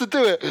need to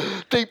do it.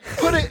 They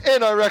put it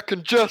in, I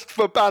reckon, just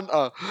for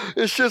banter.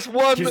 It's just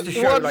one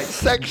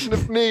section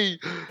of me.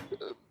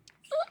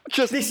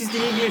 This is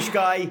the English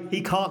guy.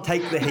 He can't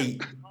take the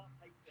heat.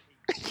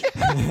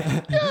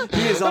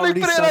 He is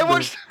already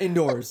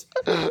indoors.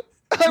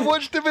 I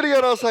watched the video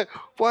and I was like,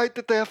 why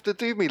did they have to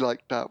do me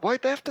like that? Why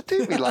did they have to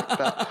do me like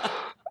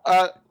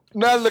that?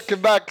 Now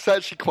looking back, it's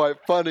actually quite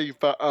funny,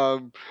 but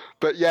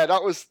yeah,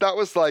 that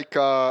was like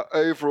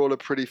overall a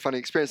pretty funny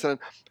experience. And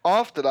then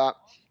after that,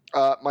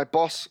 my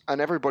boss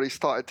and everybody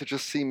started to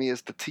just see me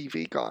as the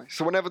TV guy.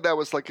 So whenever there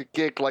was like a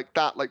gig like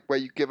that, like where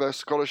you give a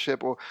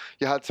scholarship or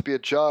you had to be a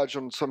judge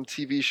on some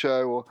TV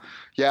show, or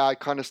I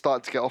kind of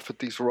started to get offered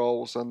these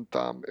roles, and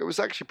it was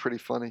actually pretty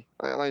funny.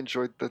 I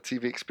enjoyed the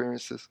TV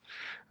experiences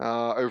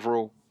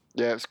overall.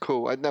 Yeah, it was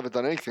cool. I'd never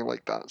done anything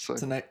like that, so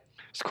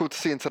it's cool to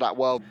see into that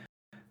world.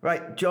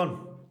 Right,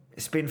 John,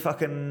 it's been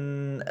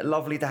fucking been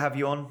lovely to have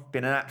you on.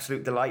 Been an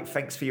absolute delight.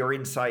 Thanks for your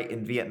insight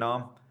in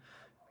Vietnam.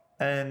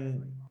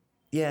 And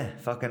yeah,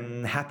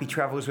 fucking happy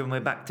travels when we're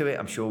back to it.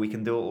 I'm sure we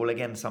can do it all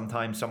again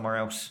sometime, somewhere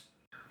else.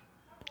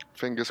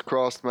 Fingers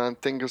crossed, man.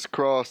 Fingers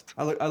crossed.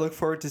 I look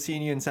forward to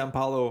seeing you in Sao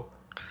Paulo.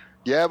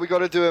 Yeah, we got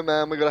to do it,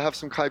 man. We got to have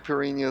some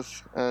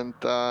caipirinhas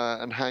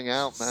and hang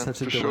out, man.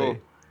 Such a for delay. sure.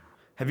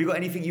 Have you got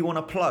anything you want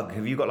to plug?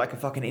 Have you got like a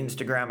fucking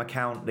Instagram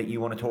account that you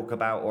want to talk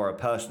about, or a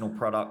personal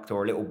product,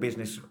 or a little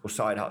business or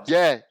side hustle?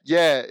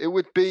 Yeah. It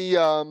would be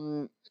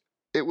Instagram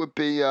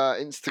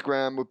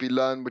would be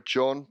Learn with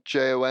John,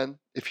 Jon,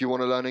 if you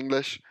want to learn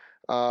English.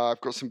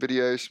 I've got some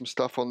videos, some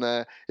stuff on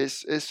there.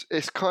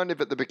 It's kind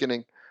of at the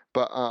beginning,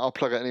 but I'll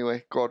plug it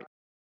anyway. God.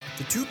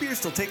 The Two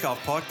Beers Till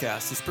Takeoff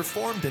podcast is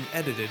performed and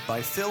edited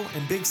by Phil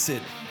and Big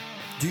Sid.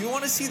 Do you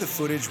want to see the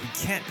footage we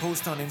can't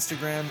post on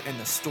Instagram and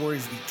the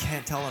stories we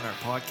can't tell on our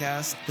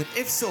podcast? Then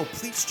if so,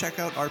 please check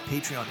out our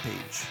Patreon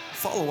page.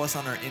 Follow us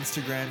on our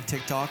Instagram,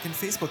 TikTok, and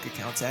Facebook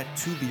accounts at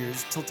Two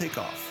Beers Till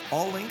Takeoff.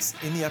 All links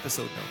in the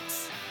episode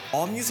notes.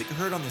 All music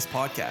heard on this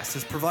podcast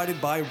is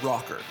provided by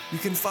Rocker. You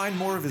can find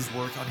more of his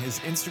work on his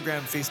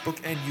Instagram, Facebook,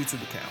 and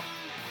YouTube account.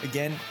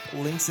 Again,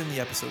 links in the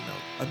episode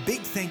note. A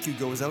big thank you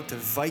goes out to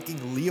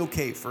Viking Leo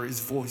K for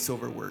his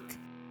voiceover work.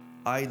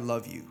 I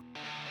love you.